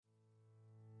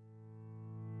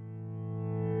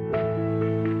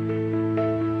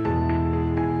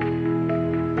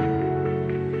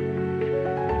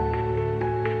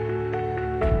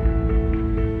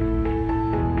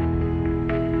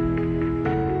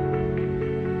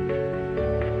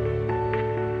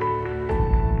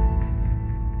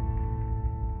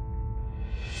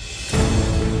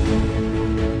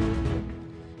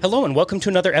Hello and welcome to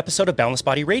another episode of Boundless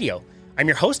Body Radio. I'm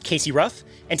your host, Casey Ruff,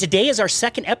 and today is our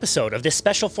second episode of this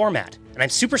special format, and I'm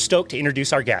super stoked to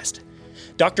introduce our guest.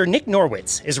 Dr. Nick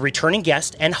Norwitz is a returning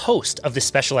guest and host of this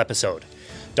special episode.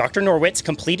 Dr. Norwitz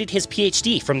completed his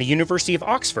PhD from the University of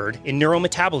Oxford in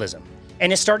neurometabolism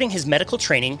and is starting his medical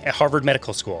training at Harvard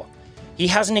Medical School. He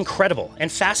has an incredible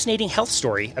and fascinating health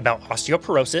story about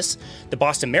osteoporosis, the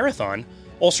Boston Marathon,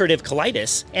 ulcerative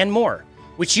colitis, and more,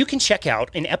 which you can check out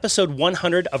in episode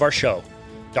 100 of our show.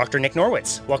 Dr. Nick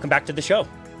Norwitz, welcome back to the show.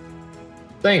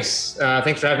 Thanks.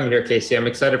 Thanks for having me here, Casey. I'm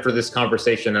excited for this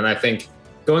conversation, and I think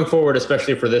going forward,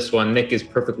 especially for this one, Nick is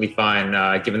perfectly fine,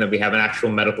 given that we have an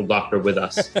actual medical doctor with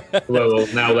us, who I will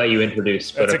now let you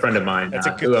introduce, but a friend of mine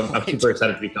who I'm super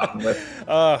excited to be talking with.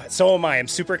 So am I. I'm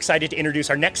super excited to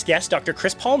introduce our next guest, Dr.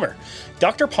 Chris Palmer.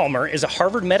 Dr. Palmer is a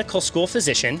Harvard Medical School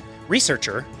physician,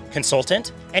 researcher,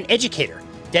 consultant, and educator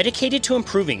dedicated to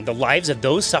improving the lives of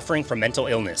those suffering from mental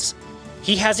illness.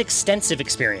 He has extensive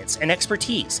experience and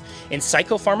expertise in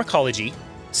psychopharmacology,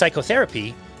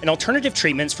 psychotherapy, and alternative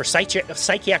treatments for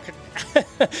psychiatric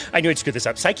I knew I'd screw this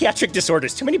up. Psychiatric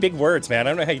disorders. Too many big words, man. I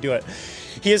don't know how you do it.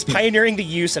 He is pioneering the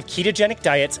use of ketogenic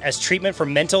diets as treatment for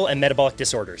mental and metabolic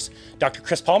disorders. Dr.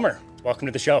 Chris Palmer, welcome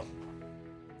to the show.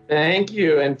 Thank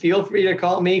you, and feel free to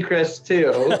call me Chris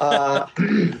too.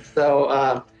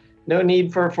 No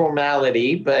need for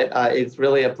formality, but it's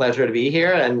really a pleasure to be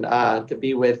here and to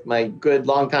be with my good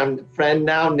longtime friend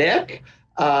now, Nick.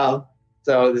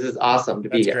 So this is awesome to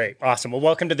be here. That's great. Awesome. Well,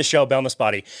 welcome to the show, Boundless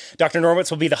Body. Dr. Norwitz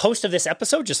will be the host of this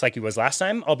episode, just like he was last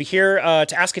time. I'll be here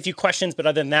to ask a few questions, but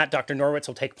other than that, Dr. Norwitz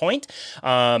will take point.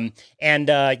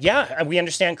 We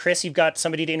understand, Chris, you've got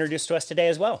somebody to introduce to us today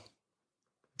as well.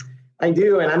 I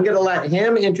do, and I'm going to let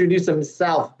him introduce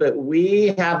himself, but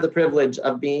we have the privilege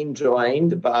of being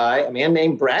joined by a man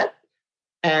named Brett,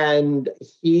 and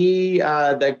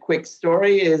the quick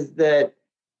story is that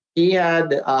he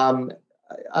had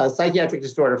a psychiatric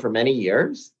disorder for many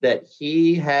years that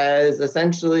he has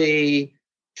essentially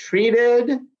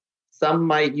treated. Some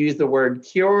might use the word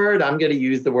cured. I'm going to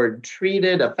use the word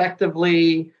treated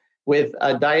effectively with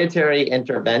a dietary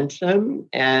intervention,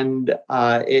 and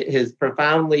it has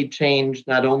profoundly changed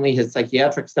not only his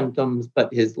psychiatric symptoms,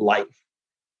 but his life.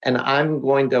 And I'm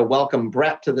going to welcome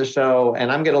Brett to the show,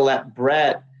 and I'm going to let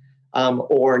Brett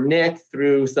or Nick,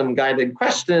 through some guided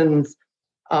questions,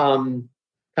 kind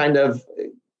of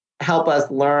help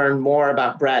us learn more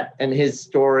about Brett and his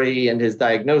story and his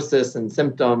diagnosis and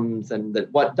symptoms and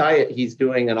what diet he's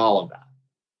doing and all of that.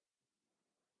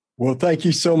 Well, thank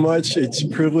you so much. It's a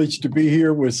privilege to be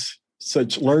here with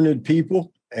such learned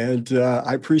people, and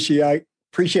I appreciate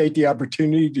the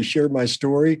opportunity to share my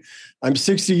story. I'm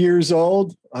 60 years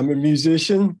old. I'm a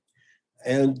musician,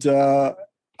 and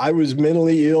I was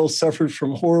mentally ill, suffered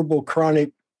from horrible chronic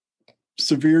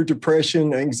severe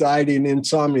depression, anxiety, and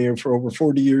insomnia for over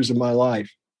 40 years of my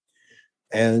life.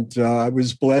 And I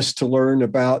was blessed to learn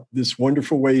about this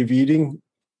wonderful way of eating,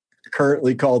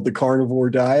 currently called the carnivore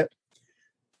diet,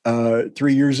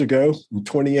 3 years ago in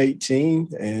 2018.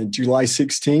 And July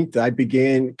 16th, I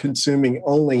began consuming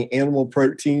only animal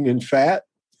protein and fat.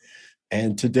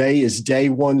 And today is day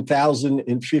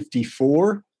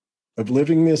 1054 of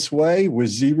living this way with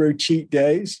 0 cheat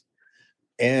days.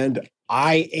 And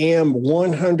I am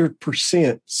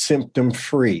 100%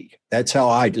 symptom-free. That's how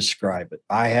I describe it.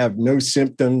 I have no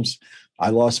symptoms. I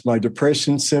lost my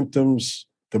depression symptoms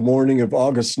the morning of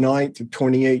August 9th of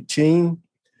 2018.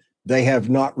 They have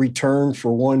not returned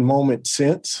for one moment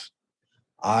since.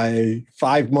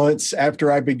 5 months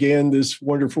after I began this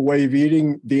wonderful way of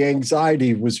eating, the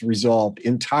anxiety was resolved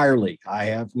entirely. I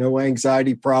have no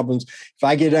anxiety problems. If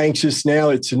I get anxious now,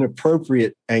 it's an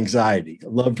appropriate anxiety. A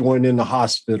loved one in the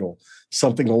hospital,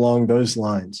 something along those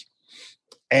lines.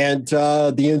 And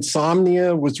the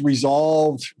insomnia was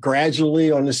resolved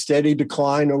gradually on a steady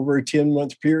decline over a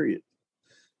 10-month period.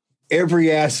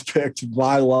 Every aspect of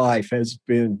my life has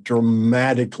been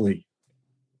dramatically,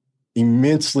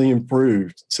 immensely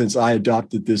improved since I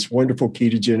adopted this wonderful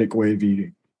ketogenic way of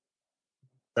eating.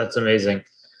 That's amazing.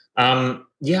 I'm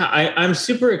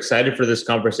super excited for this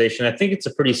conversation. I think it's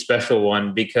a pretty special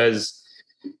one because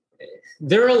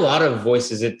there are a lot of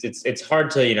voices. It's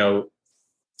hard to,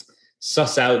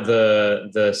 suss out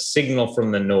the signal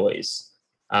from the noise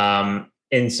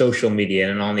in social media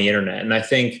and on the internet. And I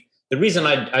think the reason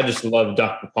I just love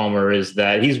Dr. Palmer is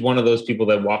that he's one of those people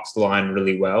that walks the line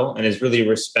really well and is really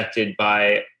respected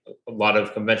by a lot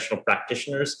of conventional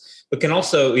practitioners, but can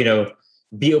also,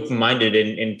 be open-minded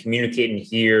and communicate and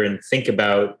hear and think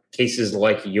about cases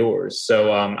like yours.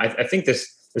 So I think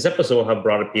this episode will have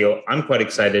broad appeal. I'm quite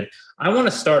excited. I want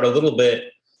to start a little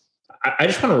bit. I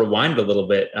just want to rewind a little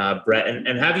bit, Brett,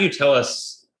 and have you tell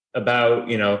us about,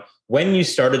 when you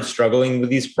started struggling with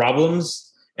these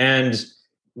problems and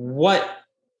what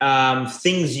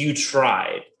things you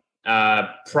tried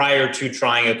prior to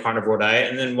trying a carnivore diet.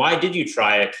 And then why did you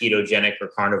try a ketogenic or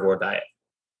carnivore diet?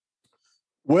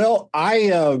 Well,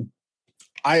 I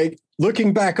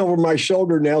looking back over my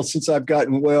shoulder now, since I've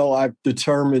gotten well, I've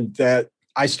determined that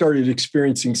I started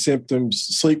experiencing symptoms,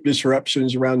 sleep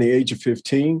disruptions around the age of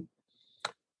 15.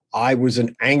 I was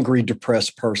an angry,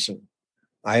 depressed person.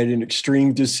 I had an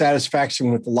extreme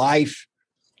dissatisfaction with life.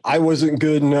 I wasn't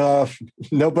good enough.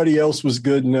 Nobody else was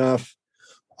good enough.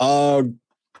 Little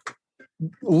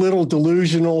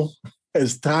delusional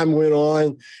as time went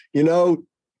on.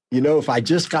 If I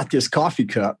just got this coffee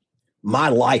cup, my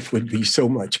life would be so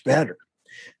much better.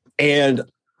 And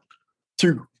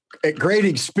at great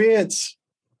expense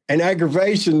and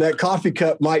aggravation, that coffee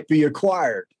cup might be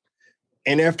acquired.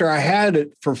 And after I had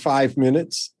it for 5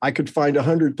 minutes, I could find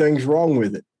 100 things wrong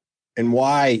with it and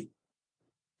why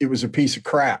it was a piece of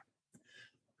crap.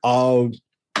 And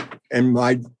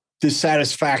my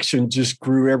dissatisfaction just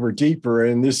grew ever deeper.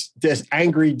 And this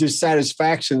angry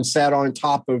dissatisfaction sat on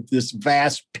top of this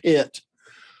vast pit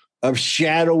of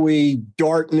shadowy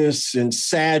darkness and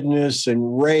sadness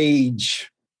and rage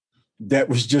that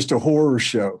was just a horror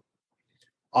show.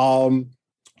 I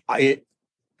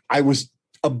was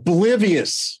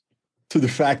oblivious to the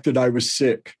fact that I was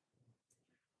sick.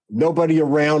 Nobody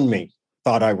around me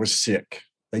thought I was sick.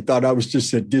 They thought I was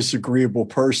just a disagreeable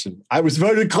person. I was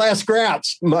voted class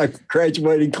grouch in my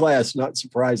graduating class, not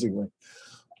surprisingly.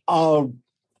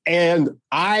 And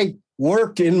I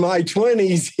worked in my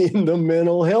 20s in the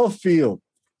mental health field.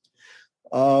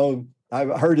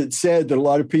 I've heard it said that a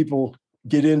lot of people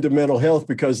get into mental health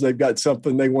because they've got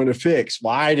something they want to fix.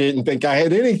 Well, I didn't think I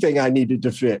had anything I needed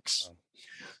to fix.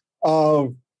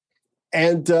 And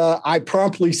I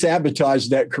promptly sabotaged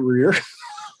that career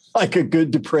like a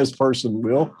good depressed person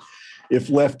will, if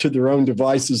left to their own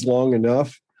devices long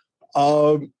enough.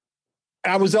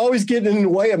 I was always getting in the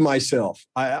way of myself.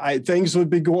 Things would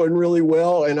be going really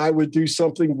well, and I would do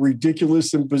something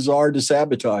ridiculous and bizarre to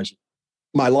sabotage it.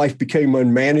 My life became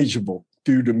unmanageable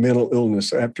due to mental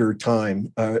illness after a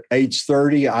time. Age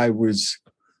 30, I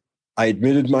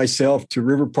admitted myself to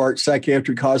River Park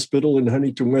Psychiatric Hospital in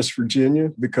Huntington, West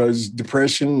Virginia, because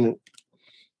depression,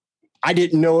 I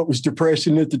didn't know it was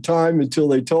depression at the time until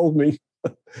they told me,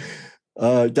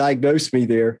 diagnosed me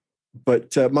there.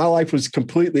 But my life was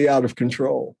completely out of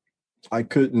control. I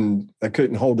couldn't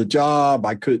hold a job.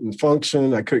 I couldn't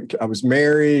function. I was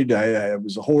married. I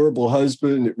was a horrible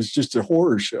husband. It was just a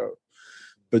horror show.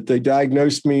 But they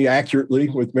diagnosed me accurately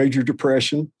with major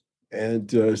depression. And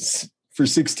for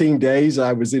 16 days,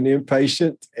 I was an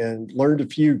inpatient and learned a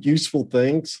few useful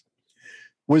things.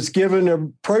 Was given a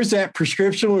Prozac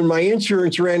prescription when my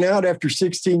insurance ran out after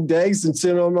 16 days and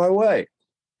sent on my way.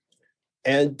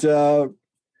 And this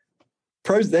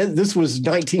was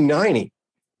 1990,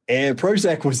 and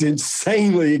Prozac was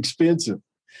insanely expensive,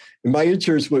 and my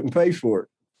insurance wouldn't pay for it.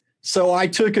 So I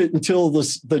took it until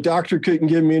the doctor couldn't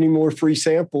give me any more free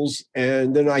samples,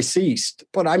 and then I ceased.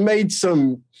 But I made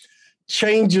some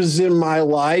changes in my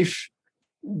life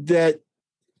that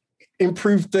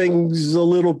improved things a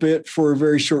little bit for a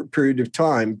very short period of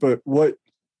time. But what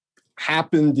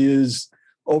happened is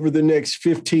over the next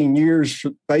 15 years,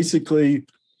 basically,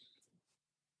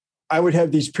 I would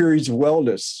have these periods of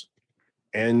wellness,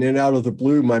 and then out of the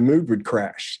blue, my mood would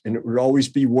crash, and it would always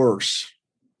be worse.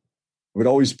 It would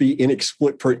always be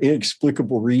for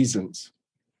inexplicable reasons.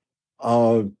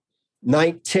 Fast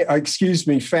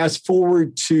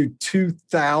forward to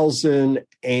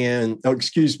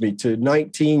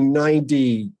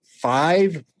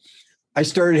 1995, I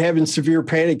started having severe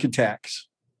panic attacks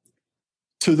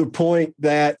to the point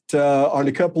that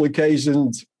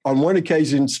on one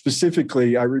occasion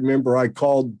specifically, I remember I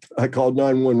called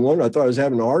 911. I thought I was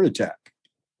having a heart attack.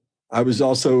 I was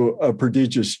also a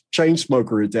prodigious chain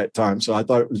smoker at that time, so I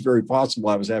thought it was very possible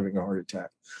I was having a heart attack.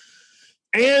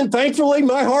 And thankfully,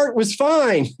 my heart was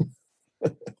fine.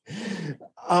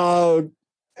 And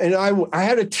I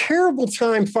had a terrible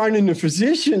time finding a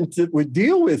physician that would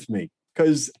deal with me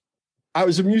because I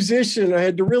was a musician. I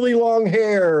had the really long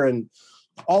hair and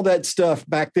all that stuff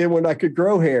back then when I could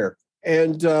grow hair.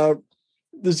 And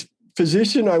this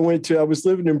physician I went to, I was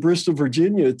living in Bristol,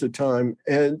 Virginia at the time,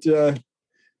 and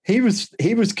he was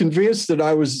convinced that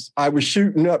I was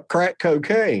shooting up crack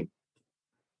cocaine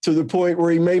to the point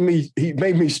where he made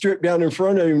me strip down in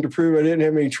front of him to prove I didn't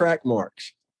have any track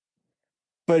marks.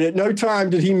 But at no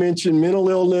time did he mention mental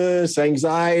illness,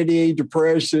 anxiety,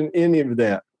 depression, any of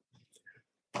that.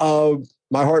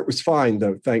 My heart was fine,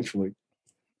 though, thankfully.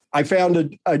 I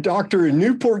found a doctor in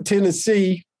Newport,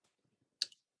 Tennessee,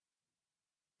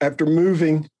 after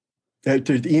moving at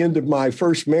the end of my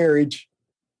first marriage.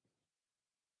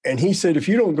 And he said, if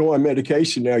you don't go on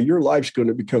medication now, your life's going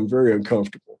to become very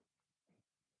uncomfortable.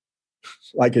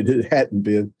 Like it hadn't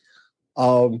been.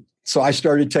 So I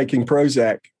started taking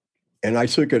Prozac, and I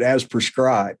took it as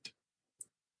prescribed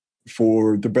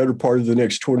for the better part of the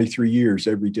next 23 years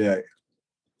every day.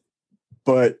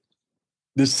 But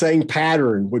the same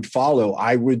pattern would follow.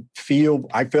 I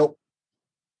felt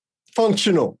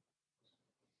functional.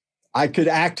 I could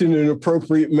act in an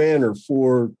appropriate manner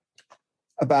for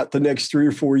about the next 3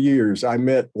 or 4 years. I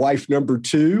met wife number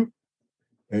 2,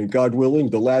 and God willing,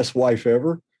 the last wife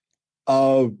ever.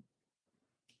 And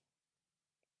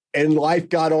life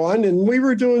got on, and we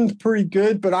were doing pretty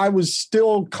good, but I was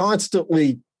still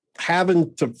constantly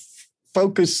having to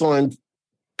focus on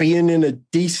being in a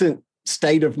decent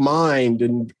state of mind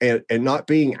and not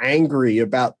being angry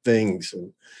about things.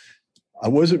 And I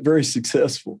wasn't very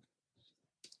successful.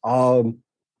 Long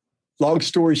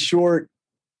story short,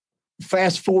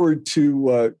 fast forward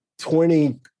to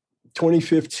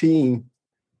 2015,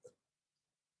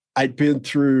 I'd been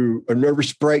through a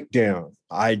nervous breakdown.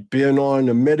 I'd been on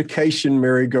a medication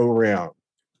merry-go-round.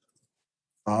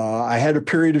 I had a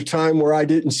period of time where I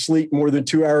didn't sleep more than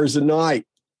 2 hours a night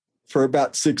for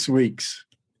about 6 weeks.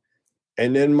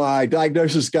 And then my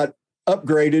diagnosis got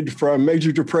upgraded from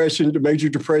major depression to major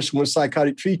depression with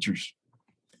psychotic features,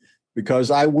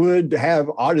 because I would have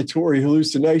auditory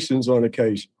hallucinations on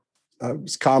occasion. It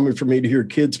was common for me to hear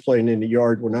kids playing in the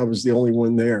yard when I was the only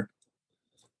one there.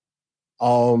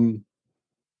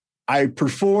 I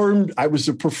performed. I was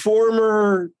a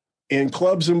performer in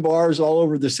clubs and bars all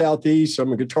over the Southeast.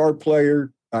 I'm a guitar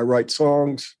player. I write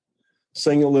songs,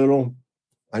 sing a little.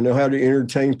 I know how to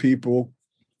entertain people.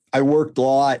 I worked a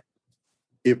lot.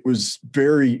 It was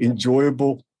very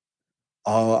enjoyable.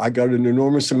 I got an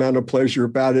enormous amount of pleasure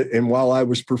about it. And while I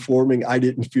was performing, I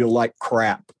didn't feel like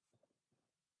crap.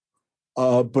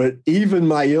 But even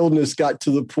my illness got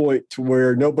to the point to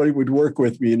where nobody would work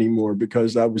with me anymore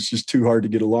because I was just too hard to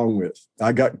get along with.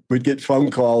 Would get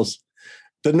phone calls.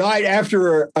 The night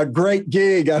after a great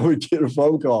gig, I would get a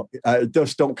phone call.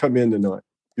 Just don't come in tonight.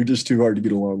 You're just too hard to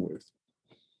get along with.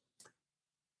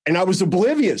 And I was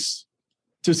oblivious,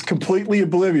 just completely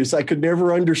oblivious. I could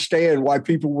never understand why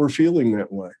people were feeling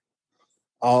that way.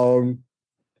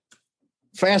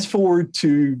 Fast forward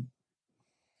to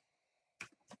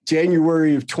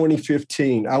January of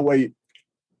 2015. I've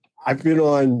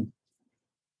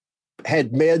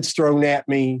had meds thrown at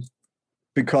me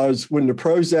because when the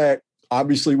Prozac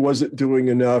obviously wasn't doing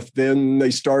enough, then they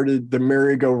started the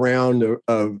merry-go-round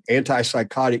of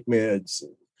antipsychotic meds.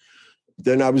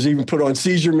 Then I was even put on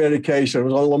seizure medication. I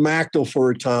was on Lamictal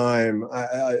for a time.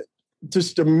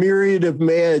 Just a myriad of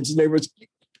meds, and they was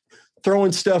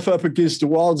throwing stuff up against the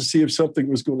wall to see if something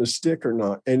was going to stick or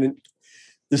not. And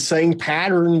the same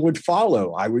pattern would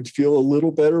follow. I would feel a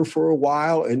little better for a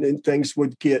while, and then things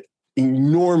would get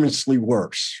enormously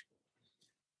worse.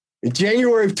 In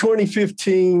January of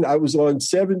 2015, I was on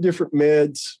 7 different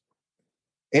meds,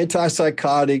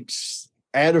 antipsychotics,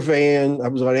 Ativan. I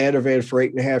was on Ativan for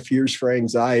 8.5 years for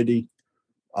anxiety.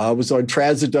 I was on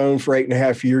Trazodone for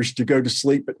 8.5 years to go to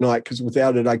sleep at night, because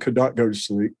without it, I could not go to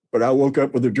sleep. But I woke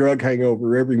up with a drug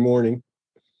hangover every morning.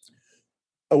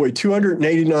 I weighed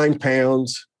 289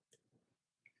 pounds.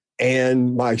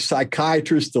 And my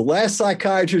psychiatrist, the last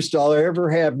psychiatrist I'll ever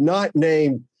have not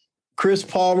named Chris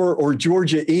Palmer or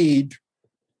Georgia Eade,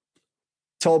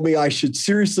 told me I should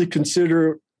seriously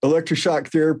consider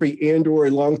electroshock therapy and or a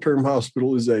long-term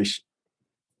hospitalization,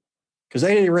 because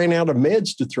they ran out of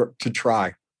meds to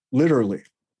try, literally.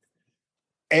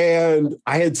 And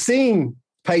I had seen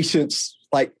patients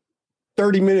like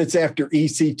 30 minutes after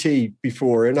ECT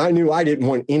before, and I knew I didn't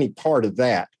want any part of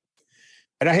that.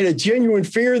 And I had a genuine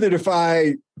fear that if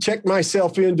I checked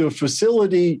myself into a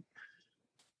facility,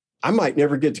 I might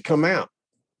never get to come out.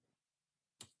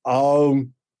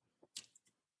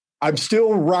 I'm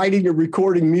still writing and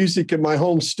recording music in my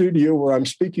home studio where I'm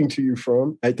speaking to you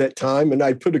from at that time. And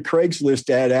I put a Craigslist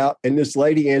ad out, and this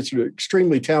lady answered, an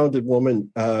extremely talented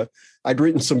woman. I'd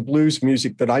written some blues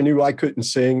music that I knew I couldn't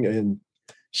sing, and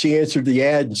she answered the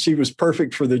ad, and she was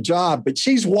perfect for the job. But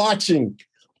she's watching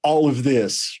all of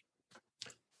this.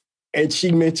 And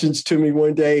she mentions to me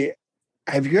one day,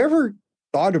 have you ever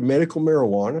thought of medical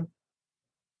marijuana?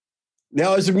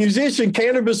 Now, as a musician,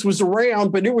 cannabis was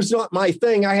around, but it was not my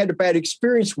thing. I had a bad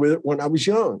experience with it when I was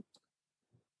young.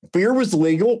 Beer was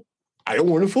legal. I don't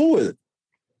want to fool with it.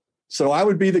 So I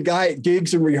would be the guy at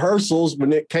gigs and rehearsals.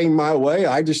 When it came my way,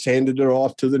 I just handed it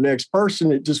off to the next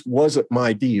person. It just wasn't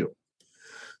my deal.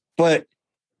 But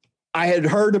I had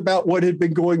heard about what had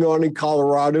been going on in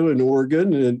Colorado and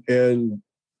Oregon, and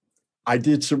I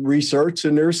did some research,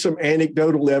 and there's some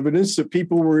anecdotal evidence that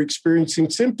people were experiencing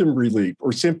symptom relief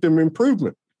or symptom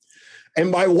improvement.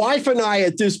 And my wife and I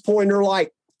at this point are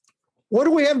like, what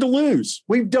do we have to lose?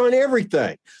 We've done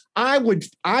everything. I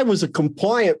was a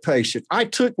compliant patient. I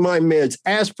took my meds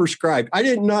as prescribed. I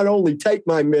didn't not only take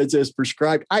my meds as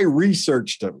prescribed, I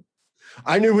researched them.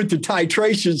 I knew what the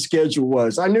titration schedule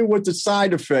was. I knew what the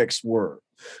side effects were.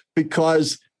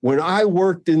 Because when I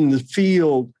worked in the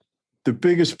field, the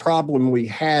biggest problem we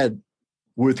had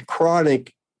with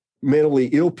chronic mentally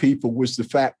ill people was the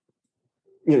fact,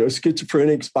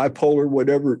 schizophrenics, bipolar,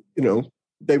 whatever,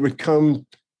 they would come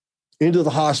into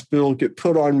the hospital, get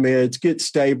put on meds, get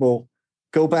stable,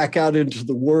 go back out into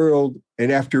the world,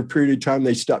 and after a period of time,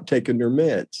 they stopped taking their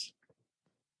meds.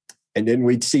 And then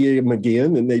we'd see them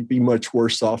again, and they'd be much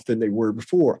worse off than they were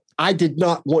before. I did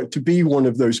not want to be one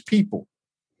of those people.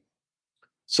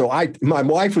 So my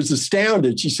wife was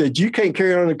astounded. She said, you can't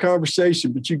carry on a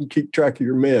conversation, but you can keep track of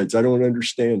your meds. I don't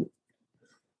understand it.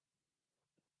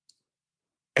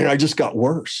 And I just got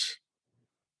worse.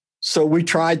 So we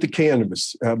tried the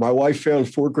cannabis. My wife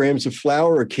found 4 grams of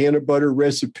flour, a can of butter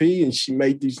recipe, and she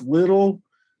made these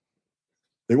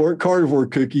they weren't carnivore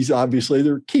cookies, obviously,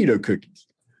 they're keto cookies.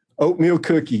 Oatmeal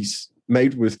cookies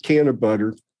made with can of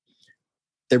butter.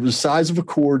 They were the size of a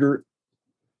quarter,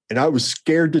 and I was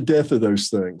scared to death of those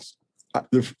things.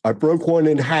 I broke one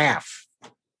in half,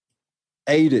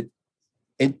 ate it,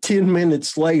 and 10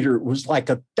 minutes later, it was like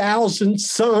 1,000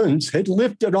 suns had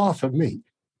lifted off of me.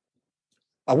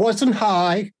 I wasn't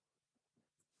high.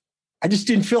 I just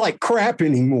didn't feel like crap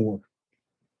anymore.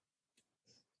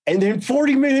 And then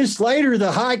 40 minutes later,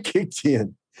 the high kicked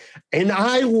in, and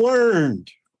I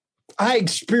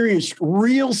experienced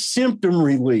real symptom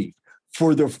relief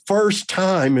for the first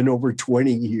time in over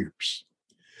 20 years.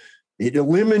 It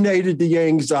eliminated the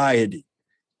anxiety.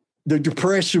 The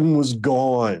depression was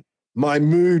gone. My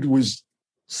mood was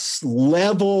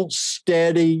level,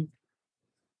 steady.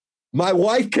 My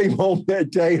wife came home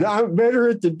that day, and I met her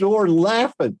at the door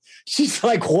laughing. She's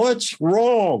like, what's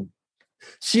wrong?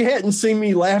 She hadn't seen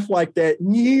me laugh like that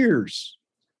in years.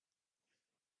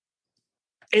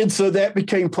 And so that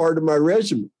became part of my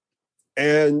regimen.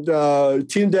 And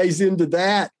 10 days into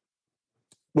that,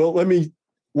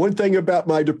 one thing about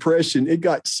my depression, it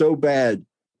got so bad,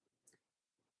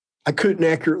 I couldn't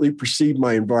accurately perceive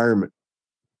my environment.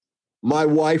 My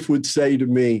wife would say to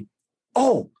me,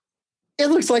 oh, it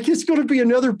looks like it's going to be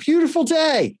another beautiful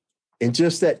day, in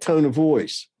just that tone of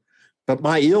voice. But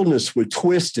my illness would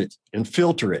twist it and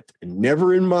filter it, and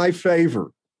never in my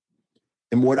favor.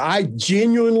 And what I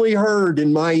genuinely heard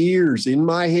in my ears, in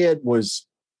my head was,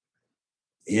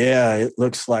 yeah, it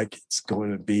looks like it's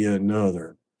going to be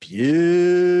another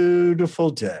beautiful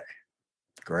day.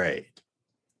 Great.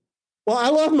 Well, I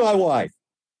love my wife.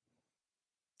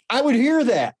 I would hear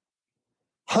that.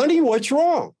 Honey, what's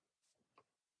wrong?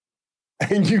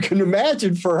 And you can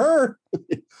imagine for her,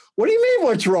 what do you mean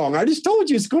what's wrong? I just told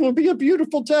you it's going to be a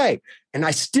beautiful day. And I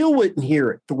still wouldn't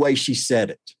hear it the way she said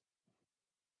it.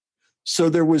 So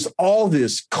there was all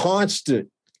this constant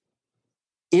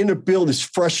inability, this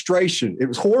frustration. It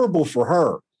was horrible for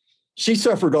her. She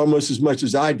suffered almost as much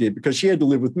as I did because she had to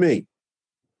live with me.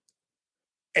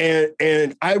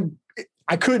 And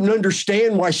I couldn't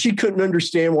understand why she couldn't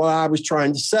understand what I was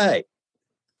trying to say.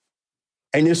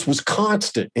 And this was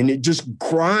constant, and it just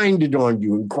grinded on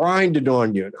you and grinded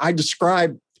on you. And I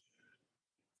described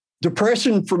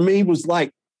depression for me was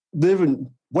like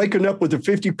waking up with a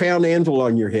 50-pound anvil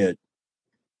on your head.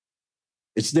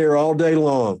 It's there all day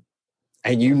long,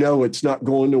 and you know it's not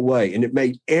going away. And it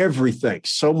made everything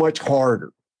so much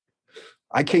harder.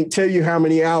 I can't tell you how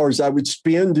many hours I would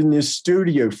spend in this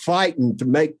studio fighting to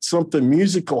make something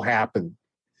musical happen.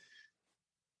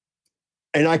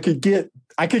 And I could get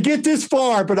this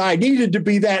far, but I needed to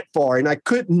be that far, and I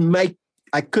couldn't make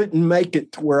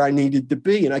it to where I needed to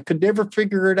be, and I could never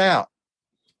figure it out.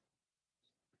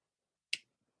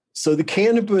 So the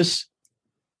cannabis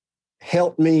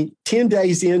helped me. 10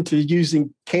 days into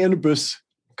using cannabis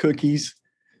cookies,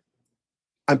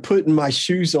 I'm putting my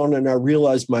shoes on, and I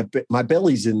realize my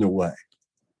belly's in the way.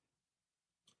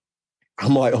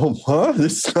 I'm like,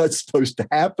 this is not supposed to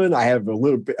happen. I have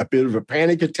a bit of a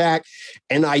panic attack,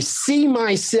 and I see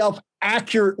myself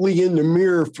accurately in the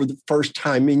mirror for the first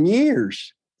time in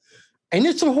years. And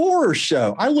it's a horror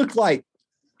show. I look like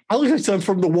something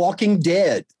from The Walking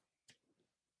Dead.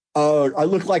 I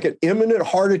look like an imminent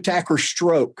heart attack or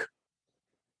stroke.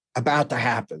 about to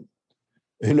happen.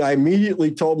 And I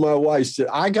immediately told my wife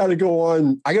that I got to go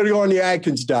on the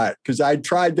Atkins diet, because I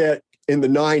tried that in the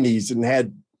 90s and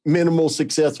had minimal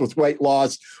success with weight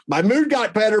loss. My mood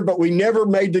got better, but we never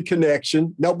made the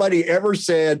connection. Nobody ever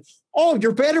said, oh,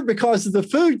 you're better because of the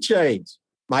food change.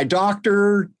 My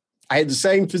doctor, I had the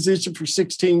same physician for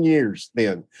 16 years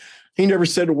then. He never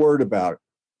said a word about it.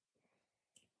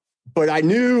 But I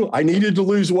knew I needed to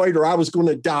lose weight or I was going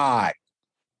to die.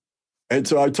 And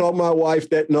so I told my wife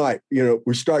that night,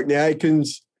 we're starting the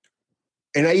Atkins.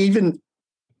 And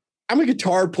I'm a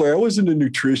guitar player. I wasn't a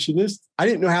nutritionist. I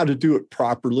didn't know how to do it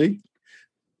properly.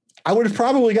 I would have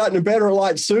probably gotten better a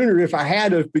lot sooner if I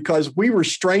had of, because we were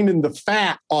straining the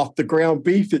fat off the ground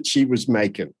beef that she was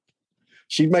making.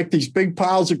 She'd make these big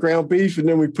piles of ground beef, and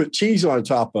then we put cheese on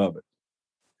top of it.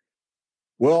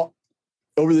 Well,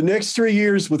 over the next 3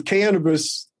 years with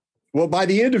cannabis, by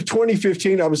the end of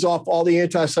 2015, I was off all the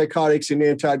antipsychotics and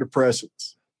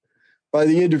antidepressants. By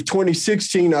the end of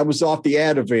 2016, I was off the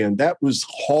Ativan. That was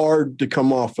hard to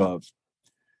come off of.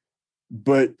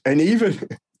 And even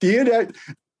the end,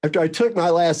 after I took my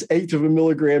last 1/8 of a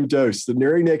milligram dose, the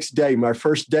very next day, my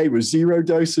first day was 0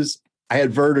 doses. I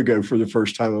had vertigo for the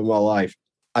first time in my life.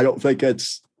 I think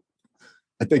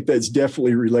that's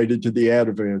definitely related to the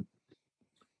Ativan.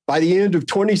 By the end of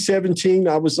 2017,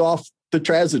 I was off the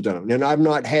trazodone, and I've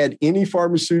not had any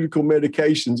pharmaceutical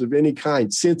medications of any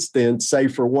kind since then,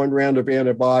 save for 1 round of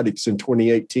antibiotics in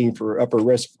 2018 for upper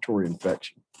respiratory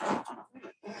infection.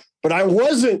 But I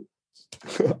wasn't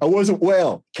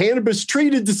well. Cannabis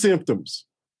treated the symptoms.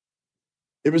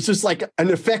 It was just like an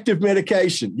effective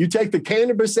medication. You take the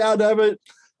cannabis out of it,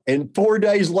 and 4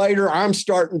 days later, I'm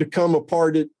starting to come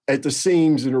apart at the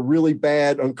seams in a really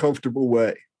bad, uncomfortable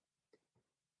way.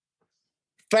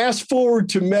 Fast forward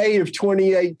to May of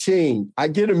 2018, I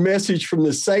get a message from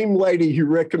the same lady who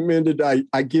recommended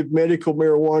I give medical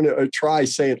marijuana a try,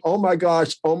 saying, oh my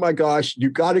gosh, you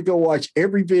got to go watch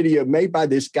every video made by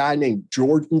this guy named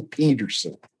Jordan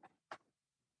Peterson.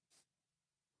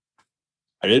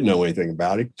 I didn't know anything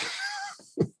about him.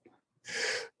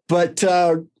 But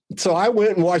so I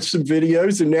went and watched some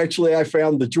videos, and naturally I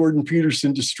found the Jordan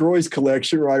Peterson Destroys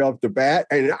collection right off the bat.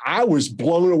 And I was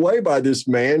blown away by this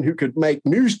man who could make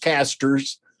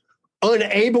newscasters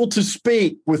unable to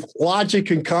speak with logic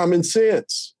and common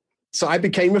sense. So I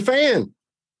became a fan.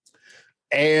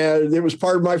 And it was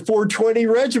part of my 420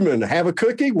 regimen. Have a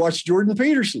cookie, watch Jordan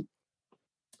Peterson.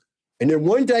 And then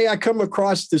one day I come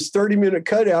across this 30-minute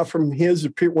cutout from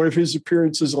one of his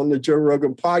appearances on the Joe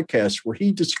Rogan podcast, where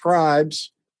he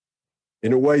describes,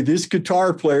 in a way this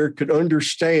guitar player could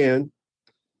understand,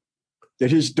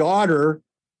 that his daughter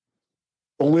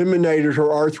eliminated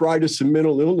her arthritis and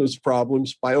mental illness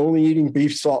problems by only eating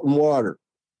beef, salt, and water.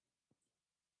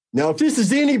 Now, if this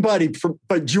is anybody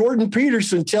but Jordan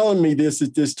Peterson telling me this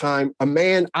at this time, a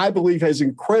man I believe has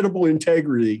incredible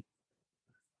integrity,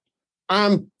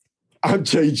 I'm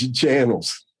changing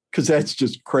channels, because that's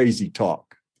just crazy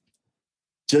talk.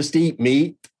 Just eat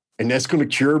meat, and that's going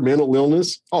to cure mental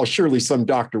illness. Oh, surely some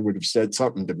doctor would have said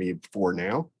something to me before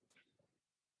now.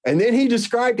 And then he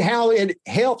described how it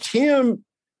helped him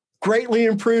greatly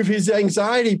improve his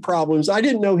anxiety problems. I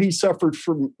didn't know he suffered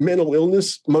from mental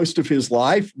illness most of his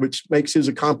life, which makes his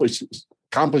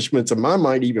accomplishments in my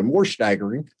mind even more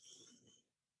staggering.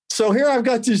 So here I've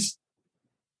got this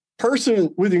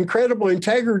person with incredible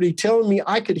integrity telling me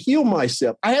I could heal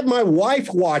myself. I had my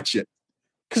wife watch it,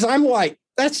 because I'm like,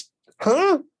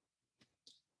 huh?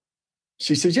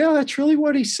 She said, yeah, that's really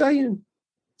what he's saying.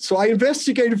 So I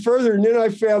investigated further, and then I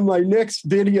found my next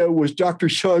video was Dr.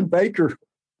 Sean Baker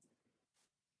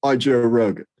on Joe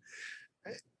Rogan,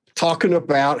 talking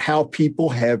about how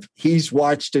he's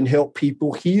watched and helped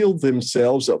people heal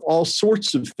themselves of all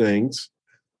sorts of things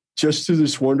just through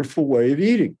this wonderful way of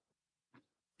eating.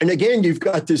 And again, you've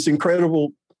got this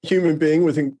incredible human being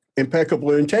with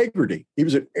impeccable integrity. He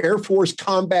was an Air Force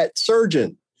combat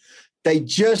surgeon. They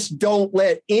just don't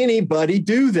let anybody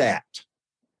do that.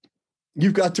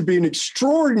 You've got to be an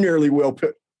extraordinarily well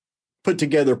put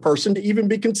together person to even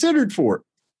be considered for it.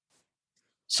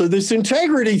 So this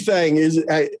integrity thing is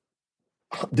I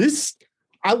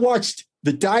watched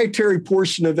the dietary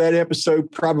portion of that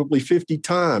episode probably 50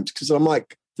 times, because I'm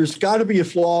like, there's got to be a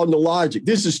flaw in the logic.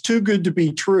 This is too good to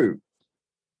be true.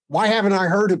 Why haven't I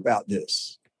heard about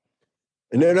this?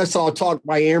 And then I saw a talk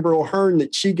by Amber O'Hearn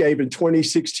that she gave in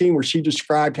 2016, where she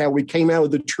described how we came out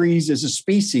of the trees as a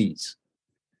species,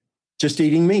 just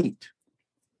eating meat.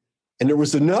 And there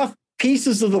was enough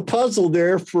pieces of the puzzle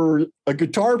there for a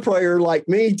guitar player like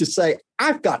me to say,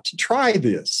 I've got to try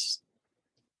this.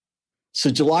 So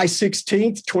July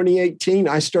 16th, 2018,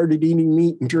 I started eating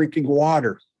meat and drinking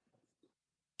water.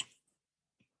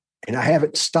 And I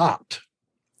haven't stopped.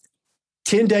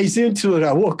 10 days into it,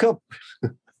 I woke up.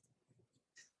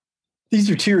 These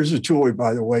are tears of joy,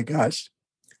 by the way, guys,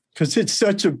 because it's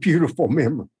such a beautiful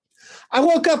memory. I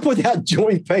woke up without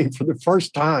joint pain for the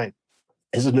first time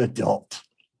as an adult.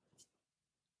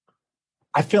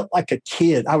 I felt like a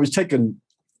kid. I was taking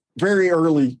very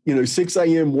early, 6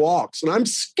 a.m. walks, and I'm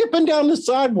skipping down the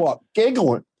sidewalk,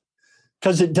 giggling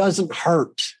because it doesn't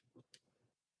hurt.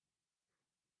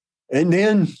 And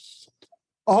then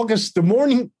the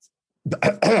morning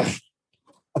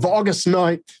of August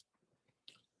 9th,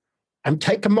 I'm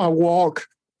taking my walk.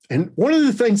 And one of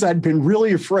the things I'd been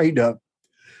really afraid of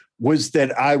was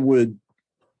that I would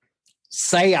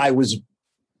say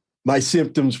my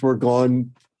symptoms were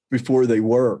gone before they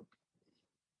were.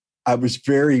 I was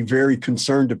very, very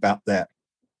concerned about that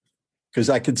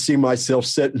because I could see myself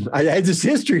I had this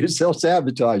history of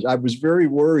self-sabotage. I was very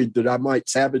worried that I might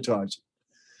sabotage it.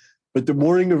 But the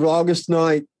morning of August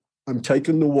 9th, I'm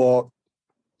taking the walk.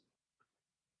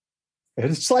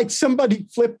 And it's like somebody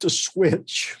flipped a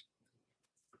switch.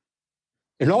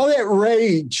 And all that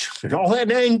rage and all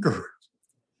that anger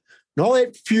and all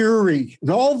that fury and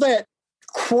all that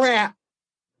crap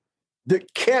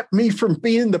that kept me from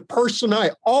being the person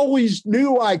I always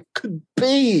knew I could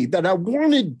be, that I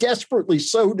wanted desperately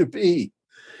so to be,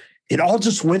 it all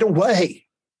just went away.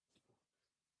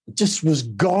 It just was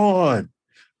gone.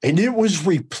 And it was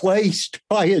replaced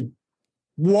by a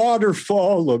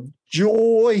waterfall of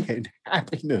joy and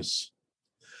happiness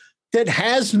that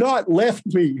has not left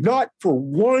me, not for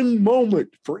one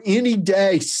moment, for any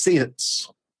day since.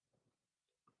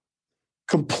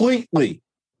 Completely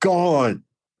gone.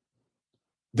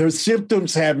 The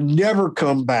symptoms have never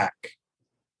come back,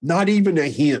 not even a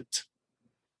hint.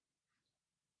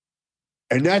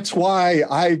 And that's why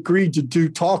I agreed to do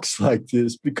talks like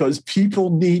this, because people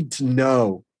need to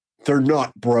know they're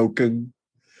not broken.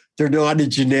 They're not a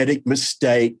genetic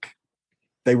mistake.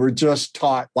 They were just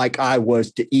taught, like I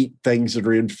was, to eat things that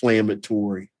are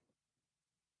inflammatory.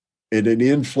 And an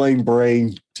inflamed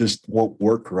brain just won't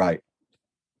work right.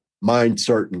 Mine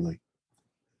certainly.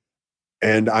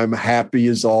 And I'm happy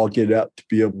as all get out to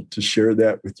be able to share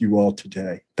that with you all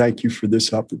today. Thank you for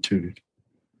this opportunity.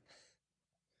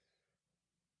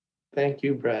 Thank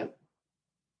you, Brett.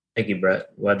 Thank you, Brett.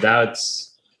 Well,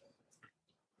 that's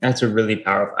a really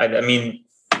powerful. I mean,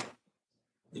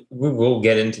 we will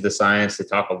get into the science to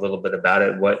talk a little bit about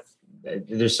it.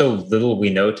 There's so little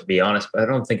we know, to be honest, but I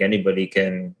don't think anybody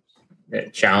can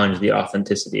challenge the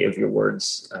authenticity of your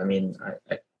words. I mean,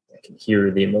 I can hear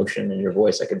the emotion in your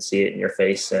voice. I can see it in your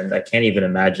face. And I can't even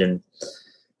imagine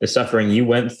the suffering you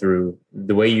went through,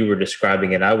 the way you were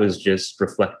describing it. I was just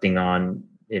reflecting on,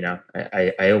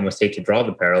 I almost hate to draw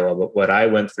the parallel, but what I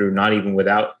went through, not even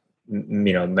without,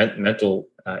 mental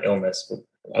illness,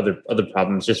 other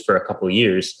problems, just for a couple of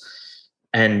years.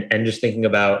 And just thinking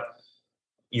about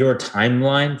your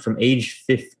timeline from age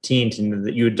 15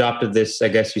 to you adopted this, I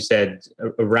guess you said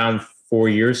around 4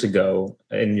 years ago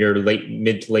in your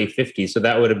mid to late 50s. So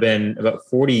that would have been about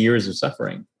 40 years of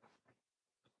suffering.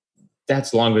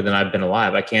 That's longer than I've been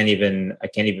alive. I can't even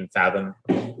fathom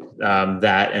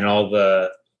that, and all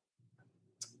the,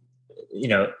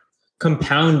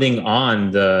 compounding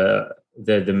on the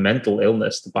mental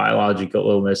illness, the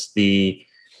biological illness, the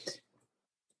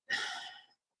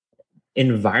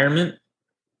environment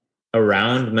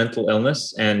around mental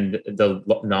illness and the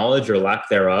knowledge or lack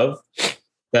thereof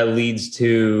that leads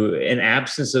to an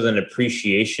absence of an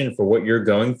appreciation for what you're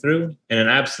going through, and an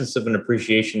absence of an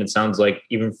appreciation, it sounds like,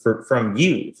 even from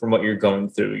what you're going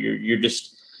through. You're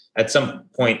just at some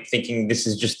point thinking this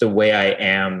is just the way I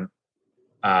am.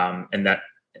 And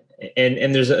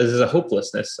there's a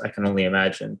hopelessness, I can only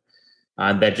imagine,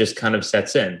 that just kind of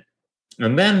sets in.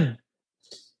 And then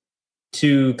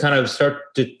to kind of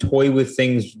start to toy with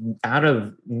things out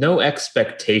of no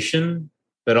expectation,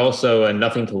 but also a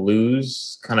nothing to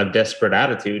lose kind of desperate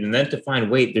attitude. And then to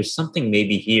find, wait, there's something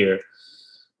maybe here.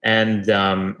 And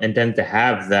then to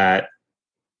have that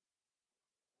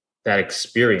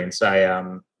experience,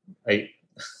 I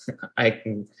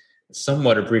can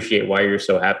somewhat appreciate why you're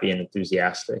so happy and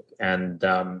enthusiastic. And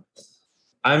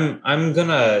I'm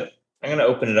gonna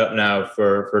open it up now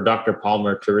for Dr.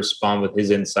 Palmer to respond with his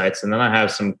insights, and then I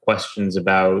have some questions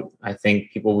about. I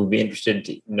think people would be interested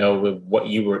to know what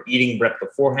you were eating, Brett,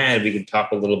 beforehand. We could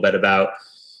talk a little bit about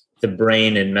the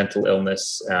brain and mental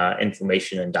illness,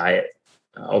 inflammation, and diet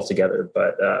altogether.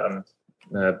 But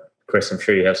Chris, I'm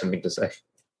sure you have something to say.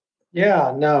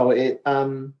 Yeah, no,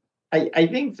 I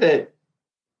think that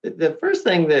the first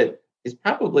thing that is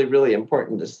probably really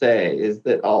important to say is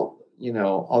that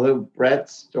although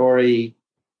Brett's story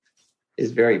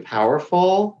is very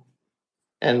powerful,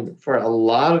 and for a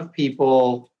lot of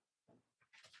people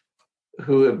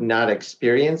who have not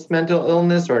experienced mental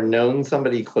illness or known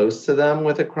somebody close to them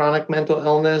with a chronic mental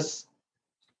illness,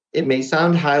 it may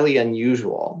sound highly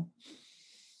unusual.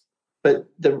 But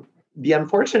the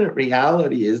unfortunate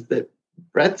reality is that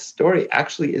Brett's story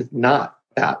actually is not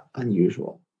that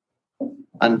unusual,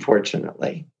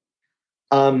 unfortunately.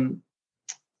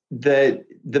 The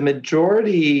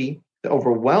majority, the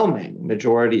overwhelming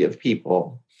majority of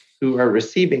people who are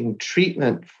receiving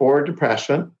treatment for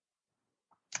depression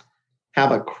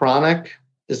have a chronic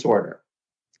disorder.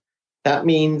 That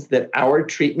means that our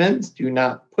treatments do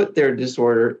not put their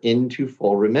disorder into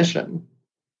full remission.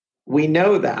 We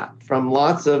know that from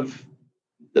lots of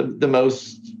the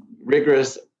most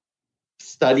rigorous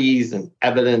studies and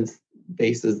evidence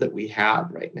bases that we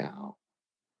have right now.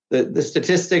 The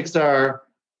statistics are,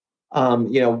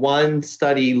 one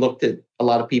study looked at a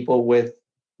lot of people with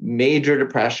major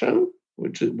depression,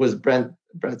 which was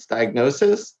Brett's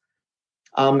diagnosis,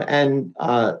 and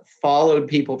followed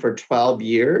people for 12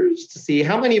 years to see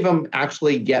how many of them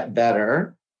actually get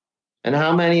better and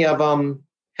how many of them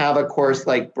have a course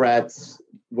like Brett's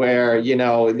where,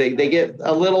 they get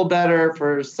a little better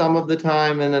for some of the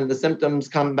time and then the symptoms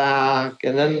come back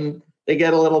and then they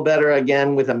get a little better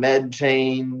again with a med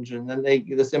change and then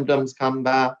the symptoms come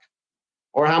back,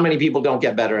 or how many people don't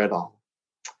get better at all.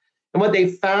 And what they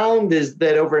found is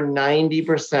that over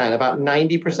 90%, about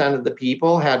 90% of the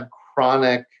people had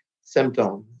chronic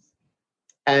symptoms.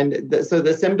 And so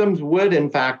the symptoms would, in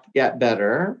fact, get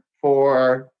better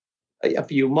for a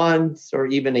few months or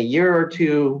even a year or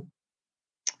two,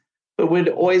 but would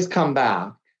always come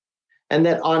back. And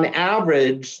that on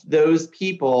average, those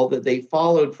people that they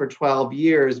followed for 12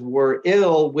 years were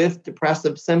ill with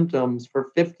depressive symptoms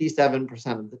for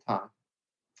 57% of the time.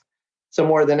 So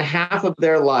more than half of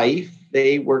their life,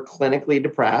 they were clinically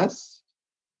depressed,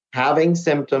 having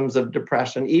symptoms of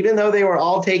depression, even though they were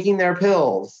all taking their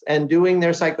pills and doing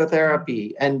their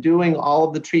psychotherapy and doing all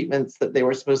of the treatments that they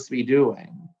were supposed to be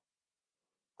doing.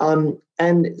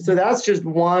 And so that's just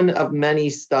one of many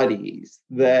studies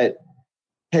that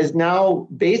has now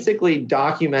basically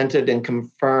documented and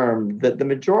confirmed that the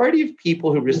majority of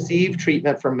people who receive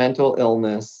treatment for mental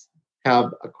illness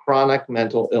have a chronic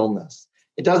mental illness.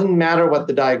 It doesn't matter what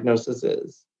the diagnosis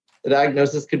is. The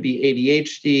diagnosis could be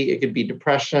ADHD, it could be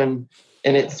depression,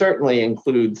 and it certainly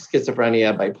includes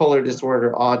schizophrenia, bipolar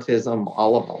disorder, autism,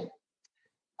 all of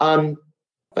them.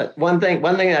 But one thing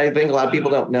I think a lot of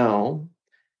people don't know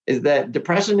is that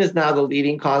depression is now the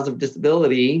leading cause of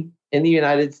disability in the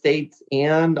United States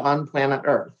and on planet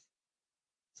Earth.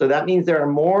 So that means there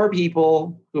are more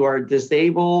people who are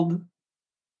disabled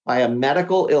by a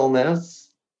medical illness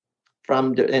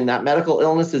and that medical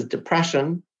illness is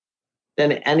depression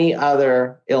than any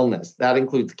other illness. That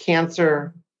includes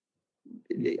cancer,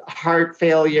 heart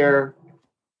failure,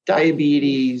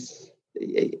 diabetes,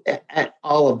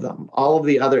 all of them, all of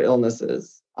the other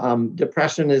illnesses.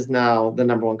 Depression is now the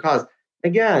number one cause.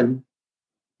 Again,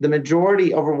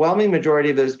 the overwhelming majority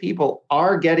of those people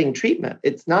are getting treatment.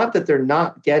 It's not that they're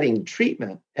not getting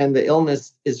treatment and the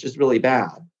illness is just really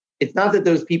bad. It's not that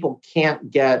those people can't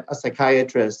get a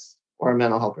psychiatrist or a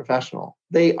mental health professional.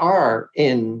 They are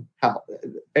in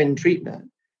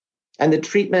treatment, and the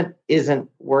treatment isn't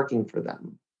working for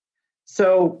them.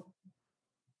 So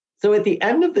at the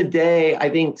end of the day, I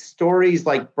think stories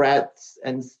like Brett's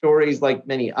and stories like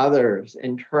many others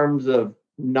in terms of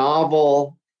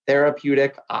novel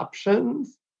therapeutic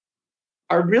options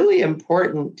are really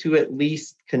important to at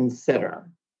least consider.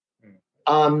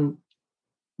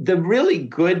 The really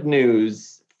good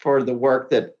news for the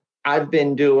work that I've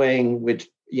been doing, which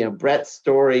Brett's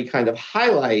story kind of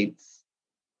highlights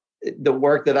the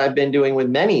work that I've been doing with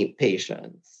many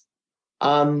patients.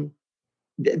 The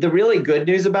really good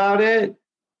news about it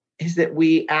is that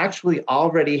we actually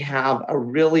already have a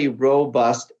really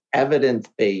robust evidence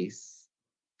base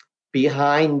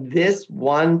behind this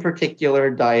one particular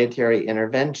dietary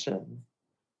intervention.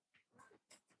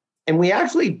 And we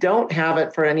actually don't have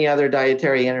it for any other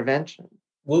dietary intervention.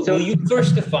 Will you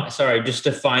first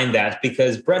define that,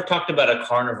 because Brett talked about a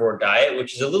carnivore diet,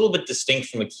 which is a little bit distinct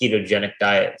from a ketogenic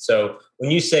diet. So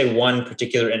when you say one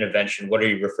particular intervention, what are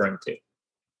you referring to?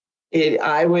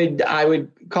 I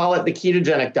would call it the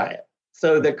ketogenic diet.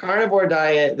 So the carnivore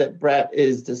diet that Brett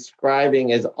is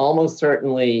describing is almost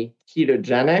certainly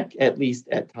ketogenic, at least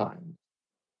at times.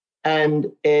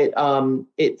 And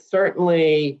it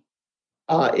certainly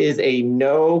is a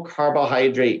no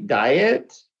carbohydrate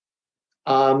diet.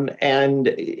 And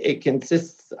it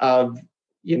consists of,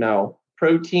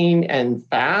 protein and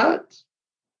fat.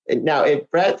 Now, if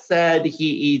Brett said he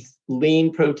eats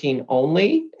lean protein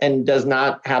only and does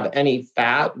not have any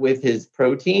fat with his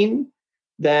protein,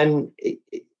 then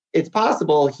it's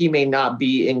possible he may not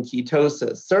be in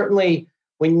ketosis. Certainly,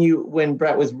 when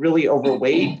Brett was really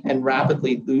overweight and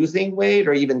rapidly losing weight,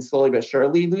 or even slowly but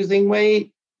surely losing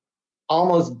weight,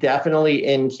 almost definitely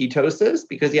in ketosis,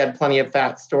 because he had plenty of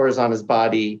fat stores on his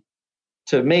body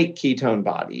to make ketone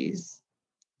bodies,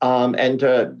 and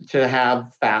to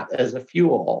have fat as a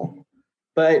fuel.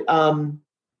 But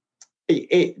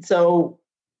so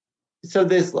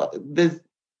this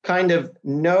kind of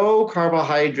no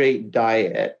carbohydrate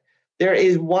diet. There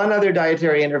is one other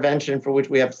dietary intervention for which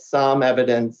we have some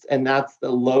evidence, and that's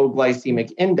the low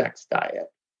glycemic index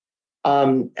diet.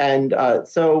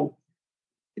 So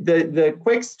the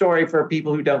quick story for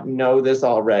people who don't know this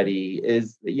already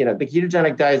is, the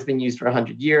ketogenic diet has been used for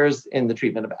 100 years in the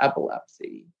treatment of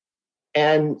epilepsy.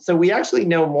 And so we actually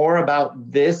know more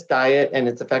about this diet and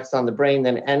its effects on the brain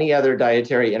than any other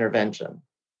dietary intervention.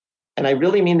 And I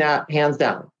really mean that hands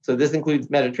down. So this includes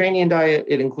Mediterranean diet.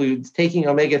 It includes taking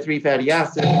omega-3 fatty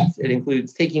acids. It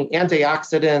includes taking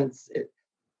antioxidants.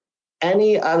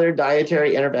 Any other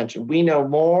dietary intervention. We know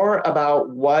more about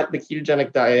what the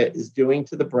ketogenic diet is doing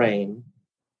to the brain.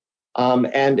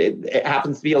 And it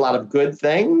happens to be a lot of good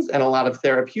things and a lot of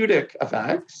therapeutic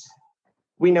effects.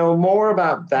 We know more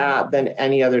about that than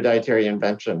any other dietary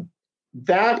intervention.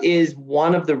 That is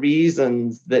one of the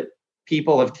reasons that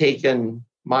people have taken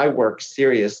my work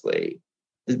seriously,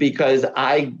 is because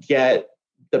I get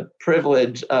the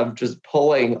privilege of just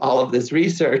pulling all of this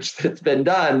research that's been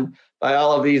done by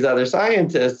all of these other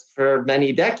scientists for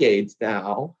many decades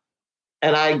now.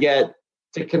 And I get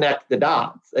to connect the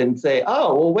dots and say,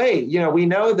 oh, well, wait, we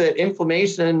know that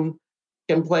inflammation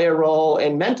can play a role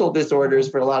in mental disorders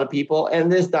for a lot of people,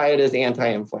 and this diet is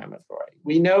anti-inflammatory.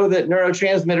 We know that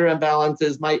neurotransmitter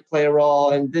imbalances might play a role,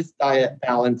 and this diet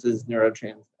balances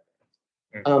neurotransmitters.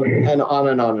 And on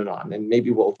and on and on. And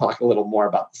maybe we'll talk a little more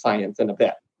about the science in a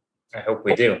bit. I hope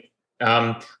we do.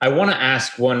 I want to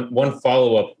ask one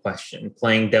follow-up question,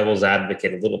 playing devil's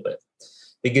advocate a little bit,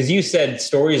 because you said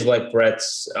stories like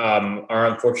Brett's are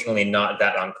unfortunately not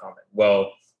that uncommon.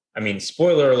 Well,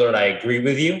 spoiler alert, I agree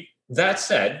with you. That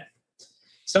said,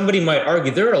 somebody might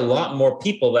argue there are a lot more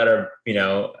people that are,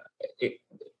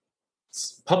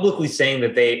 publicly saying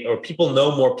that people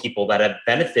know more people that have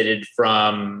benefited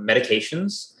from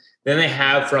medications than they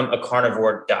have from a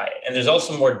carnivore diet. And there's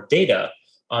also more data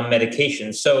on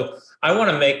medications. So I want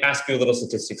to ask you a little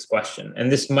statistics question,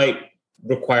 and this might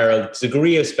require a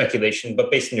degree of speculation, but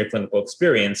based on your clinical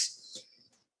experience,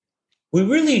 we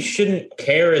really shouldn't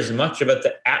care as much about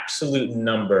the absolute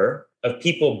number of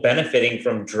people benefiting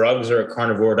from drugs or a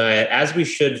carnivore diet as we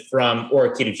should or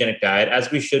a ketogenic diet, as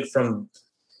we should from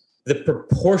the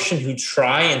proportion who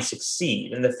try and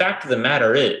succeed. And the fact of the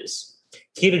matter is,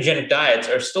 ketogenic diets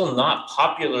are still not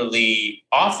popularly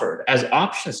offered as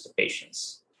options to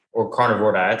patients, or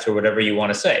carnivore diets, or whatever you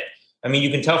want to say. You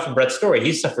can tell from Brett's story,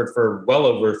 he's suffered for well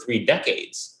over 3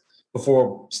 decades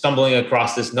before stumbling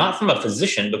across this, not from a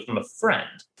physician, but from a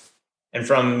friend, and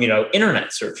from,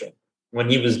 internet searching when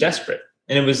he was desperate.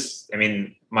 And it was,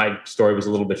 my story was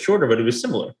a little bit shorter, but it was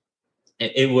similar.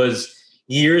 It was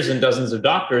years and dozens of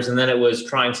doctors, and then it was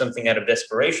trying something out of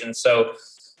desperation. So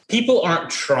people aren't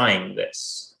trying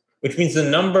this, which means the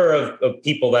number of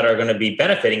people that are going to be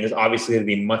benefiting is obviously going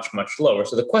to be much, much lower.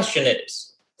 So the question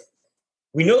is,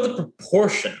 we know the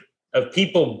proportion of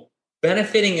people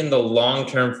benefiting in the long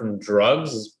term from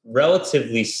drugs is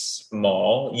relatively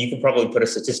small. You could probably put a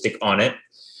statistic on it.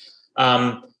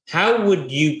 How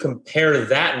would you compare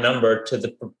that number to the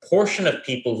proportion of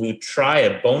people who try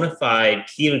a bona fide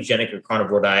ketogenic or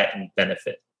carnivore diet and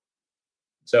benefit?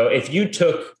 So if you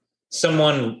took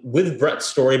someone with Brett's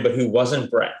story, but who wasn't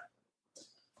Brett,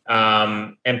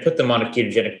 and put them on a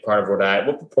ketogenic or carnivore diet,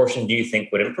 what proportion do you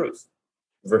think would improve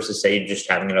versus, say, just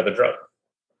having another drug?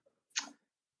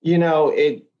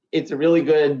 It's a really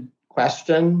good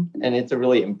question, and it's a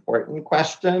really important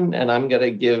question. And I'm going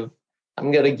to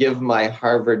give my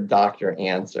Harvard doctor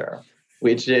answer,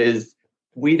 which is,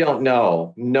 we don't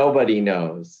know. Nobody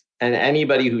knows. And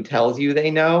anybody who tells you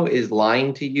they know is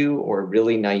lying to you or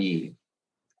really naive.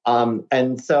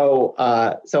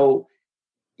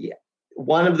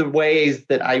 One of the ways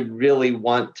that I really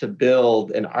want to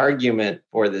build an argument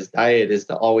for this diet is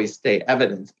to always stay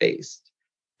evidence-based.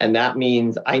 And that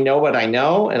means I know what I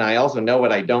know, and I also know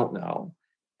what I don't know.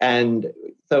 And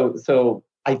so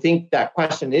I think that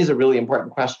question is a really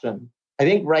important question. I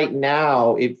think right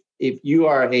now, if you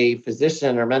are a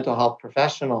physician or mental health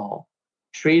professional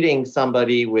treating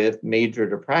somebody with major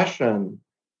depression,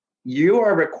 you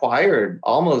are required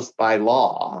almost by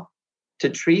law to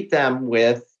treat them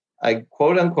with a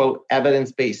quote unquote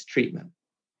evidence-based treatment.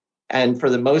 And for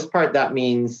the most part, that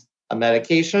means a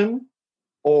medication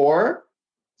or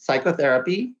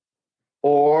psychotherapy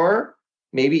or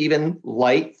maybe even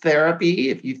light therapy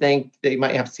if you think they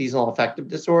might have seasonal affective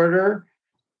disorder.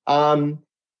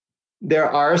 There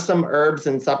are some herbs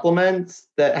and supplements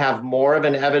that have more of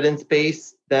an evidence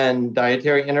base than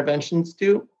dietary interventions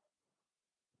do.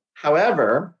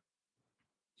 However,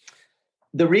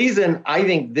 the reason I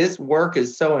think this work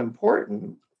is so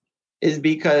important is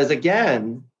because,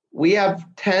 again, we have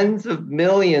tens of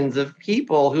millions of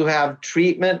people who have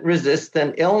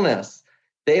treatment-resistant illness.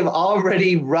 They've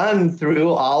already run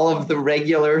through all of the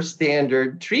regular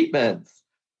standard treatments,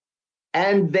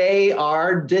 and they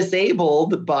are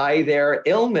disabled by their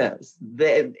illness.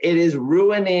 It is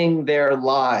ruining their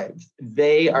lives.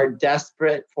 They are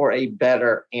desperate for a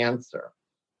better answer.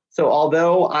 So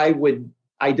although I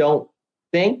don't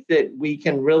think that we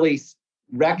can really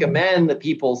recommend that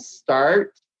people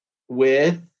start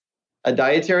with a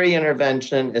dietary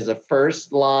intervention as a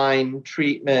first-line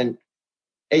treatment,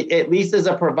 at least as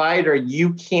a provider,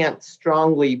 you can't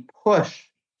strongly push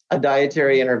a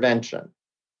dietary intervention.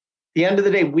 At the end of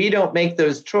the day, we don't make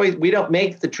those choices. We don't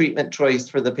make the treatment choice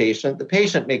for the patient. The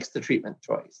patient makes the treatment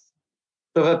choice.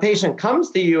 So if a patient comes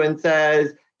to you and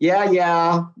says,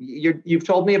 you've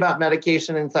told me about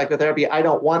medication and psychotherapy. I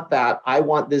don't want that. I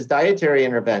want this dietary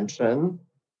intervention.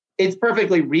 It's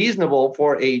perfectly reasonable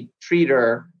for a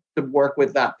treater to work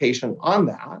with that patient on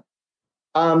that.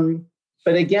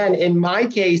 But again, in my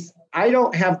case, I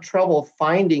don't have trouble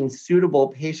finding suitable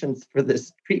patients for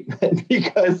this treatment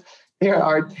because there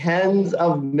are tens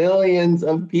of millions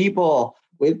of people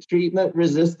with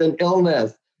treatment-resistant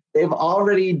illness. They've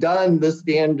already done the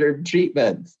standard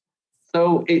treatments.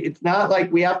 So it's not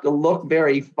like we have to look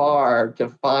very far to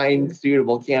find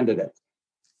suitable candidates.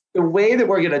 The way that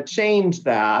we're going to change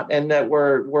that, and that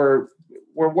we're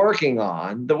working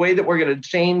on, the way that we're going to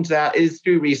change that is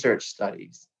through research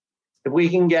studies. If we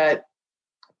can get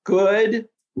good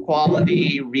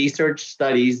quality research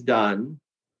studies done,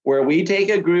 where we take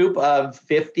a group of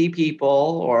 50 people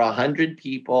or 100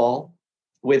 people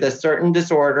with a certain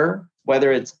disorder,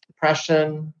 whether it's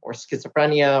depression or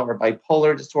schizophrenia or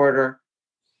bipolar disorder,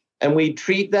 and we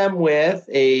treat them with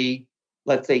a,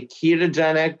 let's say,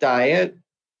 ketogenic diet.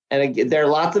 And again, there are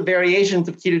lots of variations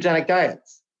of ketogenic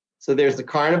diets. So there's the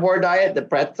carnivore diet that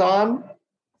Brett's on.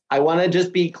 I want to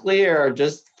just be clear,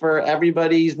 just for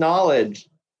everybody's knowledge,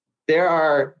 there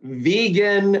are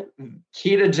vegan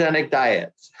ketogenic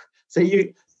diets. So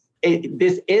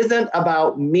this isn't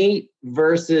about meat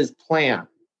versus plant.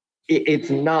 It's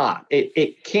not.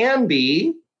 It can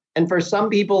be, and for some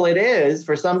people it is.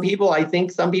 For some people, I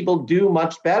think some people do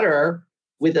much better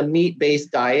with a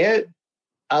meat-based diet.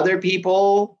 Other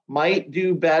people might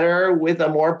do better with a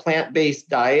more plant-based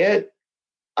diet.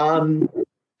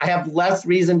 I have less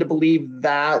reason to believe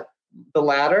that the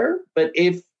latter, but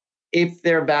if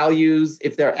their values,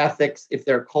 if their ethics, if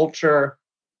their culture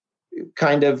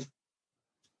kind of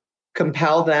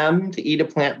compel them to eat a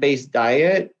plant-based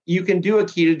diet, you can do a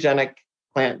ketogenic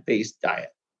plant-based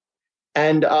diet.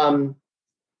 And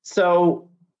so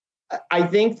I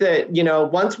think that,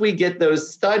 once we get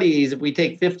those studies, if we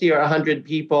take 50 or 100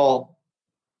 people,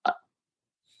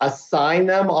 assign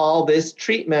them all this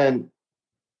treatment,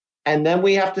 and then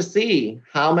we have to see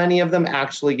how many of them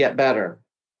actually get better.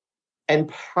 And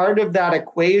part of that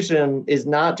equation is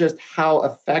not just how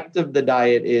effective the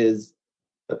diet is,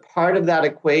 but part of that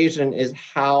equation is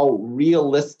how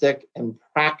realistic and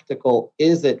practical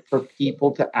is it for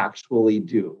people to actually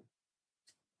do.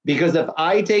 Because if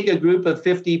I take a group of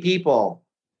 50 people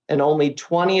and only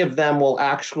 20 of them will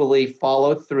actually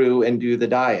follow through and do the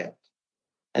diet,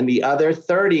 and the other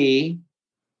 30,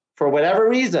 for whatever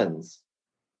reasons,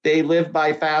 they live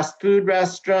by fast food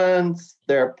restaurants,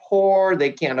 they're poor,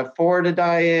 they can't afford a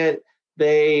diet,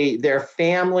 their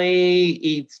family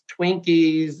eats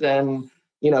Twinkies and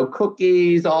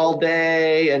cookies all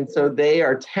day, and so they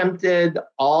are tempted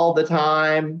all the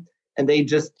time and they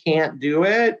just can't do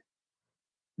it.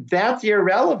 That's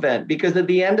irrelevant, because at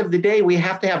the end of the day, we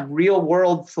have to have real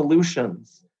world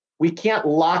solutions. We can't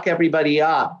lock everybody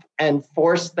up and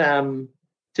force them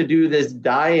to do this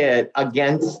diet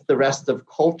against the rest of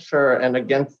culture and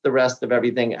against the rest of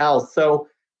everything else. So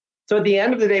at the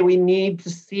end of the day, we need to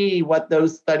see what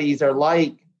those studies are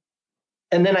like.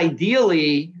 And then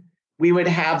ideally, we would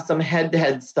have some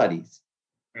head-to-head studies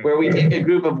where we take a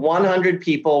group of 100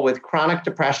 people with chronic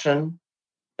depression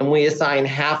and we assign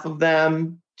half of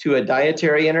them to a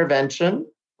dietary intervention,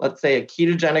 let's say a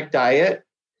ketogenic diet,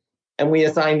 and we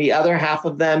assign the other half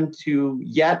of them to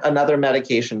yet another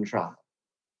medication trial.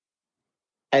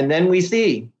 And then we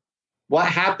see what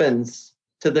happens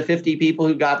to the 50 people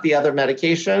who got the other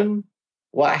medication,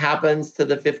 what happens to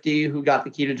the 50 who got the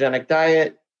ketogenic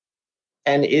diet,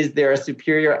 and is there a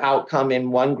superior outcome in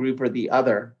one group or the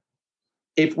other?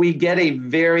 If we get a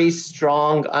very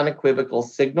strong, unequivocal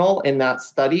signal in that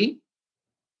study,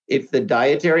 if the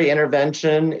dietary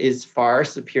intervention is far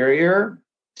superior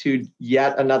to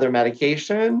yet another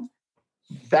medication,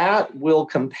 that will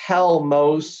compel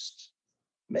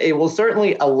it will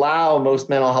certainly allow most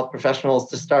mental health professionals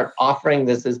to start offering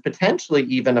this as potentially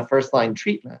even a first-line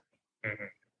treatment. Mm-hmm.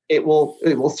 It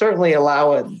will certainly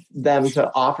allow them to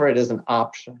offer it as an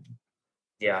option.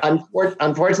 Yeah.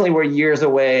 Unfortunately, we're years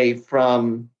away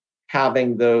from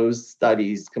having those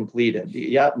studies completed.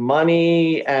 Yeah,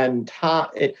 money and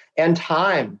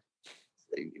time.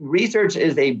 Research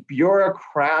is it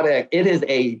is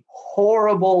a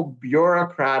horrible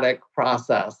bureaucratic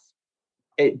process.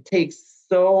 It takes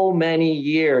so many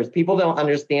years. People don't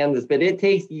understand this, but it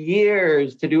takes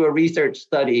years to do a research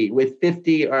study with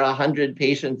 50 or 100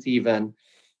 patients even.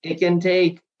 It can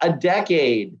take a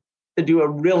decade to do a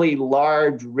really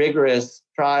large, rigorous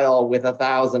trial with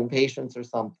 1,000 patients or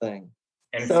something.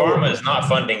 And pharma is not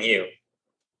funding you.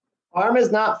 Pharma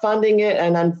is not funding it.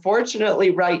 And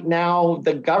unfortunately, right now,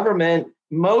 the government,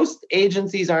 most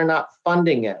agencies are not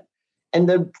funding it. And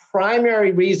the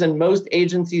primary reason most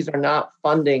agencies are not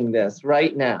funding this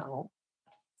right now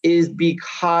is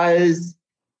because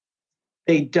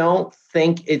they don't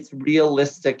think it's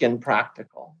realistic and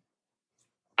practical.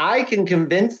 I can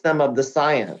convince them of the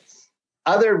science.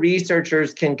 Other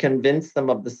researchers can convince them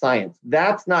of the science.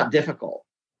 That's not difficult.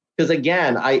 Because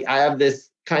again, I have this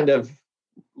kind of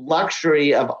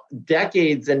luxury of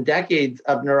decades and decades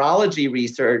of neurology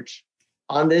research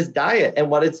on this diet and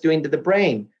what it's doing to the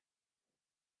brain.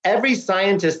 Every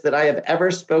scientist that I have ever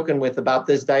spoken with about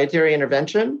this dietary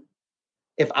intervention,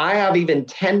 if I have even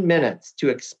 10 minutes to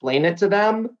explain it to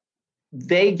them,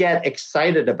 they get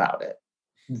excited about it.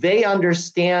 They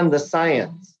understand the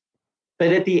science.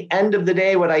 But at the end of the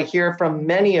day, what I hear from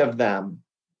many of them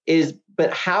is,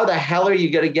 but how the hell are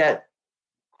you going to get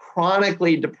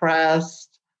chronically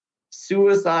depressed,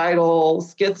 suicidal,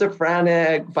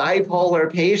 schizophrenic,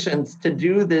 bipolar patients to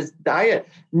do this diet?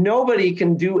 Nobody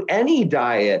can do any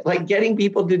diet. Like getting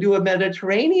people to do a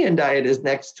Mediterranean diet is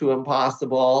next to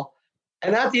impossible.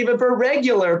 And that's even for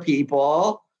regular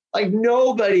people. Like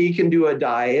nobody can do a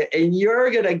diet, and you're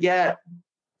going to get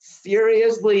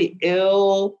seriously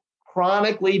ill,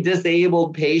 chronically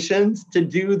disabled patients to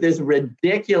do this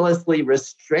ridiculously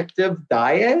restrictive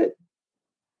diet.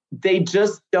 They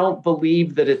just don't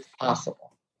believe that it's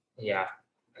possible. Yeah.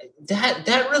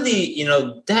 That really,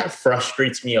 that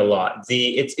frustrates me a lot.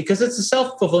 It's because it's a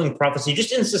self-fulfilling prophecy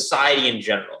just in society in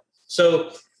general.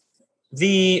 So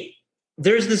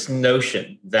there's this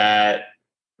notion that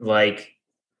I like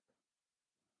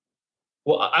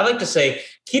to say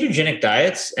ketogenic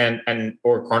diets and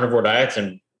or carnivore diets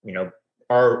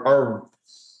are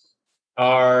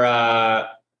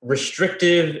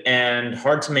restrictive and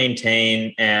hard to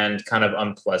maintain and kind of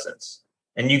unpleasant.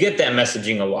 And you get that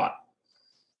messaging a lot.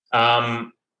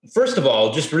 First of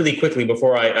all, just really quickly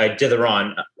before I dither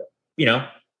on,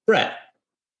 Brett,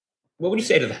 what would you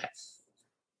say to that?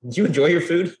 Do you enjoy your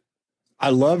food? I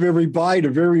love every bite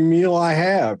of every meal I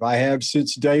have. I have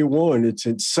since day one. It's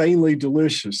insanely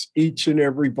delicious, each and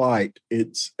every bite.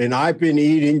 And I've been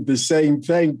eating the same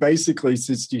thing basically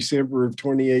since December of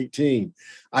 2018.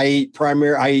 I eat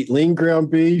lean ground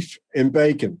beef and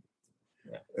bacon.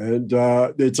 Yeah. And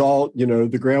it's all,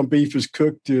 the ground beef is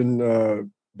cooked in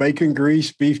bacon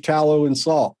grease, beef tallow, and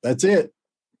salt. That's it.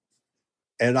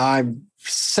 And I'm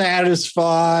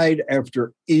satisfied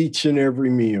after each and every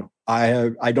meal.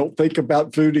 I don't think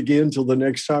about food again until the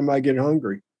next time I get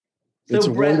hungry. It's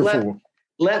so Brett, wonderful.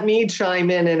 Let me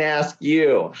chime in and ask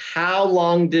you, how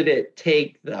long did it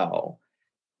take, though,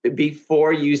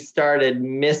 before you started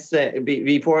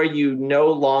before you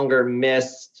no longer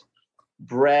missed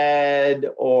bread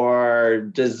or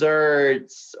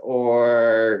desserts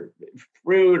or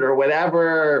fruit or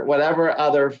whatever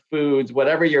other foods,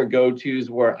 whatever your go-tos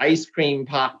were, ice cream,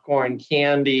 popcorn,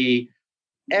 candy,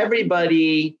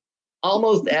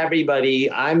 almost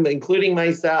everybody, I'm including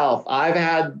myself, I've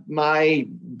had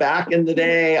back in the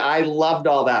day, I loved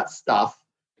all that stuff.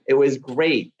 It was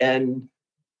great. And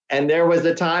there was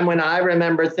a time when I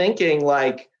remember thinking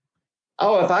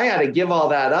oh, if I had to give all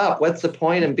that up, what's the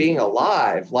point in being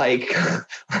alive? Like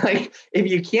if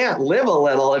you can't live a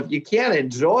little, if you can't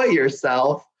enjoy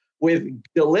yourself with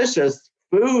delicious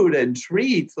food and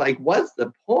treats, like what's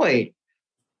the point?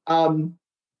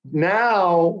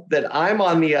 Now that I'm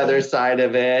on the other side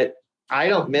of it, I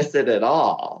don't miss it at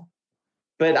all.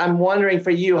 But I'm wondering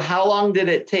for you, how long did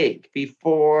it take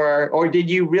before, or did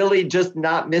you really just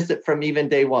not miss it from even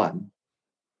day one?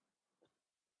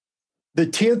 The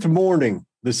 10th morning,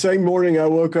 the same morning I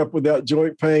woke up without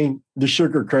joint pain, the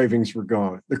sugar cravings were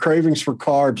gone. The cravings for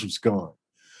carbs was gone.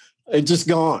 It's just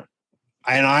gone.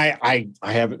 And I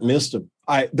haven't missed them.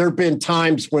 There have been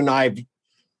times when I've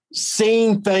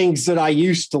seen things that I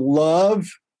used to love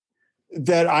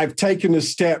that I've taken a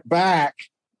step back,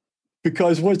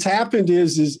 because what's happened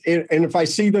is, and if I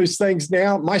see those things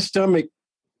now, my stomach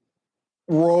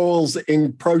rolls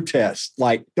in protest.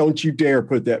 Like, don't you dare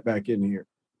put that back in here.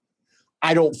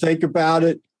 I don't think about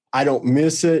it. I don't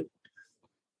miss it.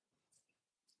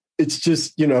 It's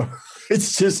just,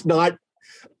 it's just not,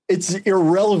 it's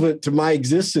irrelevant to my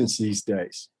existence these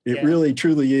days. It really,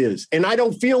 truly is. And I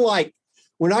don't feel like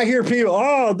when I hear people,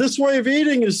 oh, this way of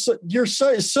eating is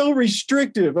so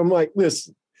restrictive. I'm like,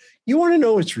 listen, you want to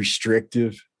know what's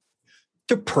restrictive?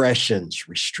 Depression's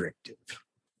restrictive.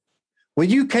 When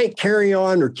you can't carry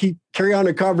on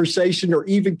a conversation or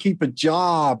even keep a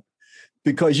job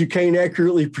because you can't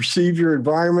accurately perceive your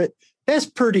environment, that's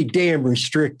pretty damn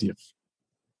restrictive.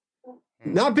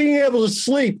 Not being able to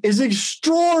sleep is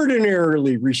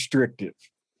extraordinarily restrictive.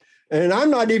 And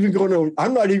I'm not even going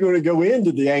to go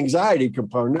into the anxiety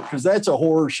component, because that's a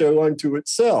horror show unto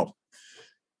itself.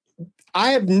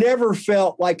 I have never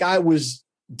felt like I was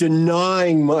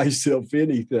denying myself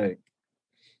anything,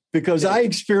 because I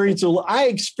experience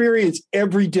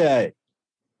every day.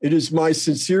 It is my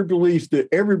sincere belief that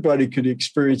everybody could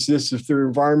experience this if their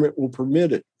environment will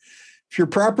permit it. If you're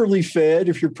properly fed,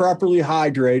 if you're properly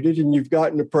hydrated, and you've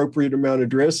got an appropriate amount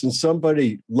of rest, and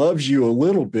somebody loves you a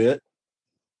little bit,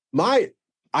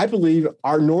 I believe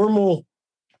our normal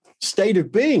state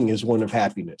of being is one of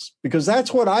happiness, because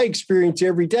that's what I experience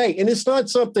every day. And it's not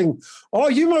something, oh,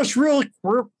 you must really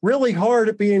work really hard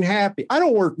at being happy. I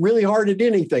don't work really hard at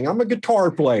anything. I'm a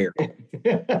guitar player.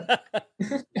 I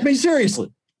mean,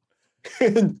 seriously.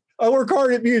 I work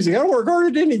hard at music. I don't work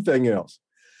hard at anything else.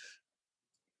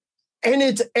 And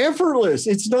it's effortless.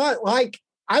 It's not like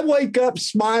I wake up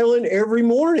smiling every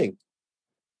morning.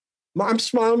 I'm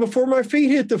smiling before my feet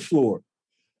hit the floor.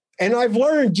 And I've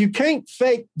learned you can't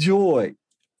fake joy.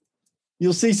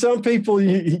 You'll see some people,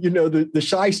 the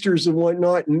shysters and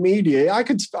whatnot in media. I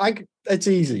could, that's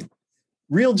easy.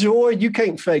 Real joy, you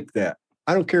can't fake that.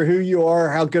 I don't care who you are,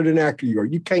 how good an actor you are.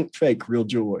 You can't fake real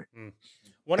joy.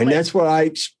 That's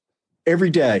what every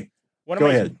day. Go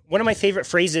ahead. One of my favorite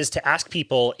phrases to ask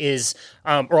people is,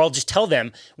 or I'll just tell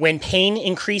them, when pain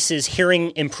increases,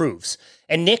 hearing improves.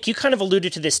 And Nick, you kind of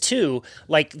alluded to this too.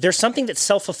 Like, there's something that's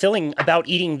self-fulfilling about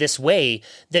eating this way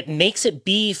that makes it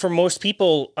be, for most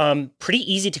people,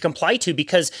 pretty easy to comply to,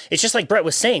 because it's just like Brett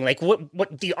was saying, like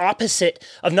what the opposite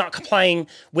of not complying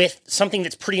with something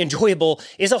that's pretty enjoyable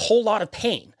is a whole lot of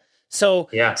pain. So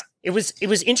yeah. It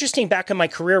was interesting. Back in my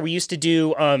career, we used to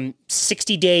do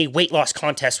 60-day weight loss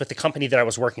contests with the company that I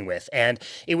was working with. And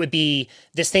it would be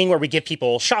this thing where we give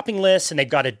people shopping lists, and they've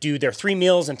got to do their 3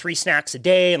 meals and 3 snacks a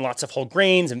day and lots of whole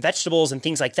grains and vegetables and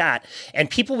things like that. And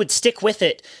people would stick with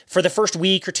it for the first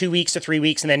week or 2 weeks or 3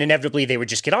 weeks, and then inevitably they would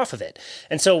just get off of it.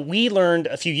 And so we learned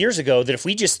a few years ago that if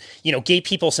we just, gave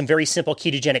people some very simple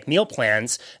ketogenic meal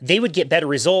plans, they would get better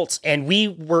results, and we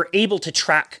were able to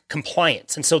track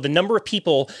compliance. And so the number of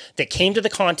people that came to the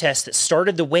contest, that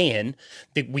started the weigh-in,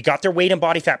 we got their weight and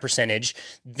body fat percentage,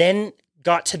 then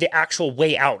got to the actual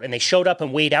weigh out, and they showed up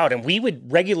and weighed out. And we would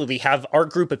regularly have our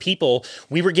group of people,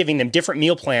 we were giving them different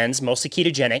meal plans, mostly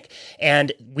ketogenic,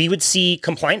 and we would see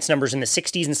compliance numbers in the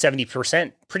 60s and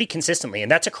 70% pretty consistently.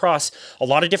 And that's across a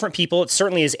lot of different people. It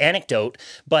certainly is anecdote,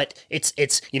 but it's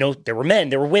there were men,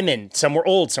 there were women, some were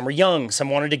old, some were young, some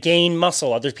wanted to gain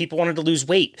muscle, other people wanted to lose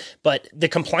weight. But the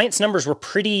compliance numbers were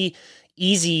pretty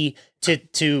easy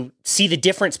to see the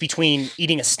difference between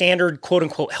eating a standard quote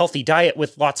unquote healthy diet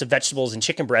with lots of vegetables and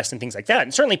chicken breast and things like that.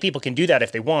 And certainly people can do that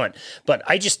if they want. But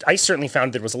I certainly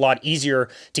found that it was a lot easier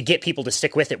to get people to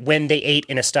stick with it when they ate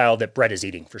in a style that Brett is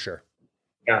eating, for sure.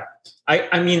 Yeah.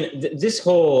 I mean, this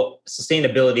whole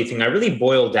sustainability thing, I really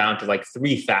boiled down to like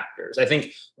 3 factors. I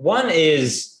think one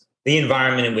is the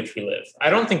environment in which we live. I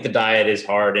don't think the diet is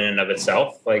hard in and of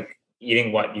itself. Like,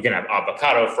 eating what you can have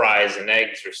avocado fries and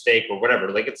eggs or steak or whatever.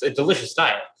 Like, it's a delicious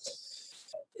diet.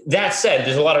 That said,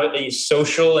 there's a lot of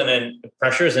social and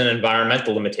pressures and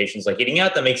environmental limitations like eating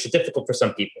out that makes it difficult for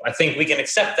some people. I think we can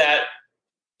accept that.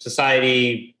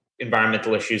 Society,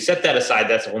 environmental issues, set that aside.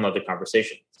 That's a whole nother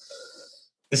conversation.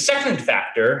 The second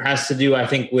factor has to do, I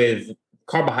think, with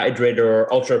carbohydrate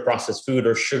or ultra processed food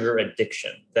or sugar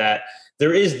addiction, that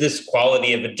there is this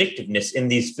quality of addictiveness in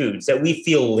these foods that we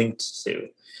feel linked to.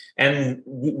 And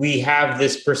we have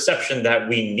this perception that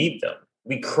we need them.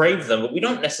 We crave them, but we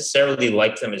don't necessarily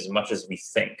like them as much as we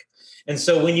think. And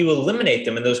so when you eliminate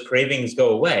them and those cravings go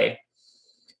away,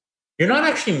 you're not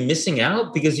actually missing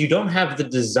out because you don't have the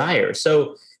desire.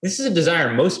 So this is a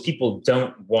desire most people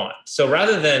don't want. So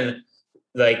rather than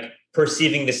like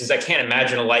perceiving this as I can't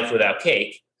imagine a life without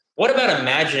cake, what about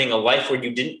imagining a life where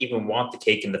you didn't even want the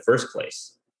cake in the first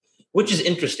place? Which is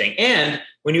interesting. And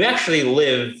when you actually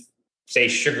live, say,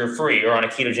 sugar-free or on a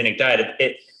ketogenic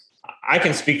diet, I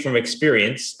can speak from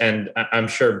experience, and I'm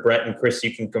sure Brett and Chris,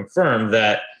 you can confirm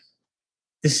that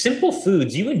the simple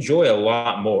foods you enjoy a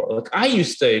lot more. Like I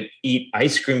used to eat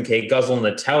ice cream cake, guzzle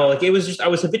Nutella. Like it was just, I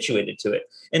was habituated to it.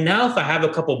 And now if I have a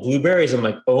couple blueberries, I'm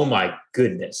like, oh my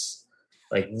goodness,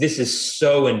 like this is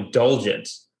so indulgent.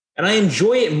 And I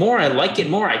enjoy it more. I like it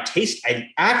more. I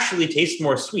actually taste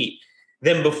more sweet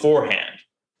than beforehand.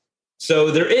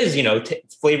 So there is,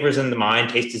 flavors in the mind,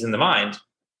 taste is in the mind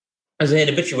as an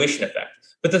habituation effect.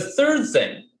 But the third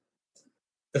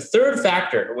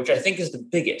factor, which I think is the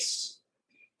biggest,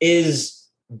 is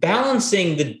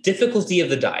balancing the difficulty of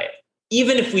the diet.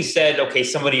 Even if we said, okay,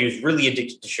 somebody who's really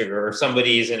addicted to sugar or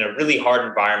somebody is in a really hard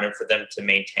environment for them to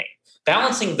maintain,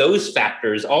 balancing those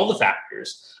factors, all the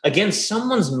factors, against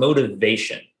someone's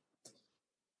motivation.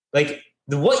 Like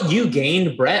what you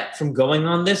gained, Brett, from going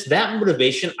on this, that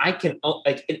motivation, I can,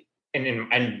 and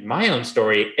in my own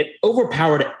story, it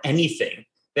overpowered anything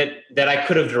that I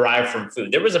could have derived from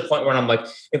food. There was a point where I'm like,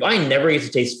 if I never get to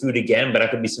taste food again, but I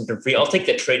could be symptom free, I'll take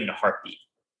that trade in a heartbeat,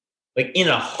 like in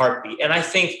a heartbeat. And I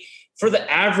think for the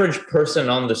average person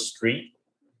on the street,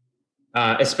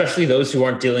 especially those who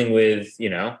aren't dealing with,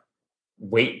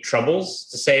 weight troubles,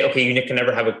 to say, okay, you can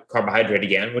never have a carbohydrate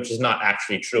again, which is not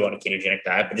actually true on a ketogenic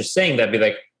diet, but just saying that, be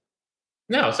like,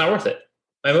 no, it's not worth it.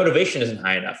 My motivation isn't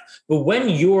high enough. But when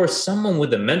you're someone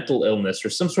with a mental illness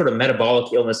or some sort of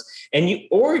metabolic illness, and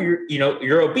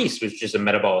you're obese, which is a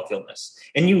metabolic illness,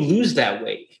 and you lose that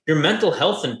weight, your mental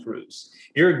health improves,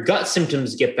 your gut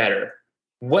symptoms get better,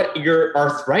 your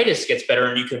arthritis gets better,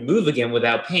 and you can move again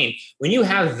without pain. When you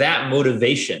have that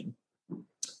motivation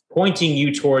pointing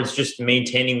you towards just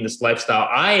maintaining this lifestyle,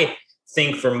 I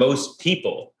think for most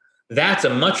people, that's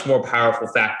a much more powerful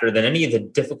factor than any of the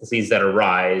difficulties that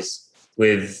arise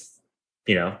with,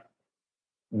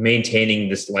 maintaining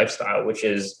this lifestyle, which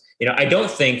is, I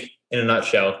don't think, in a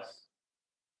nutshell,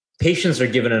 patients are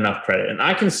given enough credit. And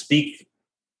I can speak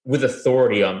with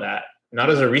authority on that, not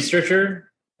as a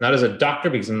researcher, not as a doctor,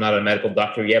 because I'm not a medical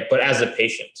doctor yet, but as a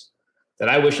patient, that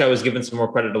I wish I was given some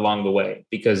more credit along the way.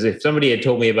 Because if somebody had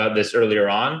told me about this earlier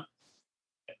on,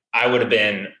 I would have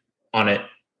been on it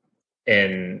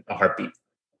in a heartbeat.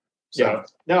 So. Yeah.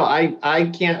 No,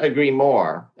 I can't agree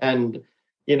more. And,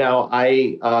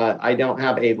 I don't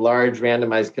have a large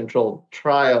randomized controlled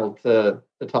trial to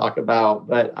talk about,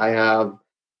 but I have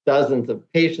dozens of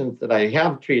patients that I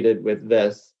have treated with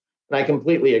this. And I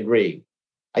completely agree.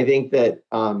 I think that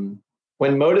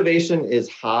when motivation is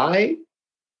high,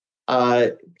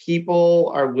 people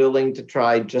are willing to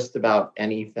try just about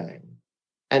anything.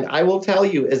 And I will tell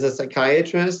you, as a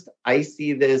psychiatrist, I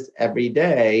see this every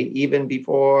day, even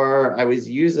before I was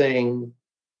using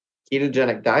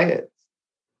ketogenic diets.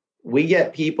 We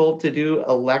get people to do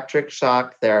electric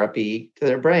shock therapy to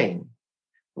their brain.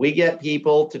 We get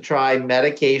people to try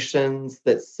medications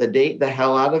that sedate the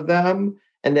hell out of them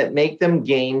and that make them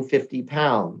gain 50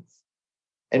 pounds.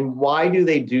 And why do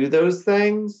they do those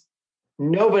things?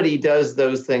 Nobody does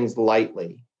those things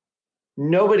lightly.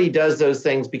 Nobody does those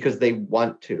things because they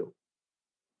want to.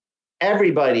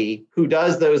 Everybody who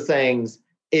does those things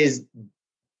is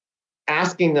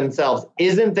asking themselves,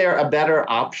 isn't there a better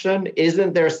option?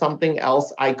 Isn't there something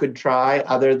else I could try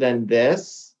other than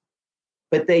this?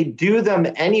 But they do them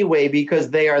anyway because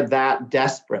they are that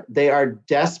desperate. They are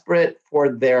desperate for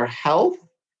their health.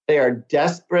 They are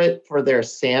desperate for their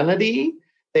sanity.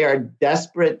 They are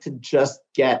desperate to just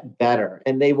get better,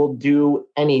 and they will do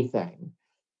anything.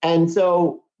 And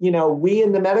so, we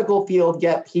in the medical field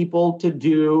get people to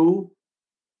do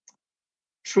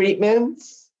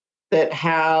treatments that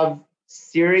have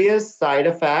serious side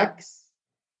effects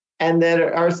and that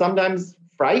are sometimes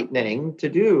frightening to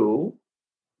do.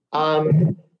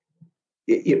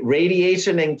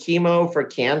 Radiation and chemo for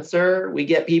cancer, we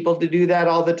get people to do that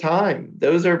all the time.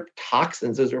 Those are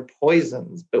toxins, those are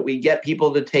poisons, but we get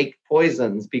people to take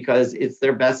poisons because it's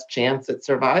their best chance at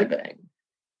surviving.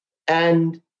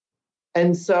 And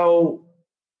so,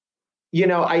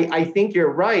 I think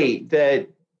you're right that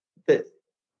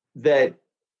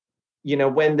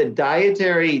when the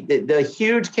dietary, the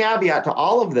huge caveat to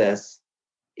all of this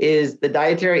is the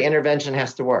dietary intervention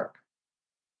has to work.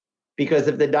 Because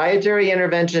if the dietary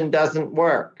intervention doesn't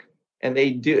work, and they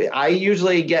do, I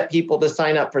usually get people to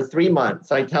sign up for 3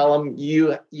 months. I tell them,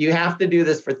 you have to do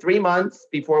this for 3 months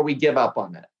before we give up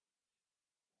on it.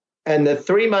 And the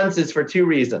 3 months is for 2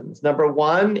 reasons. Number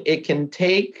one, it can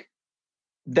take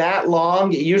that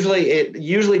long. It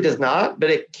usually does not, but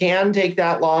it can take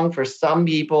that long for some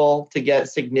people to get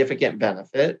significant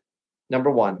benefit.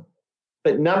 Number one.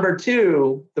 But number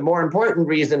two, the more important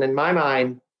reason in my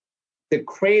mind, the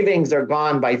cravings are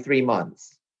gone by 3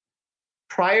 months.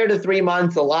 Prior to 3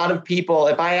 months, a lot of people,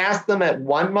 if I ask them at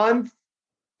 1 month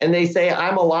and they say,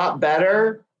 I'm a lot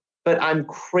better, but I'm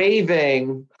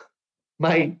craving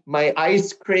my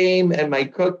ice cream and my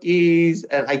cookies,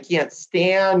 and I can't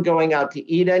stand going out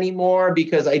to eat anymore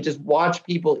because I just watch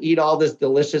people eat all this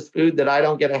delicious food that I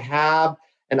don't get to have,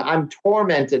 and I'm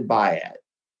tormented by it.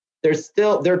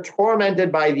 They're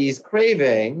tormented by these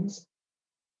cravings.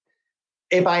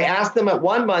 If I ask them at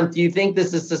 1 month, do you think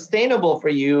this is sustainable for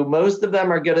you? Most of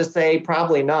them are going to say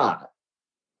probably not.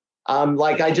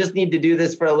 I just need to do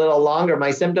this for a little longer.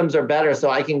 My symptoms are better, so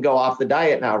I can go off the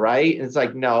diet now, right? And it's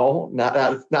like, no,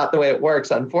 that's not the way it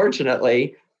works,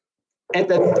 unfortunately. At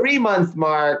the 3 month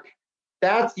mark,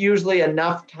 that's usually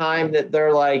enough time that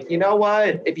they're like, you know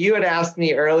what? If you had asked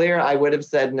me earlier, I would have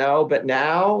said no. But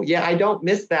now, yeah, I don't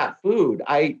miss that food.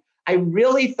 I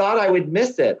really thought I would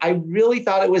miss it. I really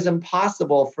thought it was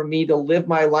impossible for me to live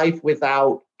my life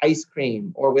without ice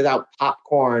cream or without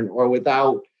popcorn or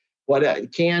without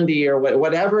candy or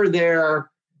whatever their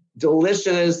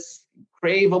delicious,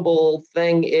 craveable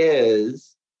thing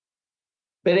is.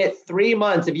 But at 3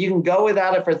 months, if you can go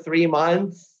without it for 3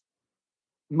 months,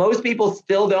 most people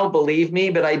still don't believe me,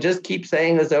 but I just keep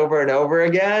saying this over and over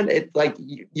again. It's like,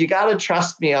 you got to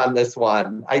trust me on this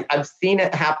one. I've seen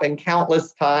it happen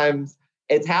countless times.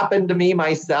 It's happened to me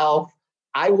myself.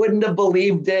 I wouldn't have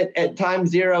believed it at time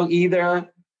 0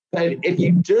 either. But if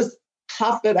you just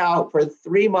tough it out for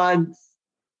 3 months,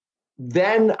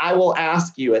 then I will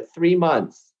ask you at 3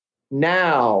 months,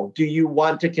 now, do you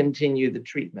want to continue the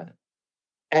treatment?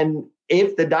 And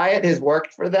if the diet has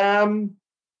worked for them,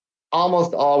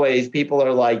 almost always people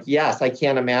are like, yes, I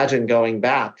can't imagine going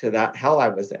back to that hell I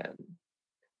was in.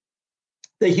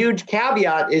 The huge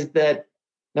caveat is that,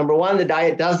 number one, the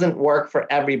diet doesn't work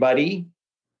for everybody.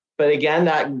 But again,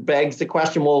 that begs the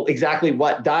question, well, exactly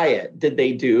what diet did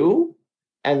they do?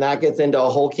 And that gets into a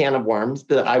whole can of worms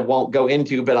that I won't go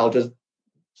into, but I'll just,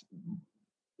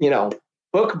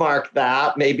 bookmark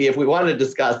that maybe if we want to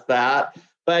discuss that.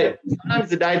 But sometimes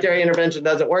the dietary intervention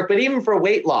doesn't work. But even for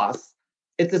weight loss,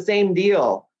 it's the same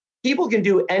deal. People can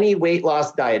do any weight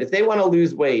loss diet. If they want to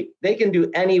lose weight, they can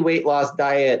do any weight loss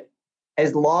diet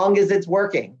as long as it's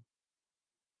working.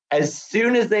 As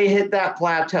soon as they hit that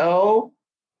plateau,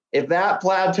 if that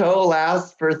plateau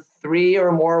lasts for 3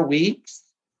 or more weeks,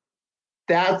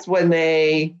 that's when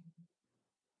they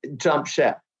jump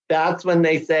ship. That's when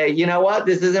they say, you know what,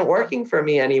 this isn't working for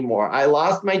me anymore. I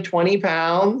lost my 20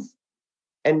 pounds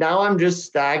and now I'm just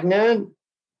stagnant.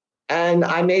 And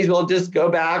I may as well just go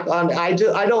back on. I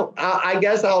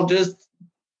guess I'll just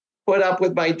put up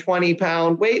with my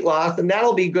 20-pound weight loss and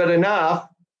that'll be good enough.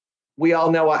 We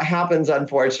all know what happens,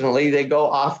 unfortunately. They go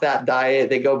off that diet.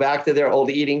 They go back to their old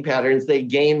eating patterns. They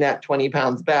gain that 20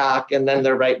 pounds back, and then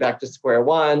they're right back to square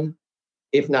one,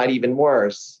 if not even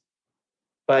worse.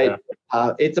 But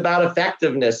it's about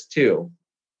effectiveness, too.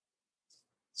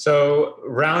 So,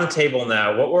 round table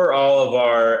now. What were all of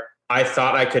our I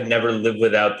thought I could never live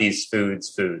without these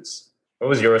foods? What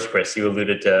was yours, Chris? You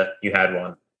alluded to you had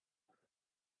one.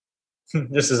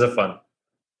 This is a fun.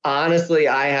 Honestly,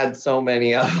 I had so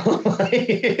many of them.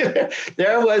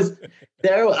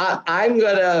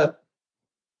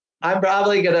 I'm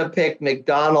probably gonna pick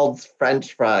McDonald's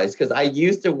French fries because I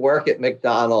used to work at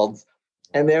McDonald's,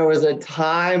 and there was a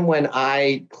time when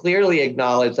I clearly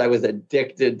acknowledged I was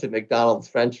addicted to McDonald's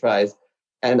French fries,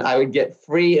 and I would get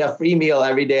a free meal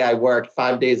every day I worked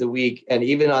 5 days a week, and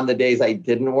even on the days I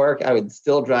didn't work, I would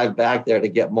still drive back there to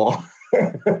get more.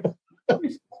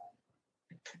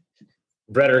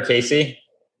 Brett or Casey,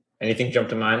 anything jump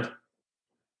to mind?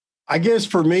 I guess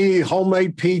for me,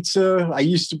 homemade pizza. I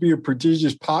used to be a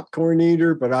prodigious popcorn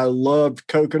eater, but I loved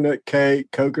coconut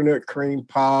cake, coconut cream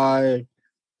pie,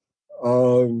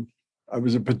 I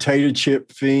was a potato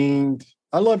chip fiend.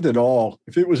 I loved it all.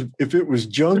 If it was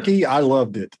junky, I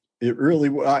loved it. It really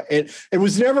was. It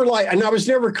was never like, and I was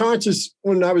never conscious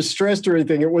when I was stressed or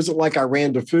anything. It wasn't like I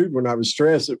ran to food when I was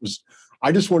stressed. It was,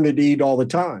 I just wanted to eat all the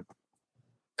time,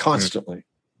 constantly.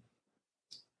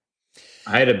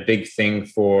 I had a big thing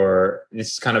for,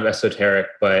 this is kind of esoteric,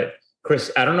 but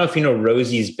Chris, I don't know if you know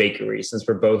Rosie's Bakery, since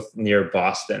we're both near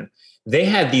Boston. They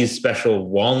had these special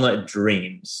walnut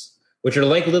dreams, which are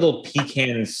like little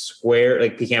pecan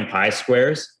pie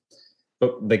squares,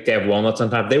 but like they have walnuts on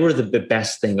top. They were the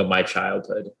best thing of my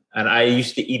childhood. And I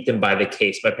used to eat them by the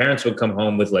case. My parents would come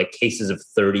home with like cases of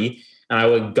 30, and I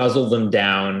would guzzle them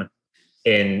down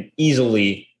in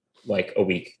easily like a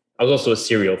week. I was also a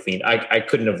cereal fiend. I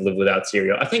couldn't have lived without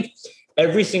cereal. I think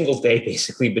every single day,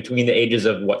 basically between the ages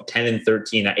of 10 and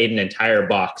 13, I ate an entire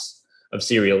box of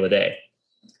cereal a day.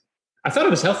 I thought it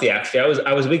was healthy, actually.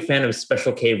 I was a big fan of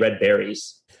Special K red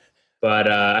berries,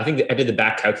 but I think I did the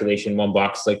back calculation. One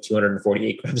box like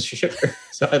 248 grams of sugar,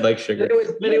 so I like sugar.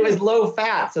 But it was low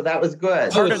fat, so that was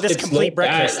good. Part of this complete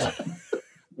breakfast.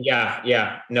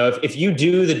 Yeah. No, if you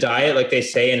do the diet like they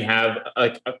say and have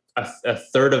like a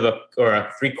third of a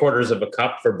 3/4 of a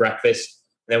cup for breakfast,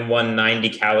 then 190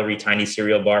 calorie tiny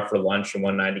cereal bar for lunch and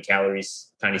 190 calories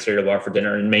tiny cereal bar for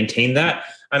dinner, and maintain that,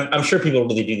 I'm sure people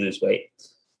really do lose weight.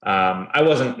 I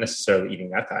wasn't necessarily eating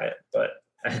that diet, but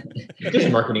just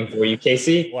marketing for you,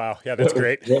 Casey. Wow. Yeah, that's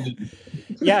great.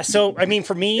 Yeah. So, I mean,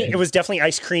 for me, it was definitely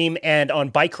ice cream. And on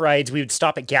bike rides, we would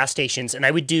stop at gas stations and I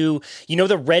would do,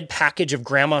 the red package of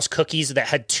grandma's cookies that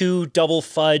had 2 double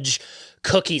fudge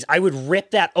cookies. I would rip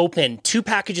that open, 2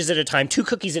 packages at a time, 2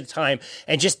 cookies at a time,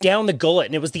 and just down the gullet.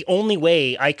 And it was the only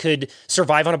way I could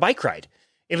survive on a bike ride.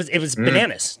 It was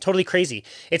bananas, totally crazy.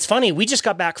 It's funny. We just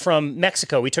got back from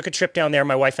Mexico. We took a trip down there,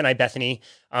 my wife and I, Bethany,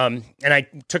 and I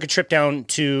took a trip down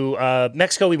to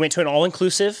Mexico. We went to an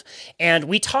all-inclusive, and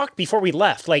we talked before we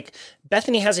left. Like,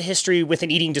 Bethany has a history with an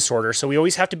eating disorder, so we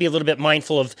always have to be a little bit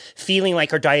mindful of feeling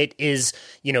like our diet is,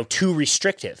 too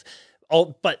restrictive.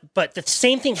 But the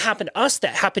same thing happened to us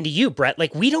that happened to you, Brett.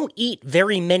 Like, we don't eat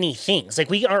very many things. Like,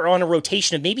 we are on a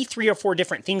rotation of maybe 3 or 4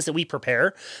 different things that we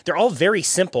prepare. They're all very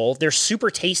simple. They're super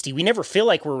tasty. We never feel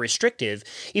like we're restrictive,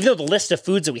 even though the list of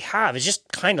foods that we have is just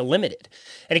kind of limited.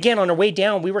 And again, on our way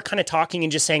down, we were kind of talking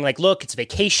and just saying like, look, it's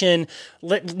vacation.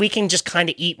 We can just kind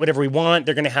of eat whatever we want.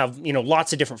 They're going to have,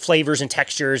 lots of different flavors and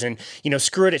textures, and,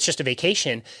 screw it. It's just a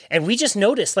vacation. And we just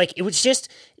noticed like, it was just,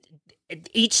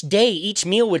 each day, each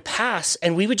meal would pass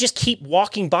and we would just keep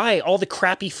walking by all the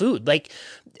crappy food, like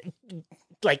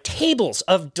tables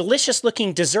of delicious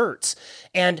looking desserts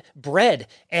and bread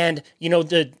and,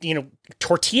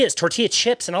 tortilla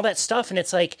chips and all that stuff. And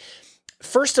it's like,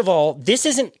 first of all, this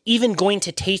isn't even going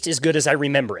to taste as good as I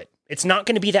remember it. It's not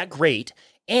going to be that great.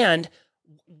 And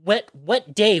what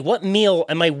meal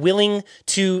am I willing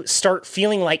to start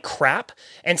feeling like crap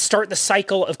and start the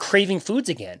cycle of craving foods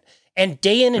again? And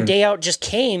day in and day out just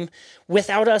came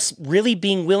without us really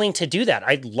being willing to do that.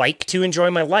 I like to enjoy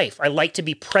my life. I like to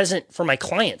be present for my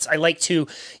clients. I like to,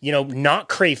 not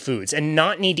crave foods and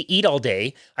not need to eat all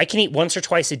day. I can eat once or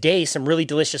twice a day some really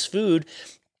delicious food.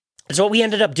 That's what we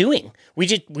ended up doing. We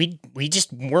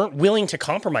just weren't willing to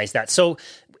compromise that. So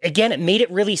again, it made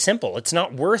it really simple. It's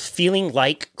not worth feeling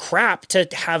like crap to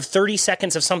have 30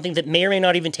 seconds of something that may or may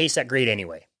not even taste that great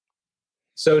anyway.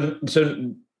 So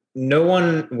no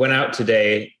one went out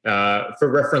today. For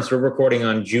reference, we're recording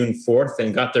on June 4th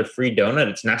and got their free donut.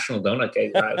 It's National Donut Day,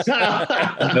 guys. You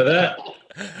know that?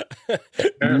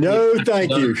 No, thank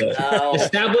you.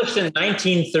 Established in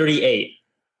 1938.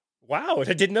 Wow,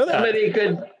 I didn't know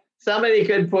that. Somebody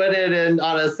could put it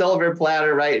on a silver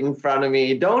platter right in front of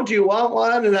me. Don't you want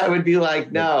one? And I would be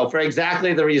like, no, for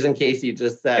exactly the reason Casey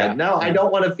just said. Yeah. No, I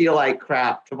don't want to feel like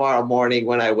crap tomorrow morning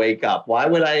when I wake up. Why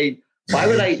would I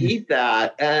eat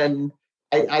that? And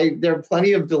there are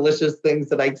plenty of delicious things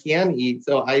that I can eat,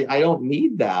 so I don't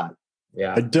need that.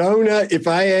 Yeah. A donut, if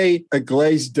I ate a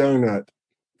glazed donut,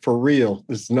 for real,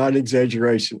 it's not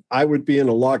exaggeration, I would be in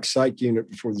a locked psych unit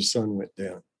before the sun went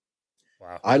down.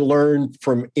 Wow. I learned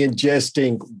from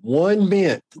ingesting one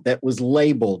mint that was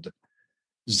labeled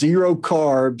 0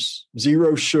 carbs,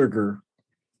 0 sugar.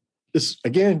 This,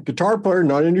 again, guitar player,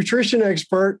 not a nutrition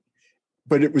expert,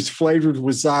 but it was flavored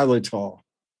with xylitol.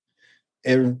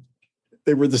 And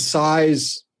they were the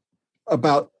size,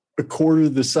 about a quarter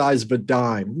the size of a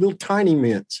dime, little tiny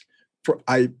mints.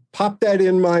 I popped that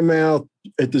in my mouth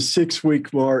at the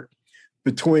 6-week mark.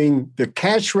 Between the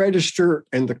cash register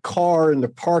and the car in the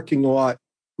parking lot,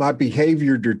 my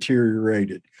behavior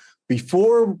deteriorated.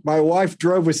 Before my wife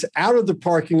drove us out of the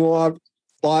parking lot,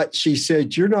 thought she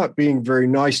said, "You're not being very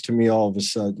nice to me all of a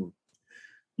sudden.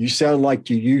 You sound like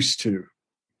you used to."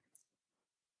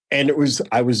 And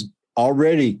I was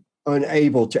already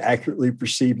unable to accurately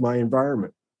perceive my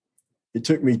environment. It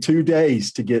took me 2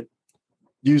 days to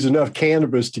use enough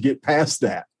cannabis to get past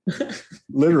that.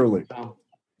 Literally.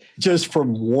 Just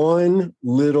from one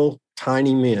little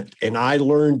tiny mint. And I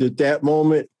learned at that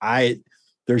moment,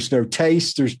 there's no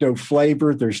taste, there's no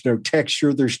flavor, there's no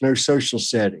texture, there's no social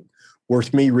setting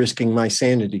worth me risking my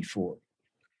sanity for.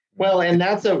 Well, and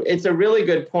it's a really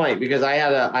good point, because I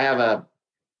have a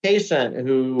patient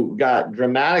who got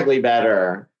dramatically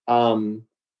better on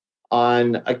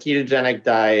a ketogenic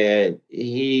diet.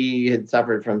 He had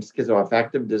suffered from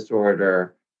schizoaffective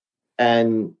disorder,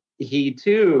 and he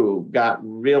too got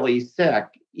really sick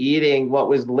eating what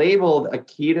was labeled a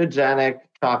ketogenic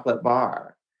chocolate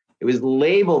bar. It was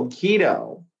labeled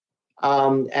keto,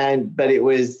 but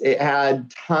it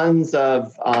had tons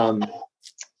of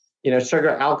sugar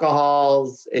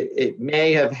alcohols. It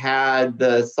may have had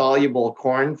the soluble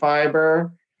corn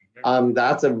fiber.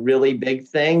 That's a really big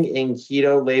thing in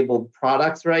keto labeled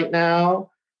products right now.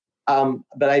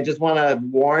 But I just want to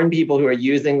warn people who are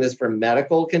using this for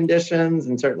medical conditions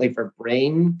and certainly for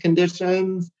brain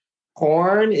conditions.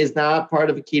 Corn is not part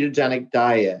of a ketogenic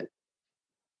diet.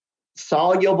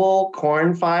 Soluble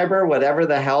corn fiber, whatever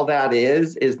the hell that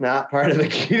is not part of a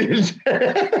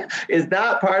is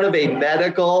not part of a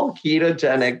medical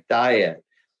ketogenic diet.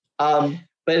 But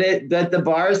the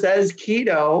bar says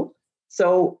keto,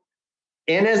 so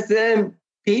innocent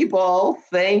people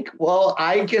think, well,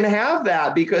 I can have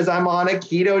that because I'm on a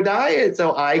keto diet,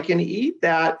 so I can eat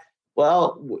that.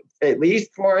 Well, at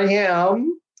least for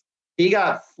him, he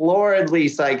got floridly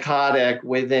psychotic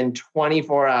within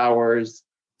 24 hours.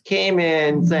 Came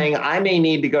in saying, I may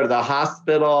need to go to the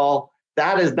hospital.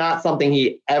 That is not something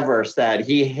he ever said.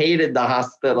 He hated the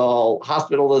hospital.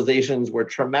 Hospitalizations were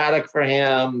traumatic for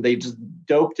him. They just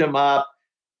doped him up.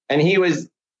 And he was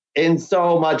in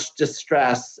so much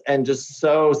distress and just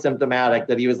so symptomatic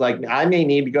that he was like, I may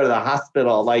need to go to the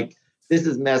hospital. Like, this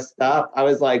is messed up. I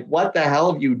was like, what the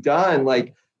hell have you done?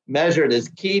 Like, measured his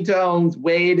ketones,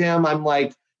 weighed him. I'm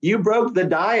like, you broke the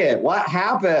diet. What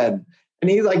happened? And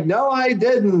he's like, no, I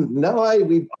didn't.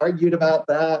 We argued about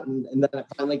that. And then it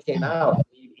finally came out.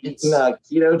 He'd eaten a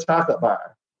keto chocolate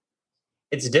bar.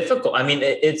 It's difficult. I mean,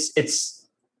 it's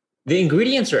the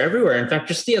ingredients are everywhere. In fact,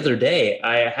 just the other day,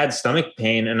 I had stomach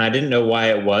pain and I didn't know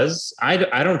why it was. I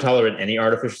don't tolerate any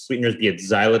artificial sweeteners, be it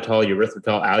xylitol,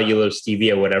 erythritol, allulose,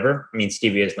 stevia, whatever. I mean,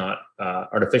 stevia is not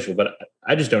artificial, but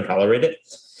I just don't tolerate it.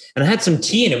 And I had some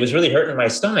tea and it was really hurting my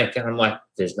stomach. And I'm like,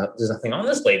 there's nothing on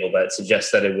this label that suggests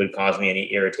that it would cause me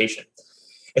any irritation.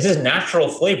 It says natural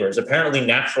flavors. Apparently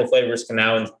natural flavors can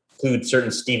now include certain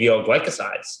steviol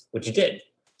glycosides, which it did.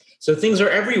 So things are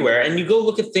everywhere. And you go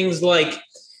look at things like,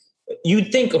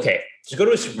 you'd think, okay, just go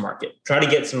to a supermarket, try to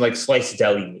get some like sliced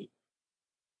deli meat.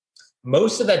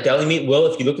 Most of that deli meat will,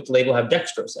 if you look at the label, have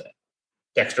dextrose in it.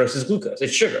 Dextrose is glucose,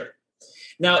 it's sugar.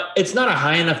 Now, it's not a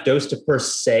high enough dose to per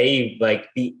se like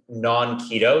be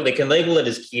non-keto. They can label it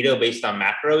as keto based on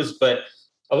macros, but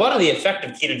a lot of the effect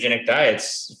of ketogenic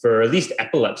diets for at least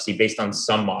epilepsy based on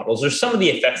some models, or some of the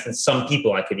effects in some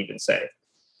people, I could even say,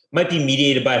 might be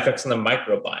mediated by effects on the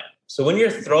microbiome. So when you're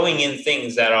throwing in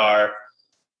things that are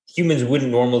humans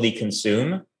wouldn't normally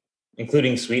consume,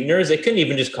 including sweeteners, it could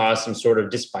even just cause some sort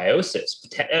of dysbiosis.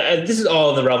 This is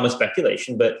all in the realm of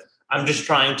speculation, but I'm just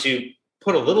trying to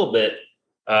put a little bit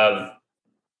of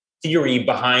theory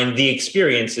behind the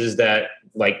experiences that,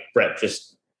 like Brett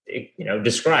just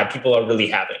described, people are really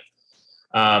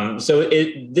having. So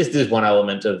this is one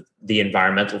element of the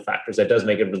environmental factors that does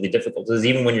make it really difficult, because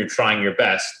even when you're trying your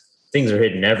best, things are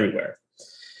hidden everywhere.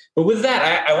 But with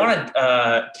that, I want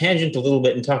to tangent a little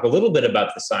bit and talk a little bit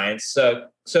about the science.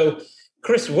 So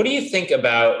Chris, what do you think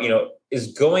about,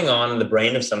 is going on in the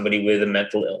brain of somebody with a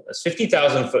mental illness?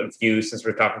 50,000 foot view, since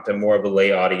we're talking to more of a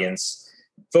lay audience,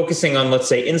 focusing on, let's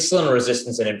say, insulin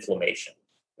resistance and inflammation,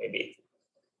 maybe.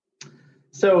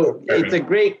 So it's a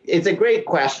great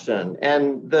question.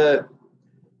 And the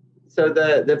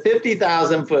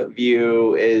 50,000 foot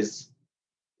view is,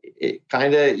 it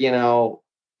kind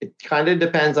of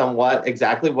depends on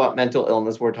exactly what mental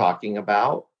illness we're talking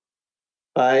about.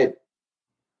 But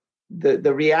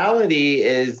the reality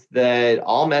is that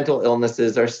all mental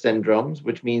illnesses are syndromes,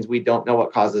 which means we don't know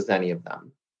what causes any of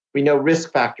them. We know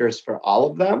risk factors for all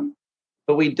of them,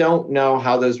 but we don't know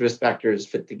how those risk factors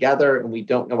fit together, and we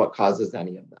don't know what causes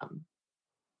any of them.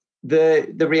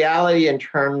 The reality in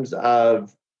terms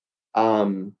of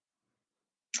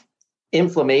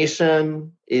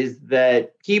inflammation is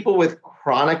that people with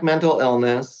chronic mental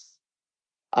illness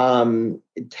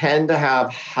tend to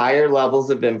have higher levels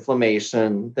of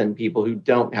inflammation than people who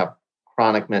don't have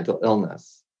chronic mental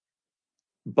illness.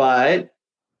 But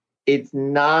it's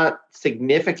not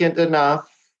significant enough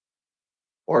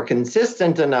or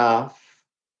consistent enough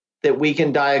that we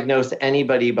can diagnose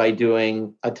anybody by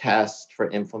doing a test for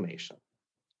inflammation.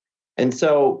 And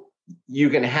so you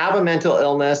can have a mental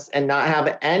illness and not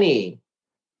have any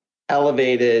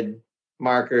elevated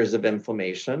markers of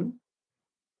inflammation.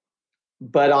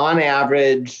 But on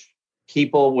average,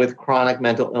 people with chronic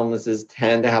mental illnesses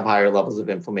tend to have higher levels of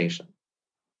inflammation.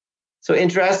 So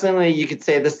interestingly, you could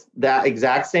say that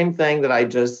exact same thing that I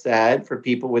just said for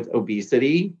people with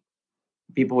obesity,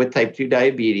 people with type 2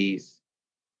 diabetes,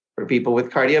 for people with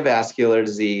cardiovascular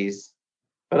disease,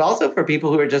 but also for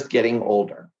people who are just getting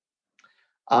older.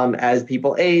 As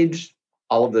people age,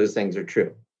 all of those things are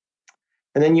true.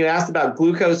 And then you asked about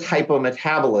glucose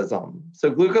hypometabolism. So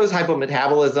glucose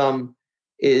hypometabolism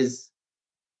is,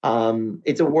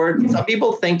 it's a word, some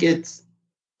people think it's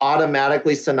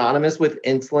automatically synonymous with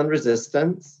insulin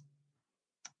resistance.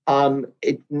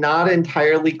 It's not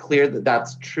entirely clear that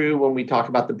that's true when we talk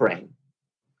about the brain.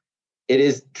 It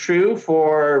is true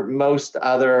for most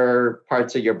other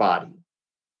parts of your body.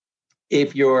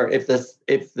 If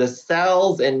the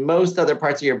cells in most other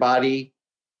parts of your body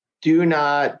do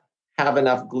not have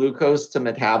enough glucose to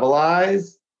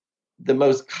metabolize, the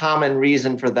most common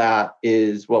reason for that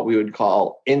is what we would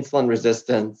call insulin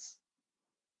resistance,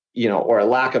 or a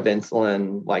lack of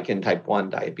insulin, like in type 1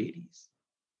 diabetes.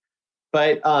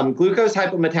 But glucose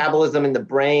hypometabolism in the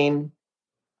brain,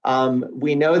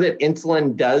 we know that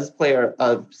insulin does play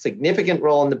a significant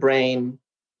role in the brain.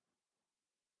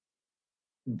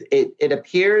 It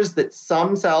appears that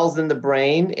some cells in the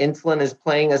brain, insulin is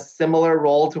playing a similar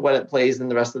role to what it plays in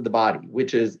the rest of the body,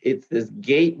 which is it's this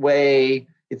gateway,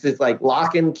 it's this like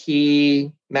lock and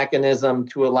key mechanism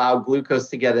to allow glucose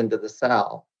to get into the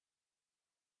cell.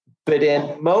 But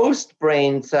in most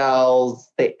brain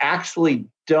cells, they actually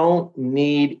don't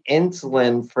need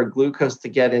insulin for glucose to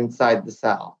get inside the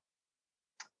cell.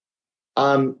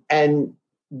 And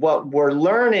what we're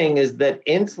learning is that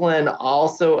insulin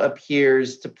also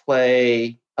appears to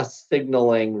play a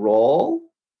signaling role.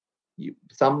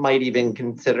 Some might even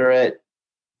consider it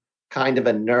kind of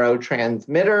a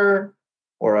neurotransmitter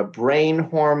or a brain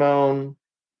hormone,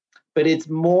 but it's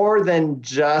more than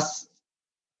just,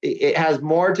 it has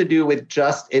more to do with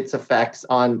just its effects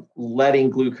on letting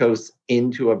glucose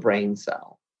into a brain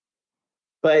cell.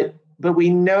 But we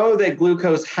know that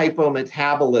glucose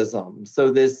hypometabolism,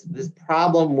 so this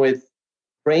problem with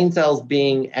brain cells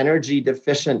being energy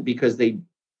deficient because they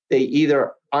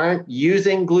either aren't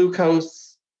using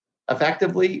glucose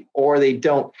effectively or they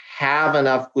don't have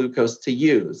enough glucose to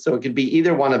use. So it could be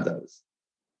either one of those.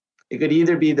 It could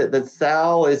either be that the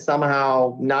cell is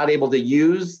somehow not able to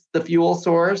use the fuel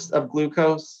source of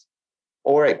glucose,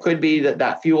 or it could be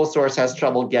that fuel source has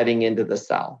trouble getting into the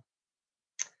cell.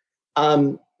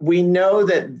 We know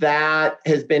that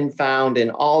has been found in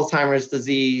Alzheimer's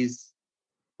disease.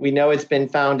 We know it's been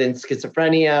found in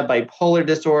schizophrenia, bipolar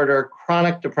disorder,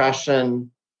 chronic depression,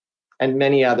 and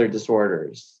many other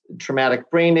disorders.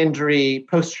 Traumatic brain injury,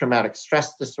 post-traumatic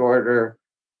stress disorder,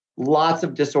 lots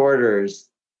of disorders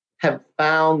have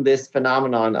found this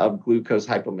phenomenon of glucose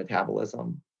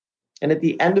hypometabolism. And at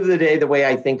the end of the day, the way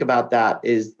I think about that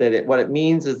is that what it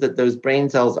means is that those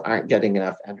brain cells aren't getting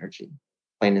enough energy,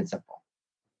 plain and simple.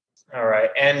 All right.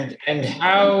 And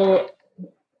how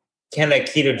can a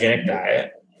ketogenic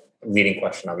diet, leading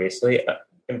question, obviously,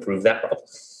 improve that problem?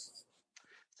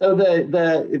 So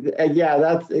the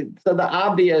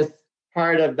obvious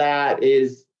part of that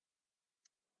is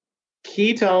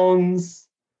ketones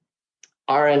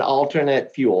are an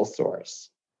alternate fuel source.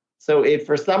 So if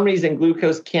for some reason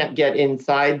glucose can't get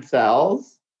inside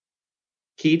cells,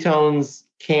 ketones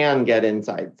can get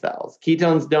inside cells.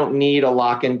 Ketones don't need a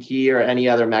lock and key or any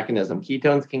other mechanism.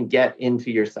 Ketones can get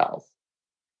into your cells.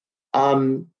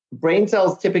 Brain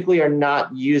cells typically are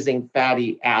not using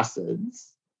fatty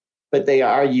acids, but they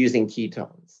are using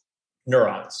ketones.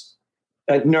 Neurons.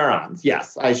 Neurons,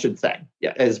 yes, I should say.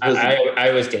 Yeah, I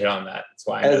always get hit on that. That's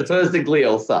why. As opposed to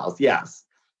glial cells, yes.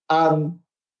 But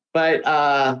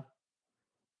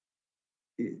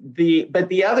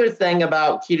the other thing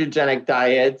about ketogenic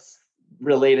diets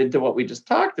related to what we just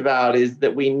talked about is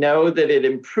that we know that it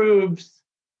improves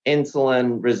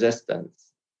insulin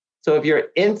resistance. So if your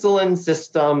insulin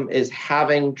system is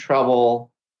having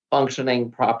trouble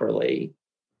functioning properly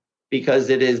because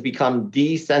it has become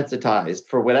desensitized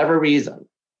for whatever reason,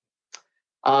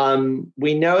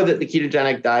 we know that the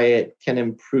ketogenic diet can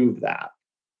improve that.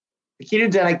 the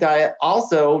ketogenic diet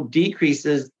also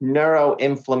decreases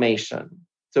neuroinflammation.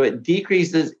 So it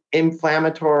decreases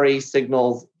inflammatory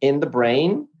signals in the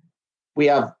brain. We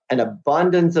have an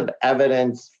abundance of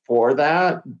evidence for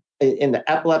that in the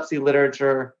epilepsy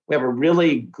literature. We have a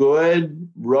really good,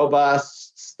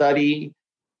 robust study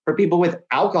for people with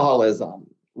alcoholism,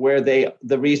 where the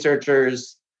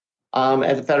researchers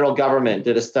at the federal government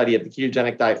did a study of the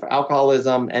ketogenic diet for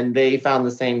alcoholism, and they found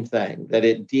the same thing, that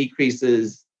it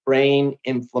decreases brain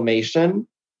inflammation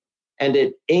and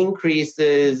it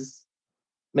increases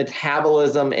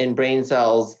metabolism in brain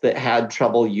cells that had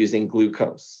trouble using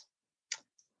glucose.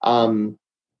 And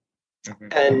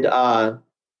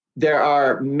there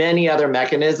are many other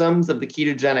mechanisms of the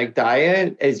ketogenic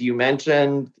diet. As you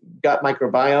mentioned, gut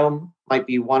microbiome might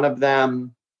be one of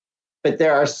them, but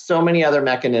there are so many other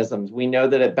mechanisms. We know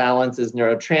that it balances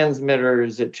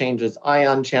neurotransmitters, it changes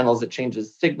ion channels, it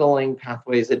changes signaling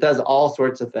pathways, it does all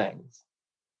sorts of things.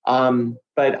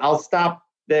 But I'll stop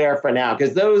there for now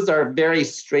because those are very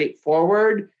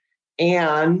straightforward.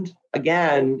 And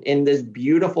again, in this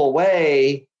beautiful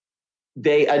way,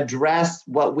 they address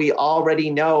what we already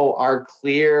know are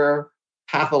clear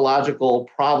pathological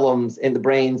problems in the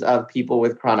brains of people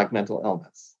with chronic mental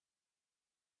illness.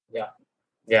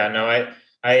 Yeah, no,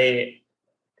 I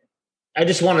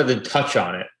just wanted to touch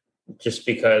on it just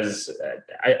because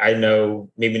I know,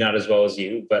 maybe not as well as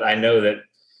you, but I know that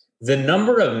the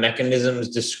number of mechanisms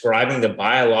describing the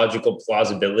biological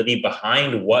plausibility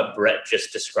behind what Brett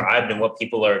just described and what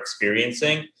people are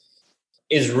experiencing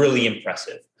is really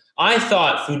impressive. I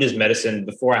thought food as medicine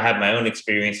before I had my own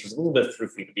experience was a little bit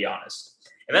frou-frou, to be honest.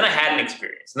 And then I had an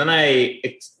experience. And then I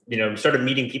started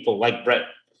meeting people like Brett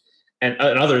and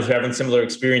others who are having similar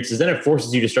experiences. Then it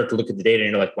forces you to start to look at the data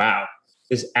and you're like, wow,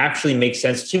 this actually makes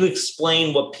sense to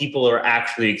explain what people are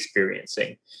actually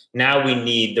experiencing. Now we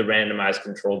need the randomized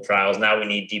controlled trials. Now we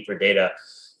need deeper data.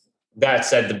 That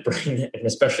said, the brain, and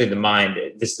especially the mind,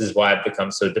 this is why it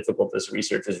becomes so difficult. This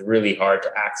research is really hard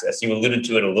to access. You alluded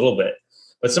to it a little bit,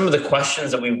 but some of the questions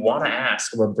that we want to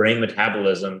ask about brain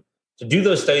metabolism, to do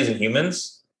those studies in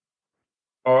humans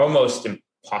are almost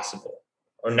impossible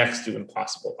or next to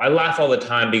impossible. I laugh all the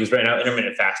time because right now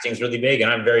intermittent fasting is really big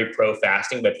and I'm very pro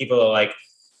fasting, but people are like,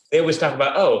 they always talk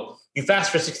about, oh, you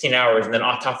fast for 16 hours and then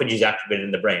autophagy is activated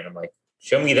in the brain. I'm like,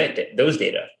 show me those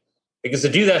data. Because to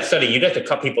do that study, you'd have to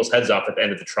cut people's heads off at the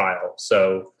end of the trial.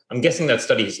 So I'm guessing that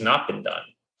study has not been done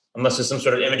unless there's some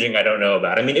sort of imaging I don't know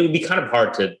about. I mean, it would be kind of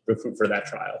hard to recruit for that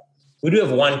trial. We do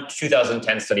have one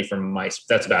 2010 study from mice,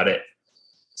 but that's about it.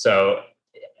 So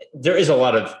there is a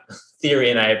lot of theory,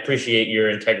 and I appreciate your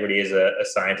integrity as a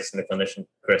scientist and a clinician,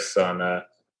 Chris, on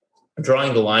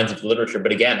drawing the lines of the literature.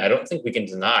 But again, I don't think we can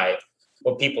deny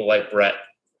what people like Brett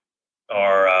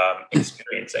are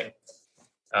experiencing.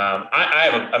 I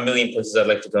have a million places I'd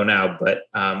like to go now, but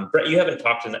Brett, you haven't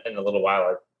talked in a little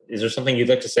while. Is there something you'd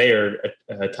like to say or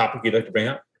a topic you'd like to bring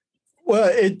up?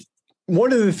 Well,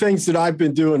 one of the things that I've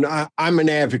been doing, I'm an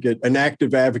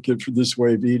active advocate for this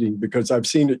way of eating because I've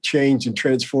seen it change and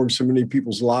transform so many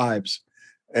people's lives.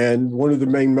 And one of the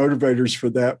main motivators for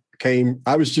that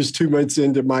I was just 2 months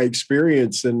into my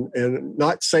experience and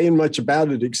not saying much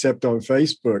about it except on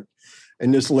Facebook.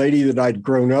 And this lady that I'd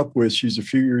grown up with, she's a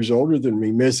few years older than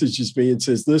me, messages me and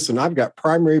says, listen, I've got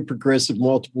primary progressive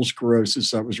multiple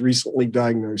sclerosis I was recently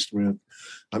diagnosed with.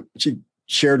 She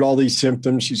shared all these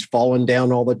symptoms. She's falling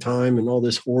down all the time and all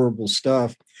this horrible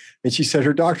stuff. And she said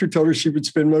her doctor told her she would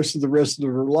spend most of the rest of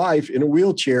her life in a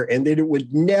wheelchair and that it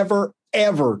would never,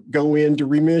 ever go into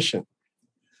remission.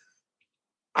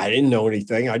 I didn't know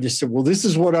anything. I just said, well, this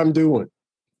is what I'm doing.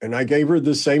 And I gave her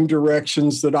the same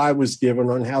directions that I was given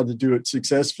on how to do it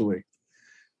successfully.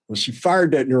 Well, she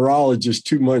fired that neurologist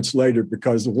 2 months later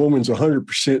because the woman's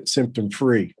 100%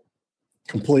 symptom-free,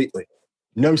 completely.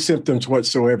 No symptoms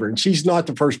whatsoever. And she's not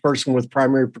the first person with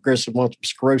primary progressive multiple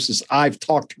sclerosis I've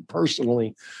talked to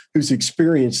personally who's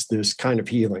experienced this kind of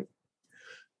healing.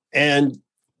 And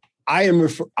I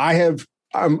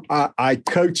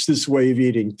coach this way of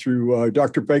eating through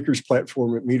Dr. Baker's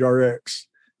platform at MeatRx.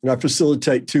 And I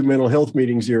facilitate 2 mental health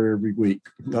meetings here every week,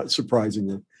 not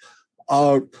surprisingly.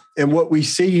 And what we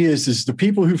see is the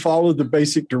people who follow the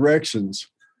basic directions,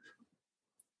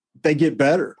 they get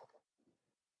better.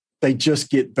 They just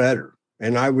get better.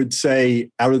 And I would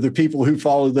say out of the people who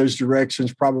follow those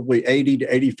directions, probably 80 to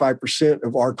 85%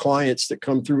 of our clients that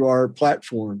come through our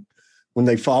platform, when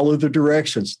they follow the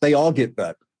directions, they all get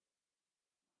better.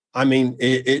 I mean,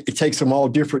 it takes them all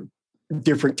different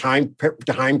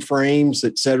time frames,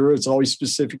 et cetera. It's always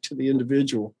specific to the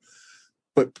individual.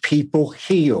 But people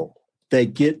heal. They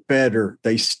get better.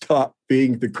 They stop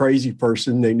being the crazy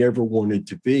person they never wanted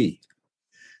to be.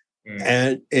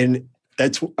 And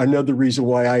that's another reason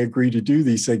why I agree to do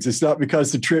these things. It's not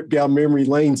because the trip down memory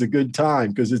lane's a good time,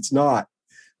 because it's not.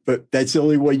 But that's the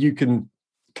only way you can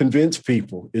convince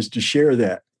people, is to share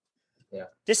that. Yeah.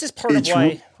 This is part of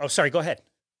why. Oh, sorry. Go ahead.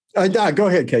 No, go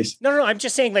ahead, Casey. No. I'm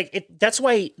just saying, like, that's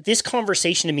why this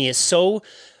conversation to me is so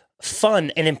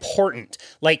fun and important.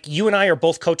 Like, you and I are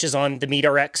both coaches on the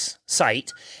MeatRx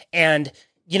site, and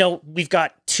we've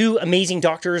got two amazing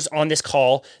doctors on this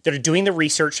call that are doing the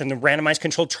research and the randomized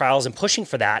controlled trials and pushing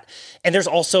for that. And there's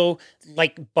also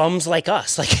like bums like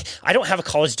us. Like, I don't have a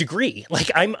college degree.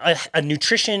 Like, I'm a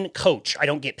nutrition coach. I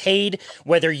don't get paid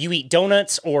whether you eat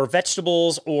donuts or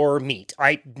vegetables or meat.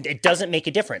 It doesn't make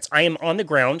a difference. I am on the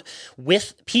ground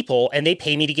with people and they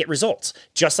pay me to get results,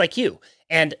 just like you.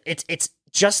 And it's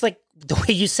just like the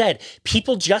way you said,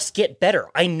 people just get better.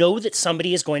 I know that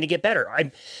somebody is going to get better.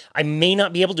 I may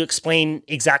not be able to explain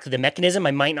exactly the mechanism.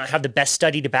 I might not have the best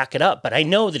study to back it up, but I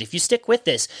know that if you stick with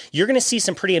this, you're going to see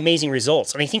some pretty amazing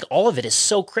results. And I think all of it is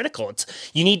so critical.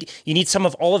 You need some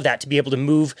of all of that to be able to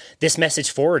move this message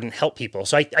forward and help people.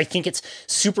 So I think it's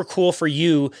super cool for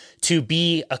you to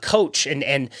be a coach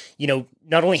and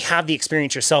not only have the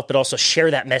experience yourself, but also share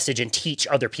that message and teach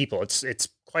other people. It's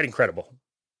quite incredible.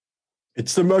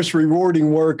 It's the most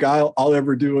rewarding work I'll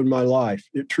ever do in my life.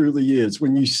 It truly is.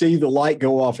 When you see the light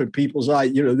go off in people's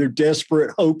eyes, they're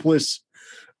desperate, hopeless,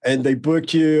 and they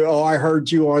book you. Oh, I heard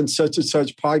you on such and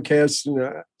such podcast,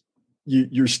 and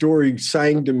your story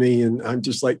sang to me, and I'm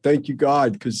just like, thank you,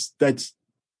 God, because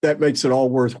that makes it all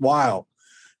worthwhile.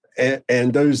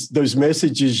 And those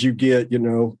messages you get,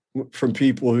 from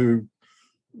people who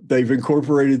they've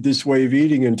incorporated this way of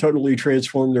eating and totally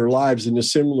transformed their lives in a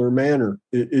similar manner.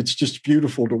 It's just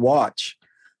beautiful to watch.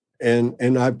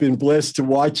 And I've been blessed to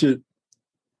watch it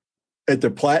at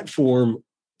the platform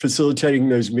facilitating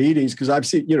those meetings, because I've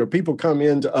seen, people come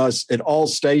into us at all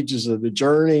stages of the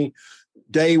journey,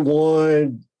 day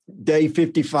 1, day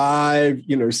 55,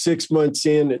 6 months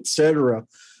in, et cetera.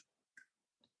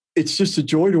 It's just a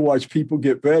joy to watch people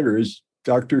get better. As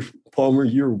Dr. Palmer,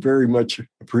 you're very much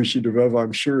appreciative of,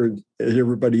 I'm sure, and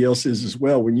everybody else is as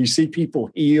well. When you see people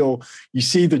heal, you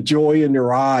see the joy in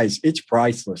their eyes. It's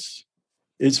priceless.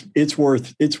 It's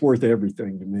worth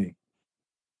everything to me.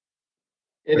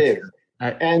 It is.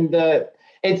 And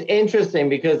it's interesting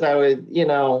because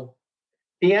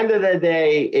the end of the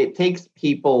day, it takes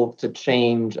people to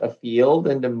change a field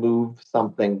and to move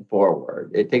something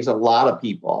forward. It takes a lot of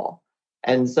people.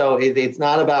 And so it's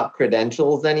not about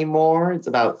credentials anymore. It's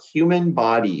about human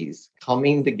bodies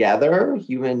coming together,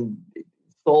 human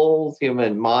souls,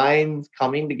 human minds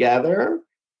coming together,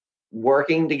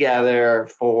 working together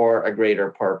for a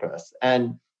greater purpose.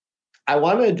 And I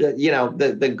wanted to,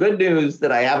 the good news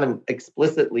that I haven't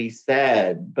explicitly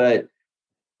said, but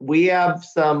we have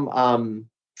some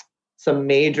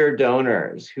major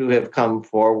donors who have come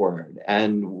forward,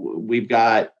 and we've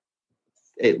got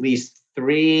at least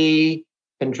 3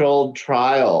 controlled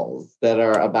trials that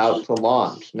are about to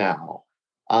launch now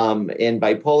in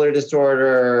bipolar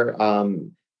disorder,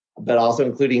 but also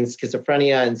including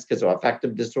schizophrenia and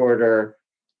schizoaffective disorder.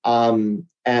 And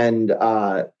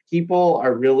people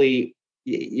are really,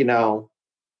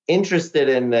 interested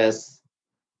in this,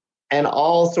 and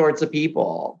all sorts of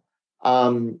people.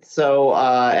 And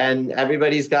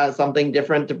everybody's got something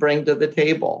different to bring to the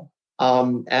table.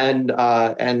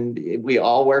 And we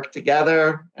all work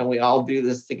together, and we all do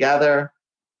this together,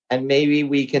 and maybe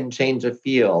we can change a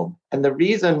field. And the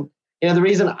reason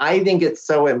I think it's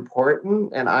so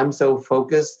important, and I'm so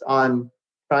focused on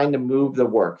trying to move the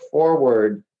work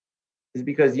forward, is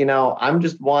because, I'm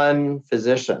just one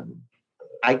physician.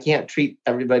 I can't treat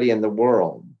everybody in the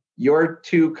world. You're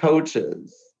 2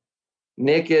 coaches.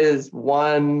 Nick is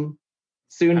one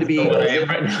soon-to-be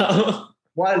right now.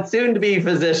 One soon-to-be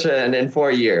physician in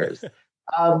 4 years.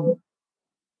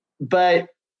 But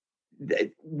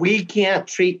we can't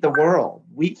treat the world.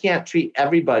 We can't treat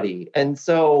everybody. And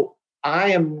so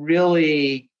I am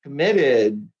really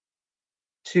committed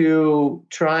to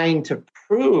trying to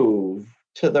prove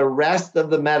to the rest of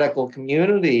the medical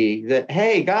community that,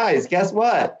 hey, guys, guess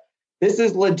what? This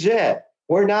is legit.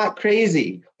 We're not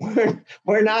crazy.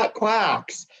 We're not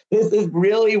quacks. This is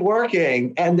really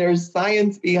working, and there's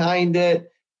science behind it.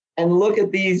 And look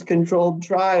at these controlled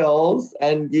trials,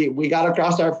 and we got to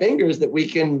cross our fingers that we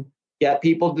can get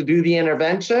people to do the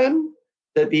intervention,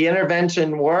 that the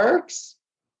intervention works.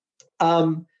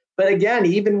 But again,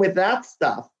 even with that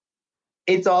stuff,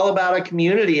 it's all about a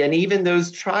community, and even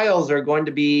those trials are going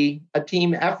to be a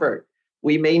team effort.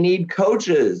 We may need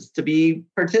coaches to be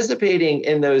participating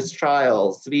in those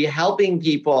trials, to be helping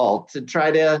people to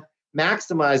try to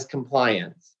maximize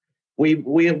compliance.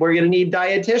 We're going to need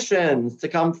dietitians to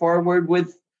come forward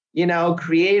with,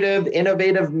 creative,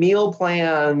 innovative meal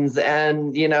plans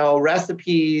and,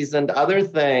 recipes and other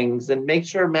things, and make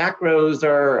sure macros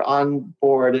are on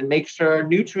board and make sure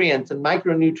nutrients and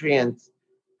micronutrients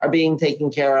are being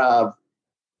taken care of.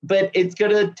 But it's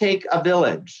going to take a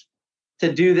village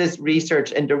to do this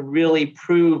research and to really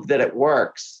prove that it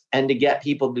works and to get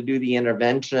people to do the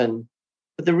intervention.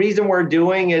 But the reason we're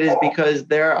doing it is because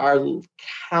there are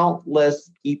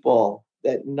countless people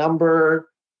that number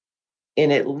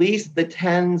in at least the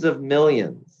tens of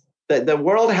millions. The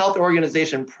World Health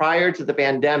Organization, prior to the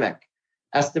pandemic,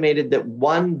 estimated that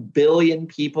 1 billion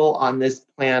people on this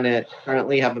planet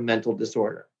currently have a mental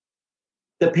disorder.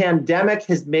 The pandemic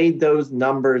has made those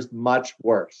numbers much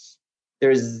worse.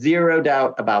 There's zero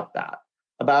doubt about that.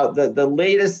 About the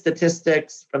latest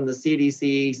statistics from the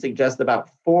CDC suggest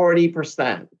about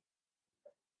 40%,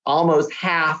 almost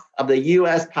half of the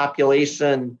US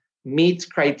population meets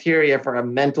criteria for a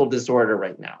mental disorder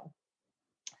right now.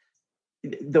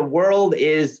 The world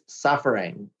is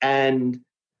suffering, and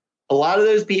a lot of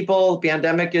those people, the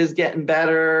pandemic is getting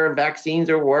better, vaccines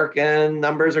are working,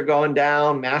 numbers are going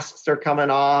down, masks are coming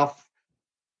off.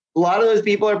 A lot of those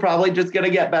people are probably just going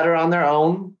to get better on their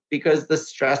own because the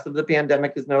stress of the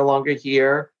pandemic is no longer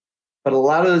here. But a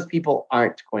lot of those people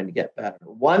aren't going to get better.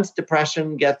 Once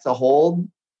depression gets a hold,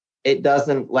 it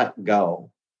doesn't let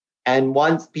go. And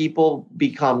once people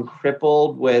become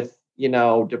crippled with,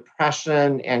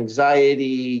 depression,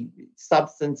 anxiety,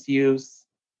 substance use,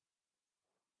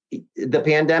 the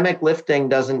pandemic lifting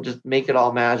doesn't just make it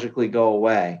all magically go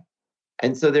away.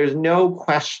 And so there's no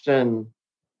question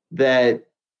that,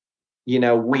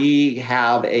 we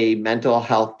have a mental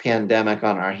health pandemic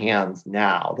on our hands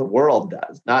now. The world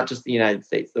does, not just the United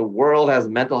States. The world has a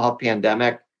mental health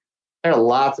pandemic. There are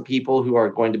lots of people who are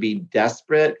going to be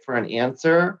desperate for an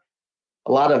answer.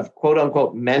 A lot of quote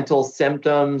unquote mental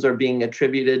symptoms are being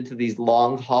attributed to these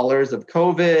long haulers of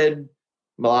COVID.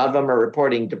 A lot of them are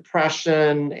reporting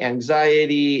depression,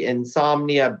 anxiety,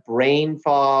 insomnia, brain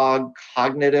fog,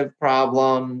 cognitive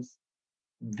problems.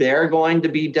 They're going to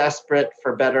be desperate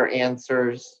for better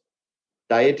answers.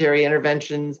 Dietary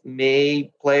interventions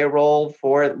may play a role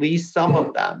for at least some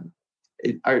of them.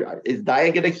 Is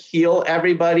diet going to heal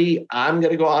everybody? I'm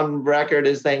going to go on record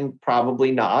as saying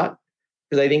probably not,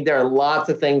 because I think there are lots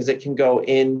of things that can go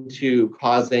into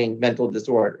causing mental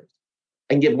disorders.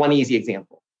 I can give one easy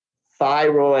example.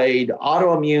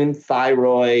 Autoimmune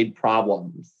thyroid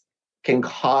problems can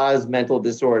cause mental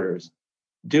disorders.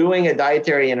 Doing a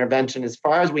dietary intervention, as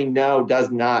far as we know, does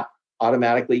not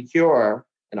automatically cure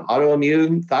an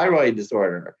autoimmune thyroid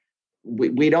disorder.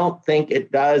 We don't think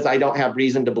it does. I don't have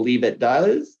reason to believe it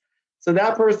does. So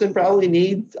that person probably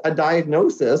needs a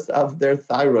diagnosis of their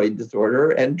thyroid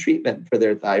disorder and treatment for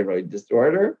their thyroid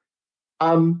disorder. So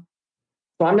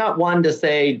I'm not one to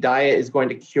say diet is going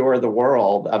to cure the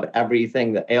world of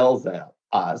everything that ails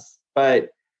us,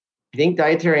 but I think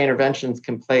dietary interventions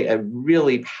can play a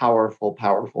really powerful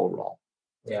role.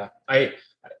 Yeah, I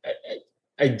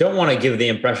don't want to give the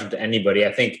impression to anybody.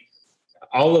 I think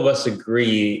all of us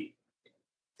agree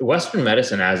Western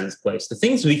medicine has its place. The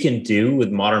things we can do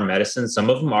with modern medicine, some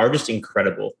of them are just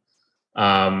incredible.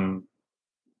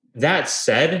 That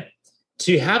said,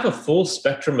 to have a full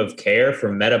spectrum of care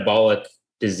for metabolic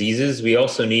diseases, we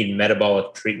also need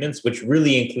metabolic treatments, which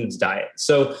really includes diet.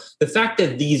 So the fact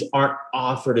that these aren't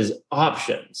offered as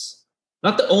options,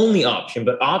 not the only option,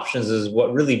 but options, is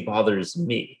what really bothers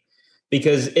me,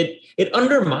 because it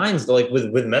undermines, like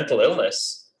with mental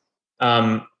illness,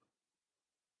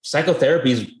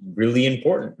 psychotherapy is really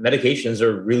important. Medications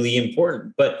are really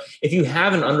important. But if you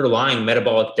have an underlying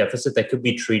metabolic deficit that could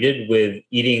be treated with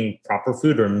eating proper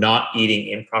food or not eating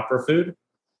improper food,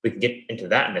 we can get into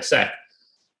that in a sec,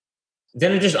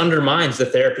 then it just undermines the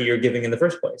therapy you're giving in the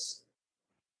first place.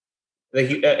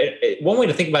 One way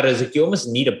to think about it is you almost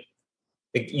need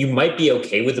you might be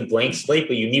okay with a blank slate,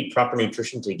 but you need proper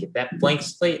nutrition to get that blank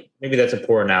slate. Maybe that's a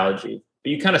poor analogy, but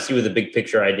you kind of see with the big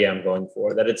picture idea I'm going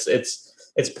for, that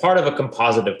it's part of a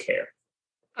composite of care.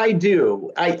 I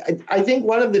do. I think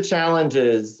one of the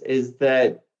challenges is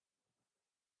that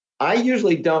I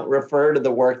usually don't refer to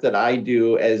the work that I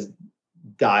do as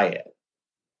diet.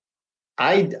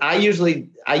 I usually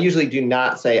do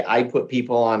not say I put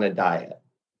people on a diet.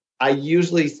 I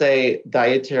usually say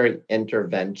dietary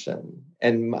intervention.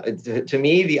 And to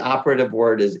me, the operative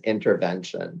word is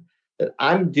intervention. That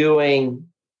I'm doing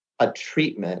a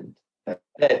treatment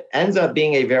that ends up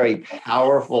being a very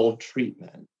powerful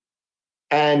treatment.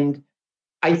 And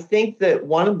I think that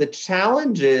one of the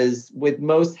challenges with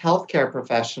most healthcare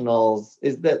professionals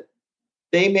is that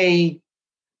they may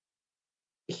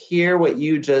hear what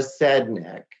you just said,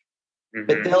 Nick.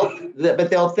 Mm-hmm. But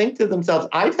they'll think to themselves,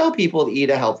 I tell people to eat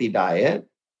a healthy diet,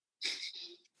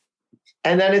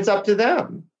 and then it's up to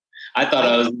them. I thought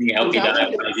I was eating a healthy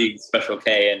diet when I was eating Special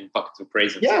K and buckets of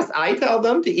raisins. Yes, I tell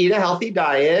them to eat a healthy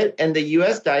diet, and the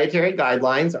U.S. dietary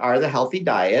guidelines are the healthy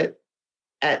diet.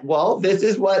 And, well, this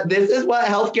is what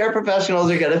healthcare professionals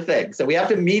are going to think. So we have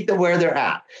to meet them where they're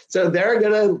at. So they're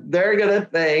gonna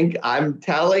think I'm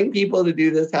telling people to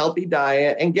do this healthy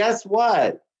diet, and guess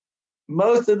what?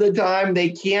 Most of the time they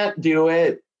can't do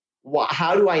it.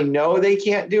 How do I know they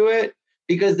can't do it?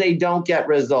 Because they don't get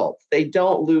results. They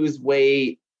don't lose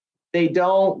weight. They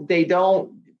don't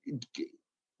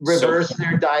reverse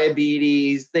their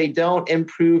diabetes. They don't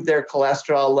improve their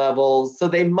cholesterol levels. So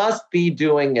they must be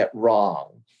doing it wrong.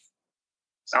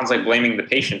 Sounds like blaming the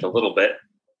patient a little bit.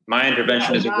 My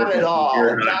intervention is not at all.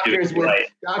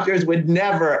 Doctors would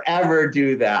never ever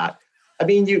do that. I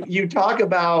mean, you talk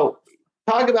about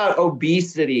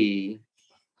obesity,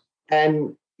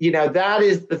 and that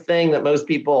is the thing that most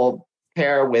people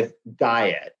pair with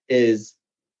diet. Is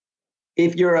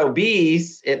if you're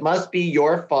obese, it must be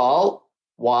your fault.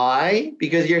 Why?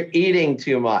 Because you're eating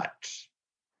too much.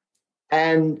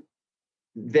 And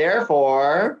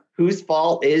therefore, whose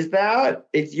fault is that?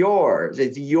 It's yours.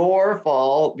 It's your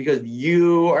fault because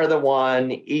you are the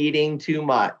one eating too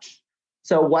much.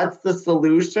 So what's the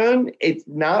solution? It's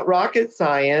not rocket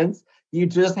science. You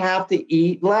just have to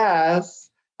eat less,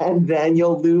 and then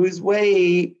you'll lose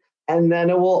weight, and then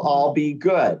it will all be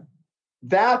good.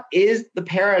 That is the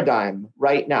paradigm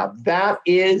right now. That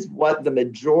is what the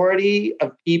majority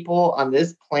of people on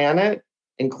this planet,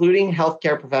 including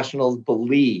healthcare professionals,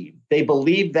 believe. They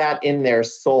believe that in their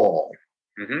soul.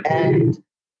 Mm-hmm. And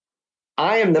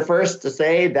I am the first to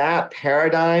say that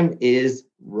paradigm is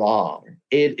wrong.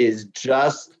 It is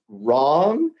just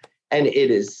wrong, and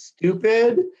it is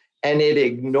stupid, and it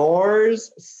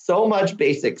ignores so much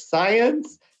basic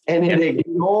science. And it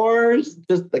ignores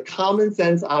just the common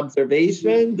sense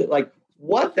observation that, like,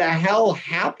 what the hell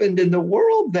happened in the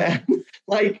world then?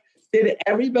 Like, did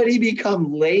everybody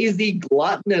become lazy,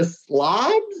 gluttonous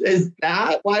slobs? Is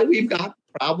that why we've got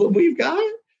the problem we've got?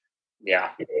 Yeah.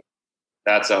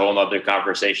 That's a whole nother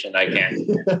conversation. I can't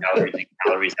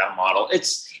calories out model.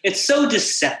 It's so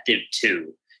deceptive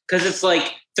too, because it's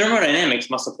like thermodynamics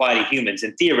must apply to humans,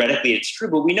 and theoretically it's true,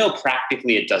 but we know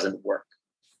practically it doesn't work.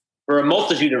 For a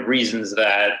multitude of reasons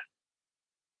that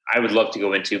I would love to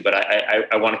go into, but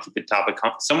I want to keep the topic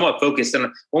somewhat focused.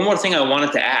 And one more thing I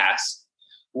wanted to ask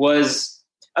was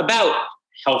about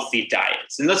healthy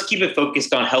diets. And let's keep it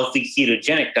focused on healthy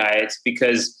ketogenic diets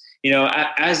because,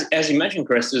 as you mentioned,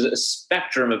 Chris, there's a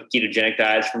spectrum of ketogenic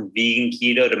diets from vegan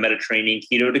keto to Mediterranean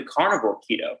keto to carnivore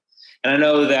keto. And I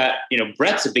know that,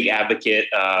 Brett's a big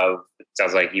advocate of, it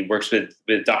sounds like he works with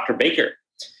Dr. Baker.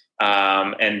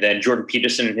 And then Jordan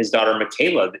Peterson and his daughter,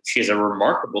 Michaela, she has a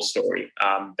remarkable story.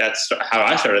 That's how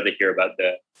I started to hear about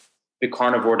the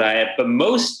carnivore diet. But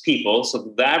most people,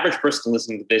 so the average person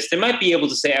listening to this, they might be able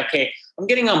to say, okay, I'm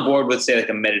getting on board with, say, like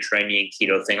a Mediterranean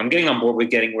keto thing. I'm getting on board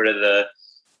with getting rid of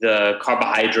the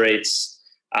carbohydrates,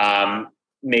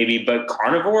 maybe, but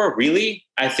carnivore, really?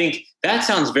 I think that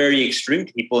sounds very extreme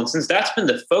to people. And since that's been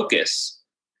the focus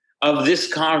of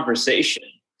this conversation,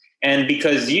 and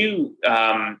because you,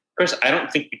 Chris, I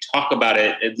don't think you talk about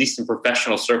it, at least in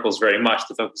professional circles, very much.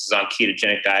 The focus is on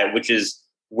ketogenic diet, which is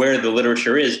where the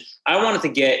literature is. I wanted to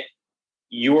get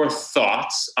your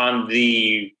thoughts on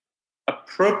the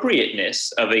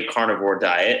appropriateness of a carnivore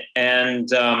diet,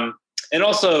 and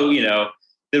also,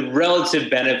 the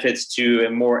relative benefits to a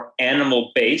more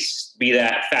animal-based, be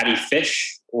that fatty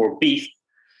fish or beef,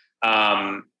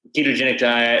 ketogenic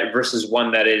diet versus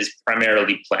one that is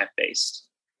primarily plant-based.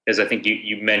 Because I think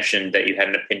you mentioned that you had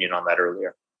an opinion on that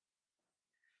earlier.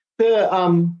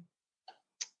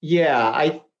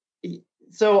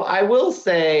 So I will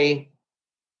say,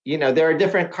 there are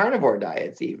different carnivore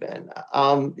diets even.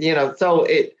 So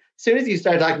as soon as you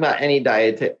start talking about any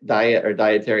diet or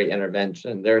dietary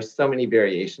intervention, there are so many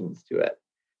variations to it.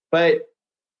 But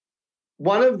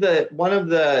one of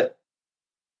the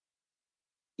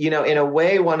in a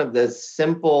way, one of the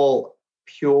simple,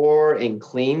 pure and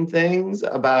clean things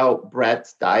about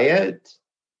Brett's diet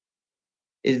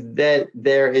is that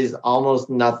there is almost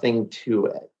nothing to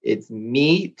it. It's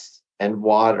meat and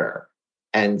water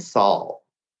and salt.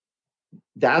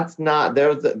 That's not,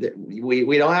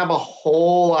 we don't have a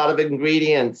whole lot of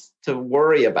ingredients to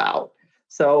worry about.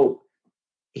 So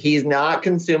he's not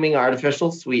consuming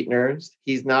artificial sweeteners.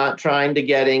 He's not trying to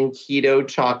get in keto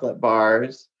chocolate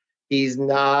bars. He's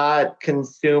not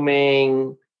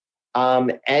consuming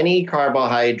any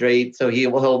carbohydrate. So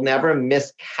he'll never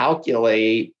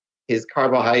miscalculate his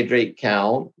carbohydrate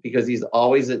count because he's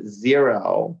always at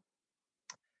 0.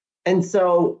 And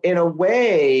so in a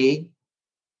way,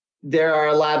 there are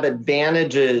a lot of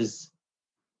advantages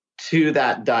to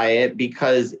that diet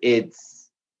because it's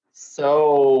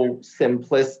so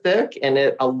simplistic and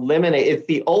it's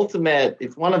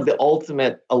one of the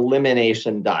ultimate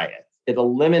elimination diets. It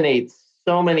eliminates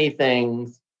so many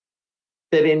things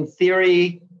that in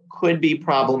theory could be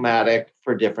problematic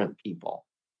for different people.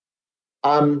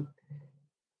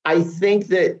 I think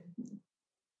that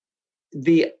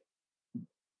the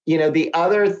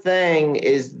other thing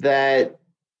is that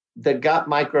the gut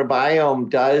microbiome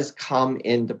does come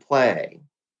into play.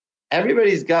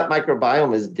 Everybody's gut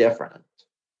microbiome is different.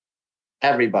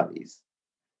 Everybody's.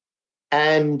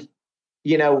 And,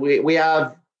 we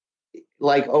have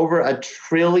like over 1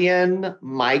 trillion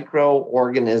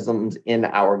microorganisms in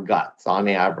our guts on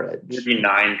average.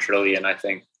 39 trillion, I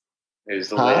think, is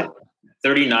the latest.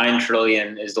 39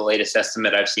 trillion is the latest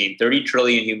estimate I've seen. 30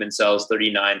 trillion human cells,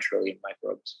 39 trillion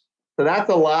microbes. So that's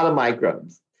a lot of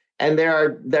microbes. And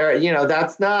they're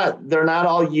not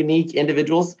all unique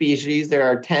individual species. There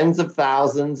are tens of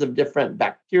thousands of different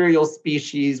bacterial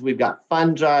species. We've got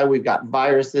fungi, we've got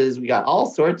viruses, we got all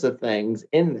sorts of things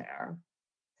in there.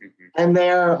 Mm-hmm. And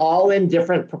they're all in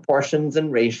different proportions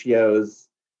and ratios.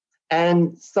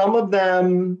 And some of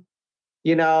them,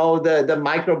 the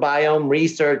microbiome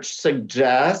research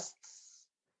suggests,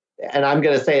 and I'm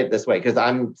going to say it this way because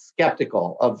I'm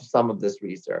skeptical of some of this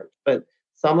research, but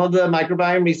some of the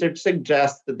microbiome research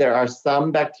suggests that there are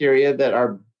some bacteria that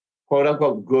are quote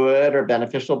unquote good or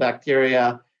beneficial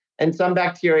bacteria, and some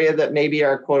bacteria that maybe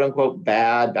are quote unquote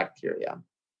bad bacteria.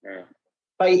 Yeah.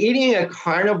 By eating a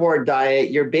carnivore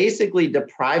diet, you're basically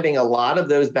depriving a lot of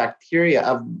those bacteria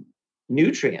of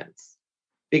nutrients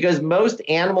because most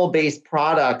animal-based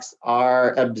products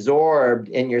are absorbed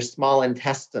in your small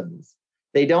intestines.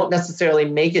 They don't necessarily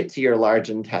make it to your large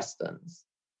intestines.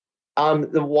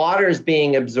 The water is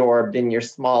being absorbed in your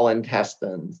small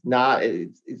intestines.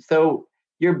 So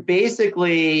you're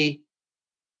basically,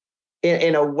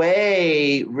 in a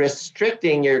way,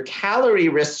 calorie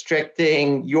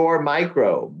restricting your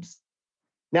microbes.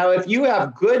 Now, if you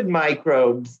have good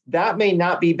microbes, that may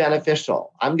not be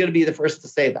beneficial. I'm going to be the first to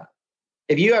say that.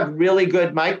 If you have really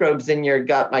good microbes in your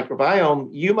gut microbiome,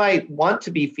 you might want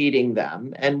to be feeding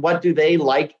them. And what do they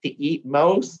like to eat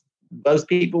most? Most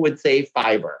people would say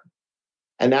fiber.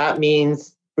 And that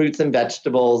means fruits and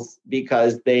vegetables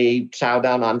because they chow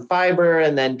down on fiber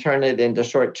and then turn it into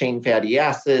short chain fatty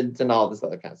acids and all this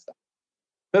other kind of stuff.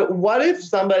 But what if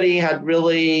somebody had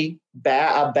really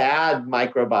a bad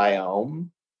microbiome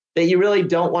that you really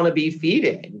don't want to be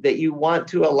feeding, that you want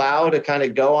to allow to kind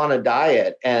of go on a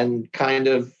diet and kind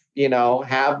of,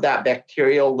 have that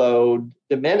bacterial load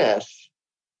diminish?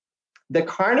 The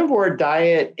carnivore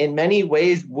diet in many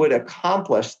ways would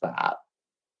accomplish that.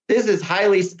 This is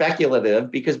highly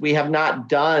speculative because we have not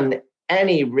done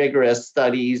any rigorous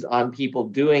studies on people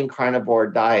doing carnivore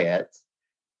diets.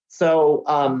 So,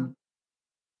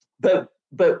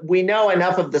 but we know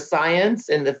enough of the science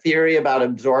and the theory about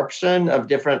absorption of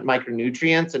different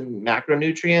micronutrients and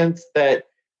macronutrients that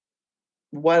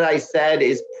what I said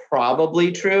is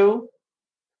probably true.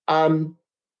 But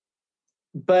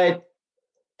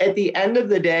at the end of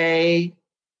the day,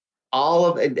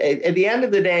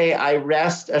 I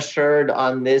rest assured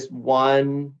on this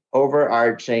one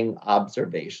overarching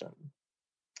observation,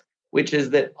 which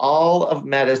is that all of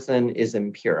medicine is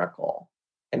empirical.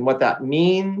 And what that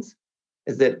means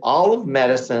is that in all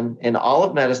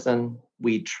of medicine,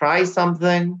 we try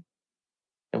something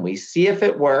and we see if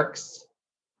it works.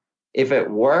 If it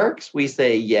works, we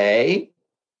say yay.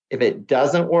 If it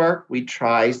doesn't work, we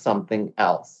try something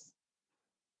else.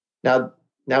 Now,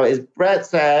 as Brett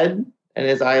said, and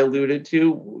as I alluded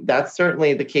to, that's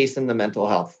certainly the case in the mental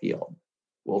health field.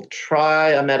 We'll try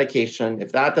a medication.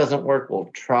 If that doesn't work, we'll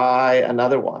try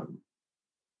another one.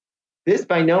 This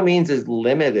by no means is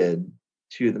limited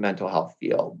to the mental health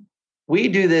field. We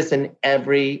do this in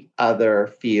every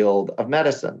other field of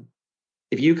medicine.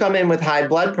 If you come in with high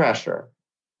blood pressure,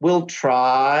 we'll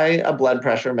try a blood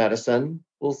pressure medicine.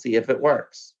 We'll see if it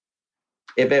works.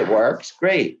 If it works,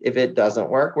 great. If it doesn't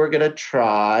work, we're going to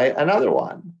try another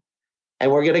one.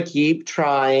 And we're going to keep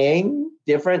trying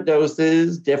different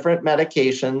doses, different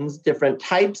medications, different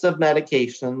types of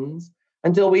medications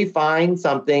until we find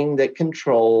something that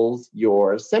controls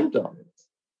your symptoms.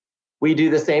 We do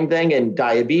the same thing in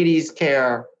diabetes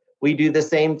care. We do the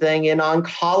same thing in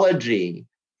oncology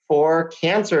for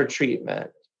cancer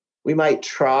treatment. We might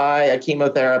try a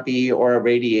chemotherapy or a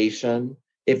radiation,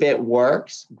 If it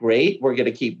works, great, we're going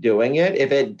to keep doing it.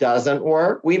 If it doesn't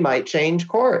work, we might change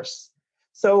course.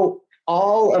 So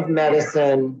all of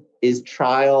medicine is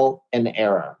trial and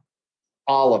error,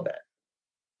 all of it,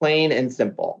 plain and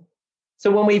simple.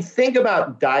 So when we think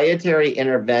about dietary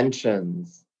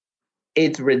interventions,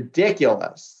 it's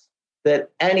ridiculous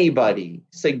that anybody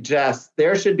suggests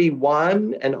there should be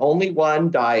one and only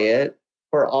one diet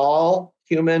for all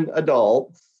human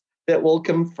adults that will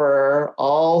confer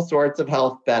all sorts of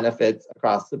health benefits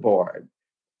across the board.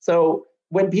 So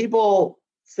when people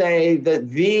say that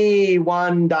the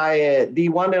one diet, the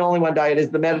one and only one diet is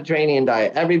the Mediterranean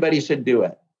diet, everybody should do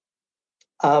it.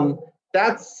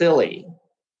 That's silly.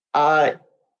 So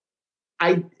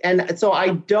I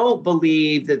don't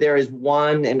believe that there is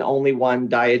one and only one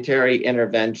dietary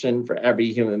intervention for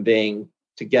every human being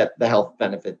to get the health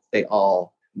benefits they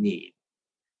all need.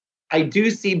 I do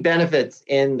see benefits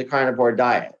in the carnivore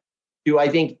diet. Do I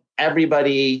think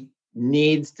everybody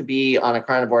needs to be on a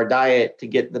carnivore diet to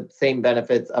get the same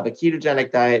benefits of a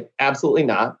ketogenic diet? Absolutely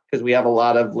not, because we have a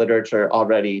lot of literature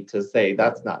already to say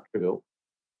that's not true.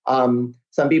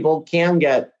 Some people can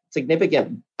get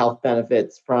significant health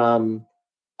benefits from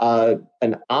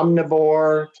an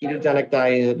omnivore ketogenic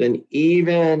diet, and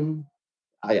even,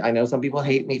 I know some people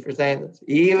hate me for saying this,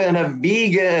 even a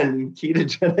vegan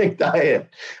ketogenic diet.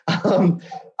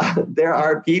 There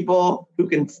are people who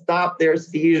can stop their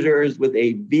seizures with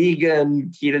a vegan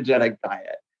ketogenic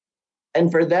diet.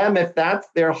 And for them, if that's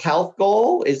their health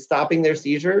goal, is stopping their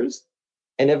seizures,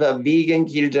 and if a vegan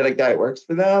ketogenic diet works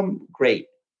for them, great.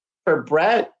 For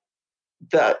Brett,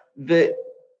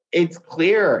 it's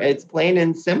clear, it's plain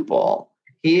and simple.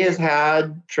 He has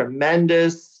had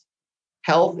tremendous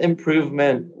health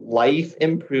improvement, life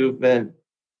improvement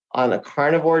on a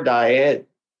carnivore diet.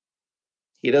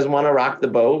 He doesn't want to rock the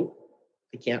boat.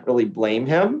 I can't really blame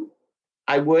him.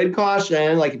 I would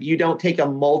caution, like, if you don't take a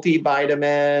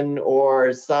multivitamin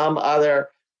or some other,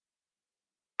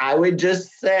 I would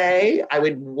just say,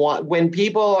 when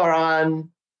people are on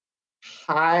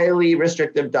highly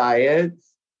restrictive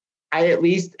diets, I at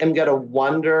least am going to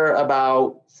wonder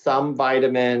about some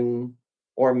vitamin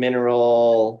or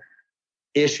mineral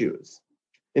issues.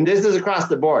 And this is across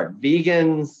the board.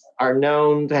 Vegans are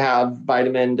known to have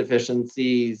vitamin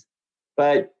deficiencies,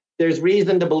 but there's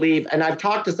reason to believe, and I've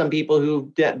talked to some people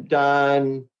who've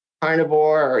done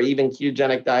carnivore or even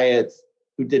ketogenic diets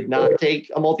who did not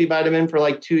take a multivitamin for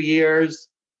like 2 years.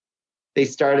 They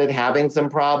started having some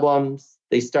problems.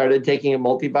 They started taking a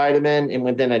multivitamin, and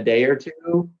within a day or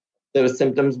two, those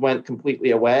symptoms went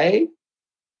completely away.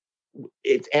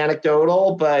 It's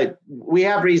anecdotal, but we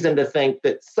have reason to think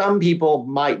that some people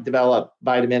might develop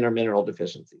vitamin or mineral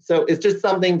deficiency. So it's just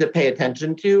something to pay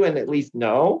attention to and at least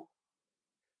know.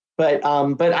 But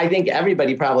I think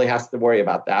everybody probably has to worry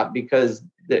about that, because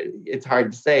it's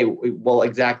hard to say, well,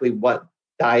 exactly what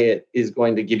diet is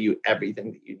going to give you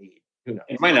everything that you need. Who knows?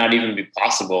 It might not even be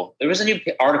possible. There was a new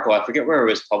article, I forget where it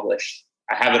was published.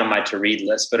 I have it on my to-read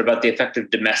list, but about the effect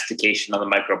of domestication on the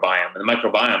microbiome. And the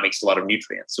microbiome makes a lot of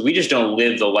nutrients. So we just don't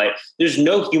live the life. There's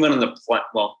no human on the planet.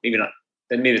 Well, maybe not.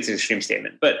 Maybe it's an extreme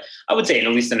statement. But I would say, at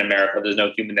least in America, there's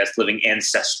no human that's living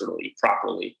ancestrally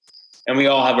properly. And we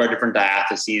all have our different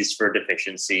diatheses for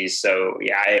deficiencies. So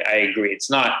yeah, I agree. It's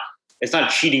not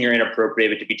cheating or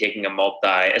inappropriate to be taking a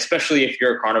multi, especially if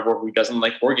you're a carnivore who doesn't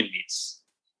like organ meats.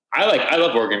 I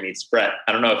love organ meats, Brett.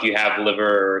 I don't know if you have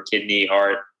liver or kidney,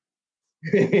 heart.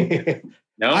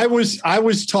 No, I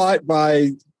was taught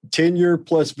by 10-year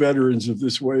plus veterans of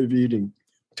this way of eating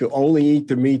to only eat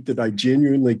the meat that I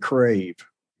genuinely crave,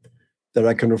 that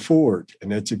I can afford.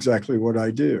 And that's exactly what I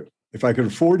do. If I could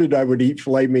afford it, I would eat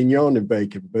filet mignon and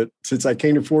bacon. But since I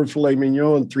can't afford filet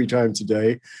mignon 3 times a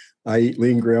day, I eat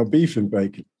lean ground beef and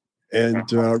bacon. And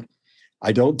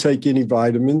I don't take any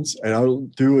vitamins, and I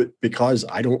don't do it because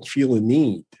I don't feel a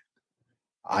need.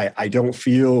 I've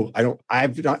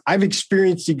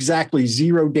experienced exactly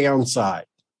 0 downside.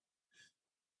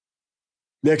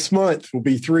 Next month will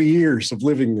be 3 years of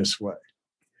living this way.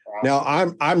 Now,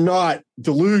 I'm not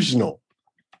delusional.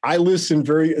 I listen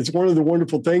it's one of the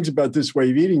wonderful things about this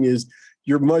way of eating is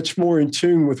you're much more in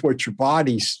tune with what your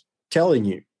body's telling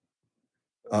you.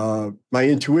 I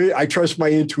trust my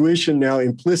intuition now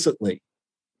implicitly,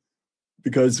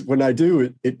 because when I do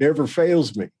it, it never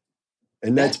fails me.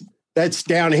 And that's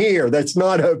down here. That's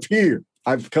not up here.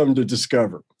 I've come to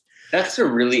discover. That's a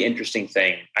really interesting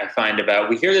thing I find about,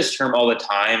 we hear this term all the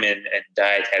time in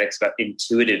dietetics about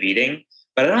intuitive eating,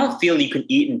 but I don't feel you can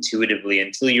eat intuitively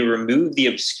until you remove the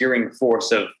obscuring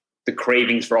force of the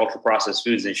cravings for ultra-processed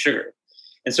foods and sugar.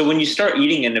 And so when you start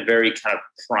eating in a very kind of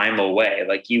primal way,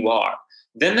 like you are,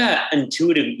 then that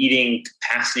intuitive eating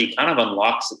capacity kind of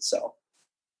unlocks itself.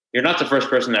 You're not the first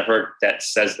person I've heard that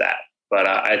says that, but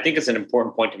I think it's an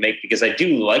important point to make because I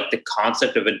do like the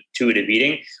concept of intuitive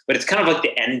eating, but it's kind of like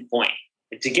the end point.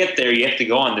 To get there, you have to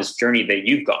go on this journey that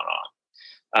you've gone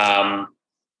on.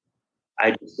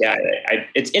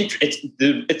 It's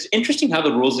interesting how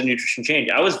the rules of nutrition change.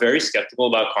 I was very skeptical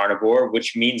about carnivore,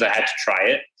 which means I had to try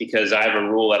it because I have a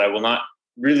rule that I will not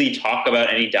really talk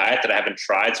about any diet that I haven't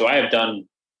tried. So I have done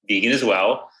vegan as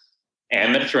well,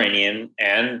 and Mediterranean,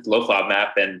 and low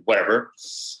FODMAP, and whatever.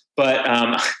 But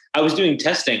I was doing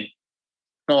testing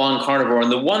along carnivore,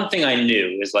 and the one thing I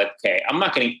knew is like, okay, I'm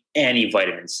not getting any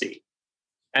vitamin C.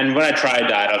 And when I try a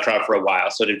diet, I'll try it for a while.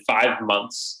 So I did 5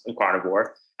 months of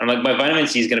carnivore. I'm like, my vitamin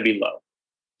C is going to be low.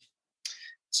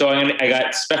 So I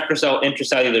got SpectraCell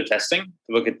intracellular testing to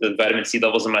look at the vitamin C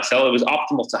levels in my cell. It was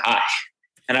optimal to high.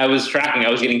 And I was tracking, I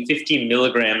was getting 15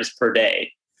 milligrams per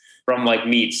day from like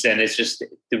meats. And it's just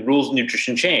the rules of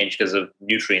nutrition change because of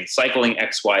nutrient cycling,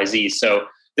 X, Y, Z. So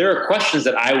there are questions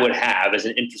that I would have as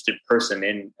an interested person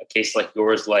in a case like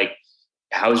yours, like,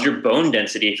 how's your bone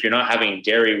density if you're not having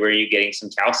dairy? Where are you getting some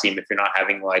calcium if you're not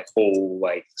having like whole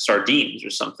like sardines or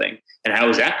something? And how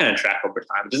is that going to track over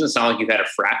time? It doesn't sound like you've had a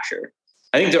fracture.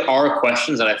 I think there are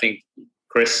questions, and I think,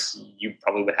 Chris, you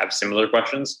probably would have similar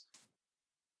questions.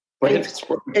 What if it's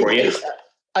working for you?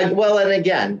 I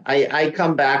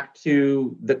come back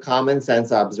to the common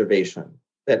sense observation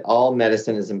that all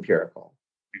medicine is empirical.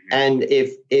 Mm-hmm. And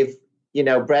if you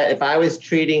know, Brett, if I was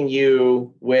treating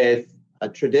you with a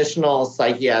traditional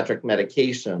psychiatric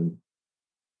medication,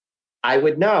 I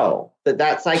would know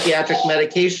that psychiatric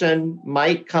medication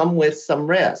might come with some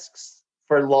risks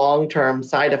for long-term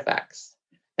side effects.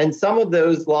 And some of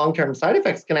those long-term side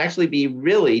effects can actually be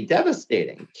really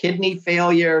devastating. Kidney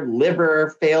failure,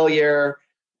 liver failure,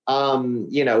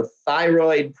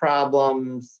 thyroid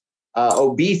problems,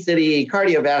 obesity,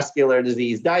 cardiovascular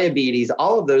disease, diabetes,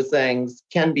 all of those things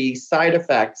can be side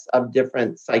effects of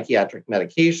different psychiatric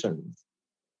medications.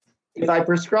 If I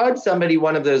prescribe somebody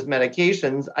one of those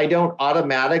medications, I don't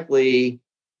automatically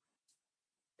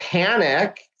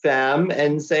panic them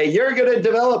and say, you're going to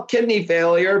develop kidney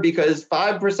failure because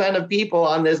 5% of people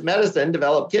on this medicine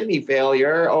develop kidney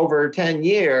failure over 10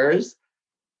 years.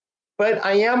 But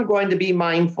I am going to be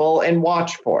mindful and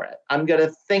watch for it. I'm going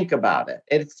to think about it.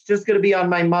 It's just going to be on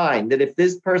my mind that if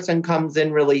this person comes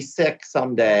in really sick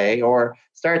someday or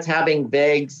starts having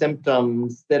vague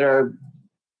symptoms that are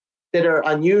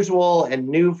unusual and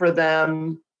new for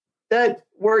them, that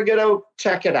we're going to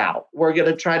check it out. We're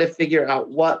going to try to figure out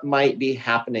what might be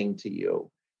happening to you.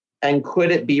 And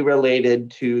could it be related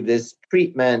to this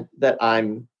treatment that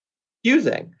I'm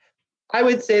using? I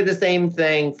would say the same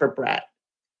thing for Brett,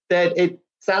 that it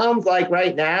sounds like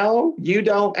right now you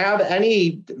don't have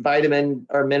any vitamin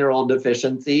or mineral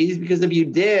deficiencies, because if you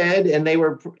did and they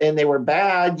were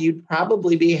bad, you'd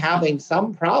probably be having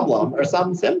some problem or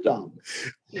some symptom.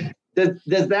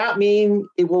 Does that mean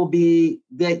it will be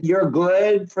that you're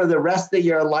good for the rest of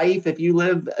your life if you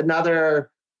live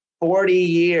another 40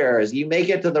 years, you make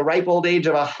it to the ripe old age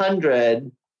of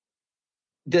 100?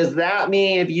 Does that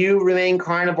mean if you remain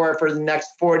carnivore for the next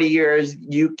 40 years,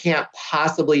 you can't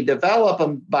possibly develop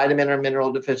a vitamin or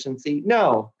mineral deficiency?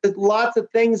 No, because lots of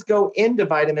things go into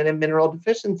vitamin and mineral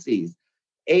deficiencies.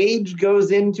 Age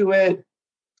goes into it.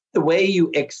 The way you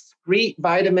excrete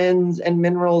vitamins and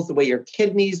minerals, the way your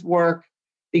kidneys work,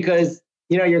 because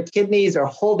your kidneys are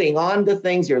holding on to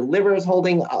things, your liver is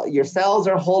holding, your cells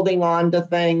are holding on to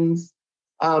things.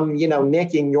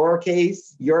 Nick, in your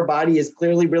case, your body is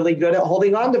clearly really good at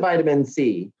holding on to vitamin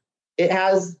C. It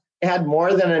had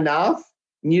more than enough.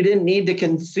 You didn't need to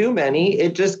consume any.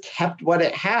 It just kept what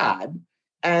it had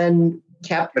and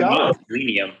kept going.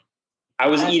 Selenium. I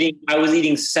was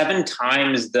eating 7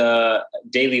 times the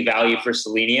daily value for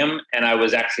selenium, and I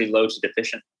was actually low to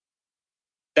deficient.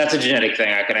 That's a genetic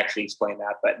thing. I can actually explain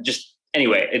that, but just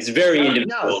anyway, it's very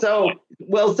individual.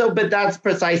 But that's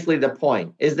precisely the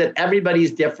point, is that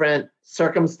everybody's different.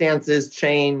 Circumstances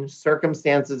change.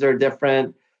 Circumstances are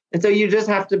different. And so you just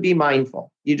have to be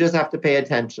mindful. You just have to pay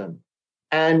attention.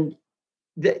 And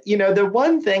the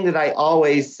one thing that I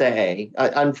always say,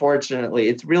 unfortunately,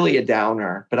 it's really a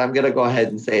downer, but I'm going to go ahead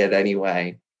and say it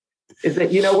anyway, is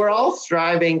that, we're all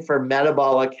striving for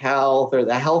metabolic health or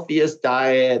the healthiest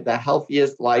diet, the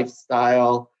healthiest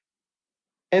lifestyle.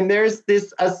 And there's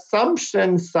this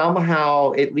assumption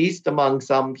somehow, at least among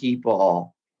some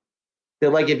people,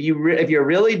 that like if you're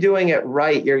really doing it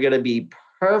right, you're going to be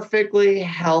perfectly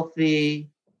healthy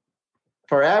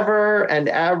forever and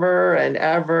ever and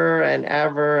ever and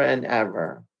ever and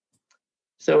ever.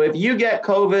 So if you get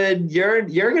COVID,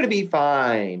 you're going to be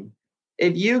fine.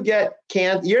 If you get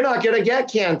cancer, you're not going to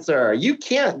get cancer. You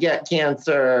can't get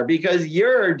cancer because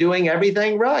you're doing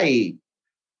everything right.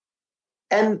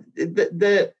 And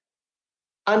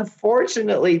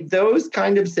unfortunately, those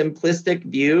kind of simplistic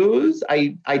views,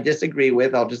 I disagree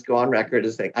with. I'll just go on record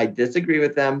as saying I disagree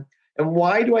with them. And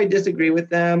why do I disagree with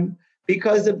them?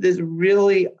 Because of this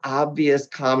really obvious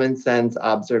common sense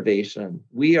observation.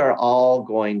 We are all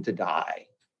going to die.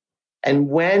 And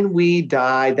when we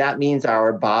die, that means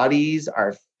our bodies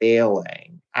are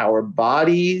failing. Our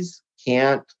bodies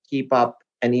can't keep up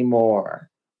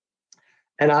anymore.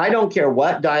 And I don't care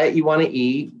what diet you want to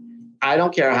eat. I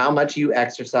don't care how much you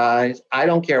exercise. I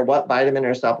don't care what vitamin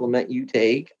or supplement you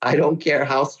take. I don't care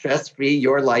how stress-free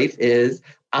your life is.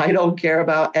 I don't care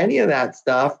about any of that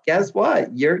stuff. Guess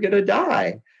what? You're going to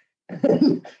die.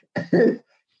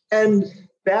 And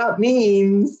that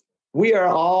means we are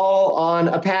all on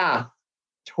a path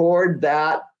toward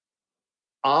that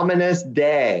ominous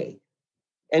day.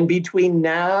 And between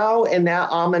now and that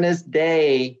ominous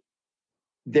day,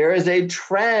 there is a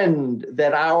trend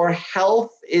that our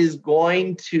health is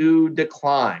going to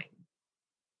decline.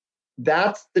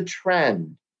 That's the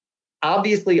trend.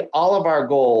 Obviously, all of our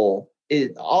goals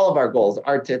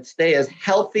are to stay as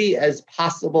healthy as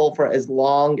possible for as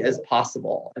long as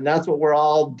possible. And that's what we're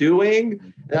all doing.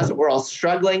 And that's what we're all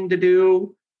struggling to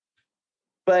do.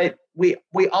 But we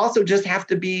also just have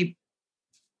to be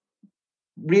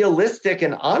realistic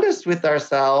and honest with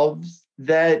ourselves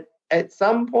that at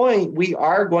some point we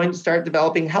are going to start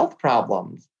developing health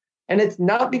problems. And it's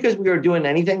not because we are doing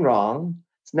anything wrong.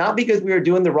 It's not because we were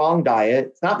doing the wrong diet.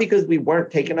 It's not because we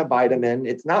weren't taking a vitamin.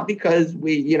 It's not because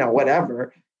we,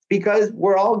 whatever. It's because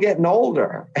we're all getting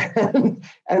older.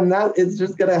 and that is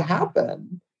just going to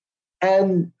happen.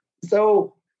 And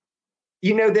so,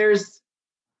 there's,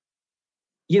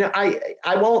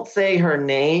 I won't say her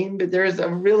name, but there's a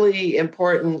really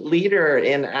important leader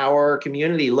in our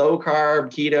community, low carb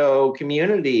keto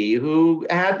community, who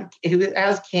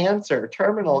has cancer,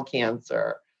 terminal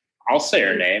cancer. I'll say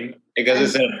her name because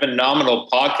it's a phenomenal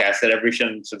podcast that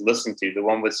everyone should listen to. The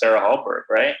one with Sarah Hallberg,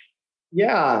 right?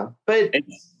 Yeah, but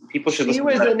people should. She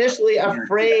was initially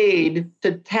afraid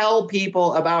to tell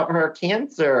people about her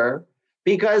cancer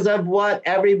because of what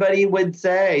everybody would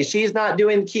say. She's not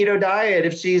doing keto diet.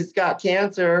 If she's got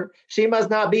cancer, she must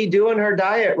not be doing her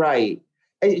diet right.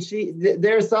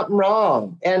 There's something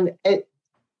wrong. And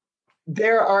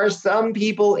there are some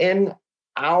people in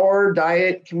our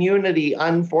diet community,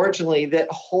 unfortunately, that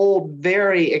hold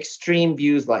very extreme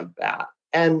views like that.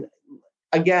 And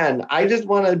again, I just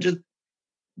want to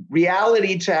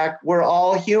reality check. We're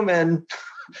all human.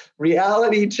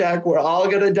 Reality check. We're all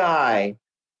going to die.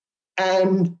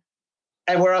 And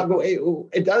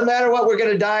it doesn't matter what we're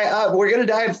going to die of. We're going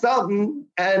to die of something.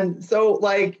 And so,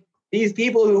 these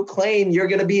people who claim you're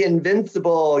going to be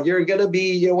invincible, you're going to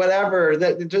be whatever,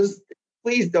 that just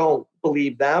please don't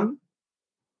believe them.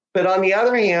 But on the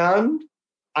other hand,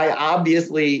 I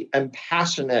obviously am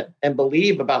passionate and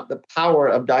believe about the power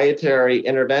of dietary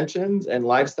interventions and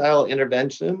lifestyle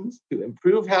interventions to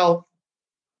improve health,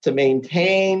 to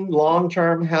maintain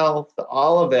long-term health,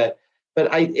 all of it. But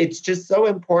it's just so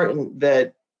important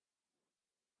that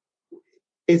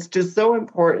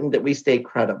we stay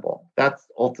credible. That's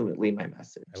ultimately my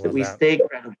message. That we stay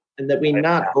credible and that we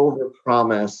not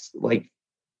overpromise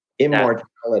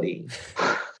immortality.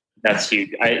 That's huge.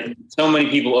 So many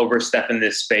people overstep in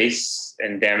this space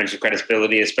and damage the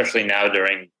credibility, especially now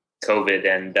during COVID.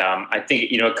 And I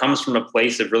think, it comes from a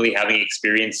place of really having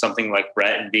experienced something like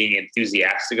Brett and being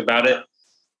enthusiastic about it.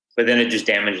 But then it just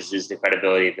damages the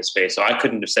credibility of the space. So I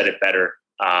couldn't have said it better.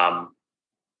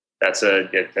 That's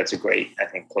a great, I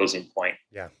think, closing point.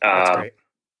 Yeah, that's great.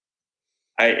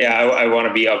 I want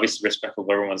to be obviously respectful of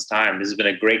everyone's time. This has been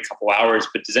a great couple hours.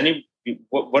 But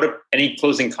what are any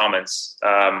closing comments?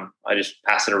 I just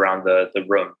pass it around the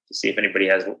room to see if anybody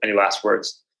has any last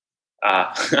words.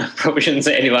 Probably shouldn't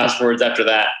say any last words after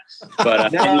that.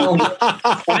 But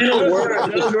final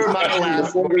words. Those were my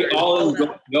last words. We all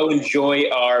go enjoy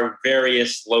our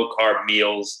various low carb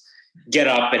meals. Get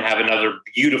up and have another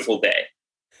beautiful day.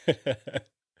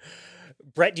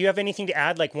 Brett, do you have anything to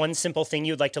add? Like one simple thing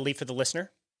you'd like to leave for the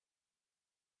listener?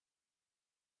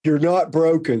 You're not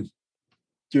broken.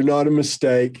 You're not a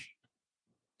mistake.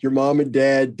 Your mom and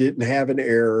dad didn't have an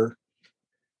error.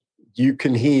 You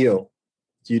can heal.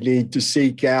 You need to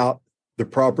seek out the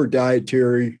proper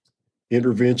dietary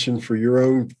intervention for your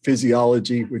own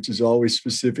physiology, which is always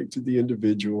specific to the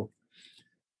individual.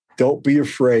 Don't be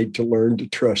afraid to learn to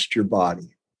trust your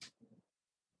body.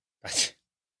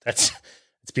 That's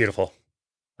beautiful.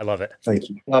 I love it. Thank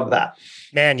you. Love that.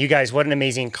 Man, you guys, what an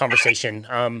amazing conversation.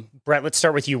 Brett, let's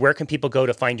start with you. Where can people go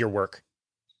to find your work?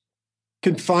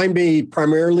 You can find me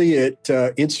primarily at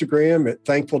Instagram at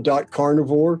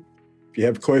thankful.carnivore. If you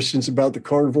have questions about the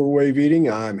carnivore way of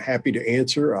eating, I'm happy to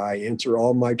answer. I answer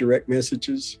all my direct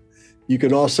messages. You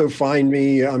can also find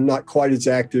me, I'm not quite as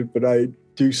active, but I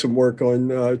do some work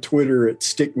on Twitter at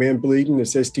Stickmanbleedin.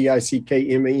 It's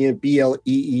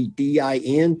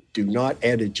StickmanBleedin. Do not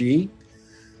add a G.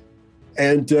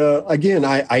 And again,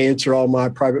 I answer all my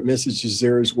private messages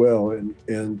there as well.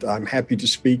 And I'm happy to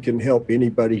speak and help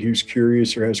anybody who's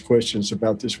curious or has questions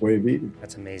about this way of eating.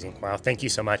 That's amazing. Wow. Thank you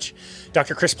so much.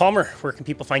 Dr. Chris Palmer, where can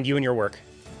people find you and your work?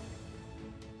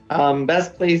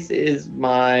 Best place is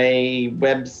my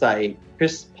website,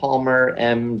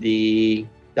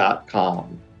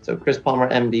 chrispalmermd.com. So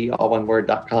chrispalmermd, all one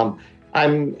word.com.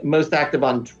 I'm most active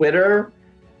on Twitter.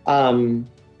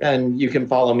 And you can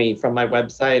follow me from my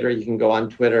website, or you can go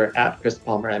on Twitter at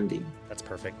chrispalmermd. That's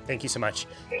perfect. Thank you so much.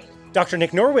 Dr.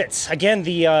 Nick Norwitz, again,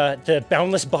 the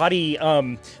Boundless Body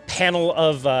panel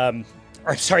of,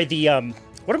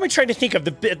 what am I trying to think of?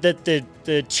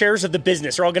 The chairs of the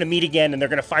business are all going to meet again, and they're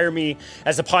going to fire me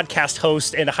as a podcast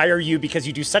host and hire you because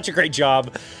you do such a great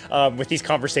job with these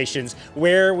conversations.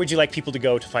 Where would you like people to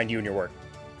go to find you and your work?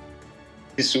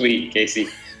 Sweet, Casey.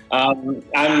 I'm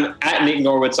at Nick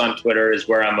Norwitz on Twitter is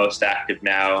where I'm most active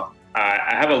now.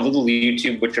 I have a little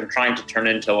YouTube, which I'm trying to turn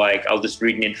into I'll just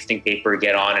read an interesting paper,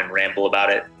 get on and ramble about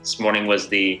it. This morning was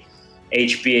the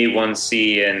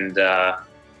HbA1c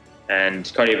and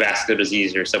cardiovascular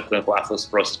disease or subclinical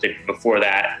atherosclerosis paper. Before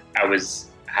that, I was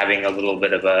having a little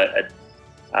bit of a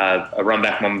run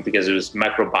back moment because it was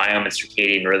microbiome and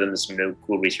circadian rhythms, some new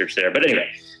cool research there. But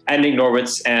anyway, and Nick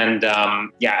Norwitz, and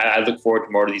I look forward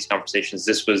to more of these conversations.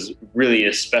 This was really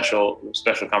a special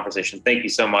conversation. Thank you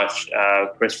so much,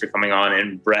 Chris, for coming on,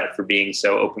 and Brett for being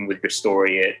so open with your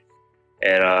story.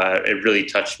 It really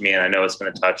touched me, and I know it's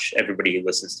going to touch everybody who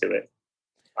listens to it.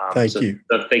 Thank you.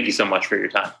 So thank you so much for your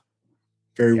time.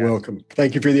 Very welcome.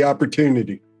 Thank you for the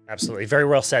opportunity. Absolutely. Very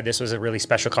well said. This was a really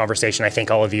special conversation. I thank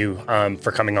all of you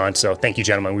for coming on. So thank you,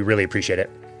 gentlemen. We really appreciate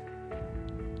it.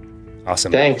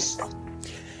 Awesome. Thanks.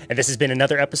 And this has been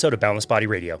another episode of Boundless Body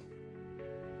Radio.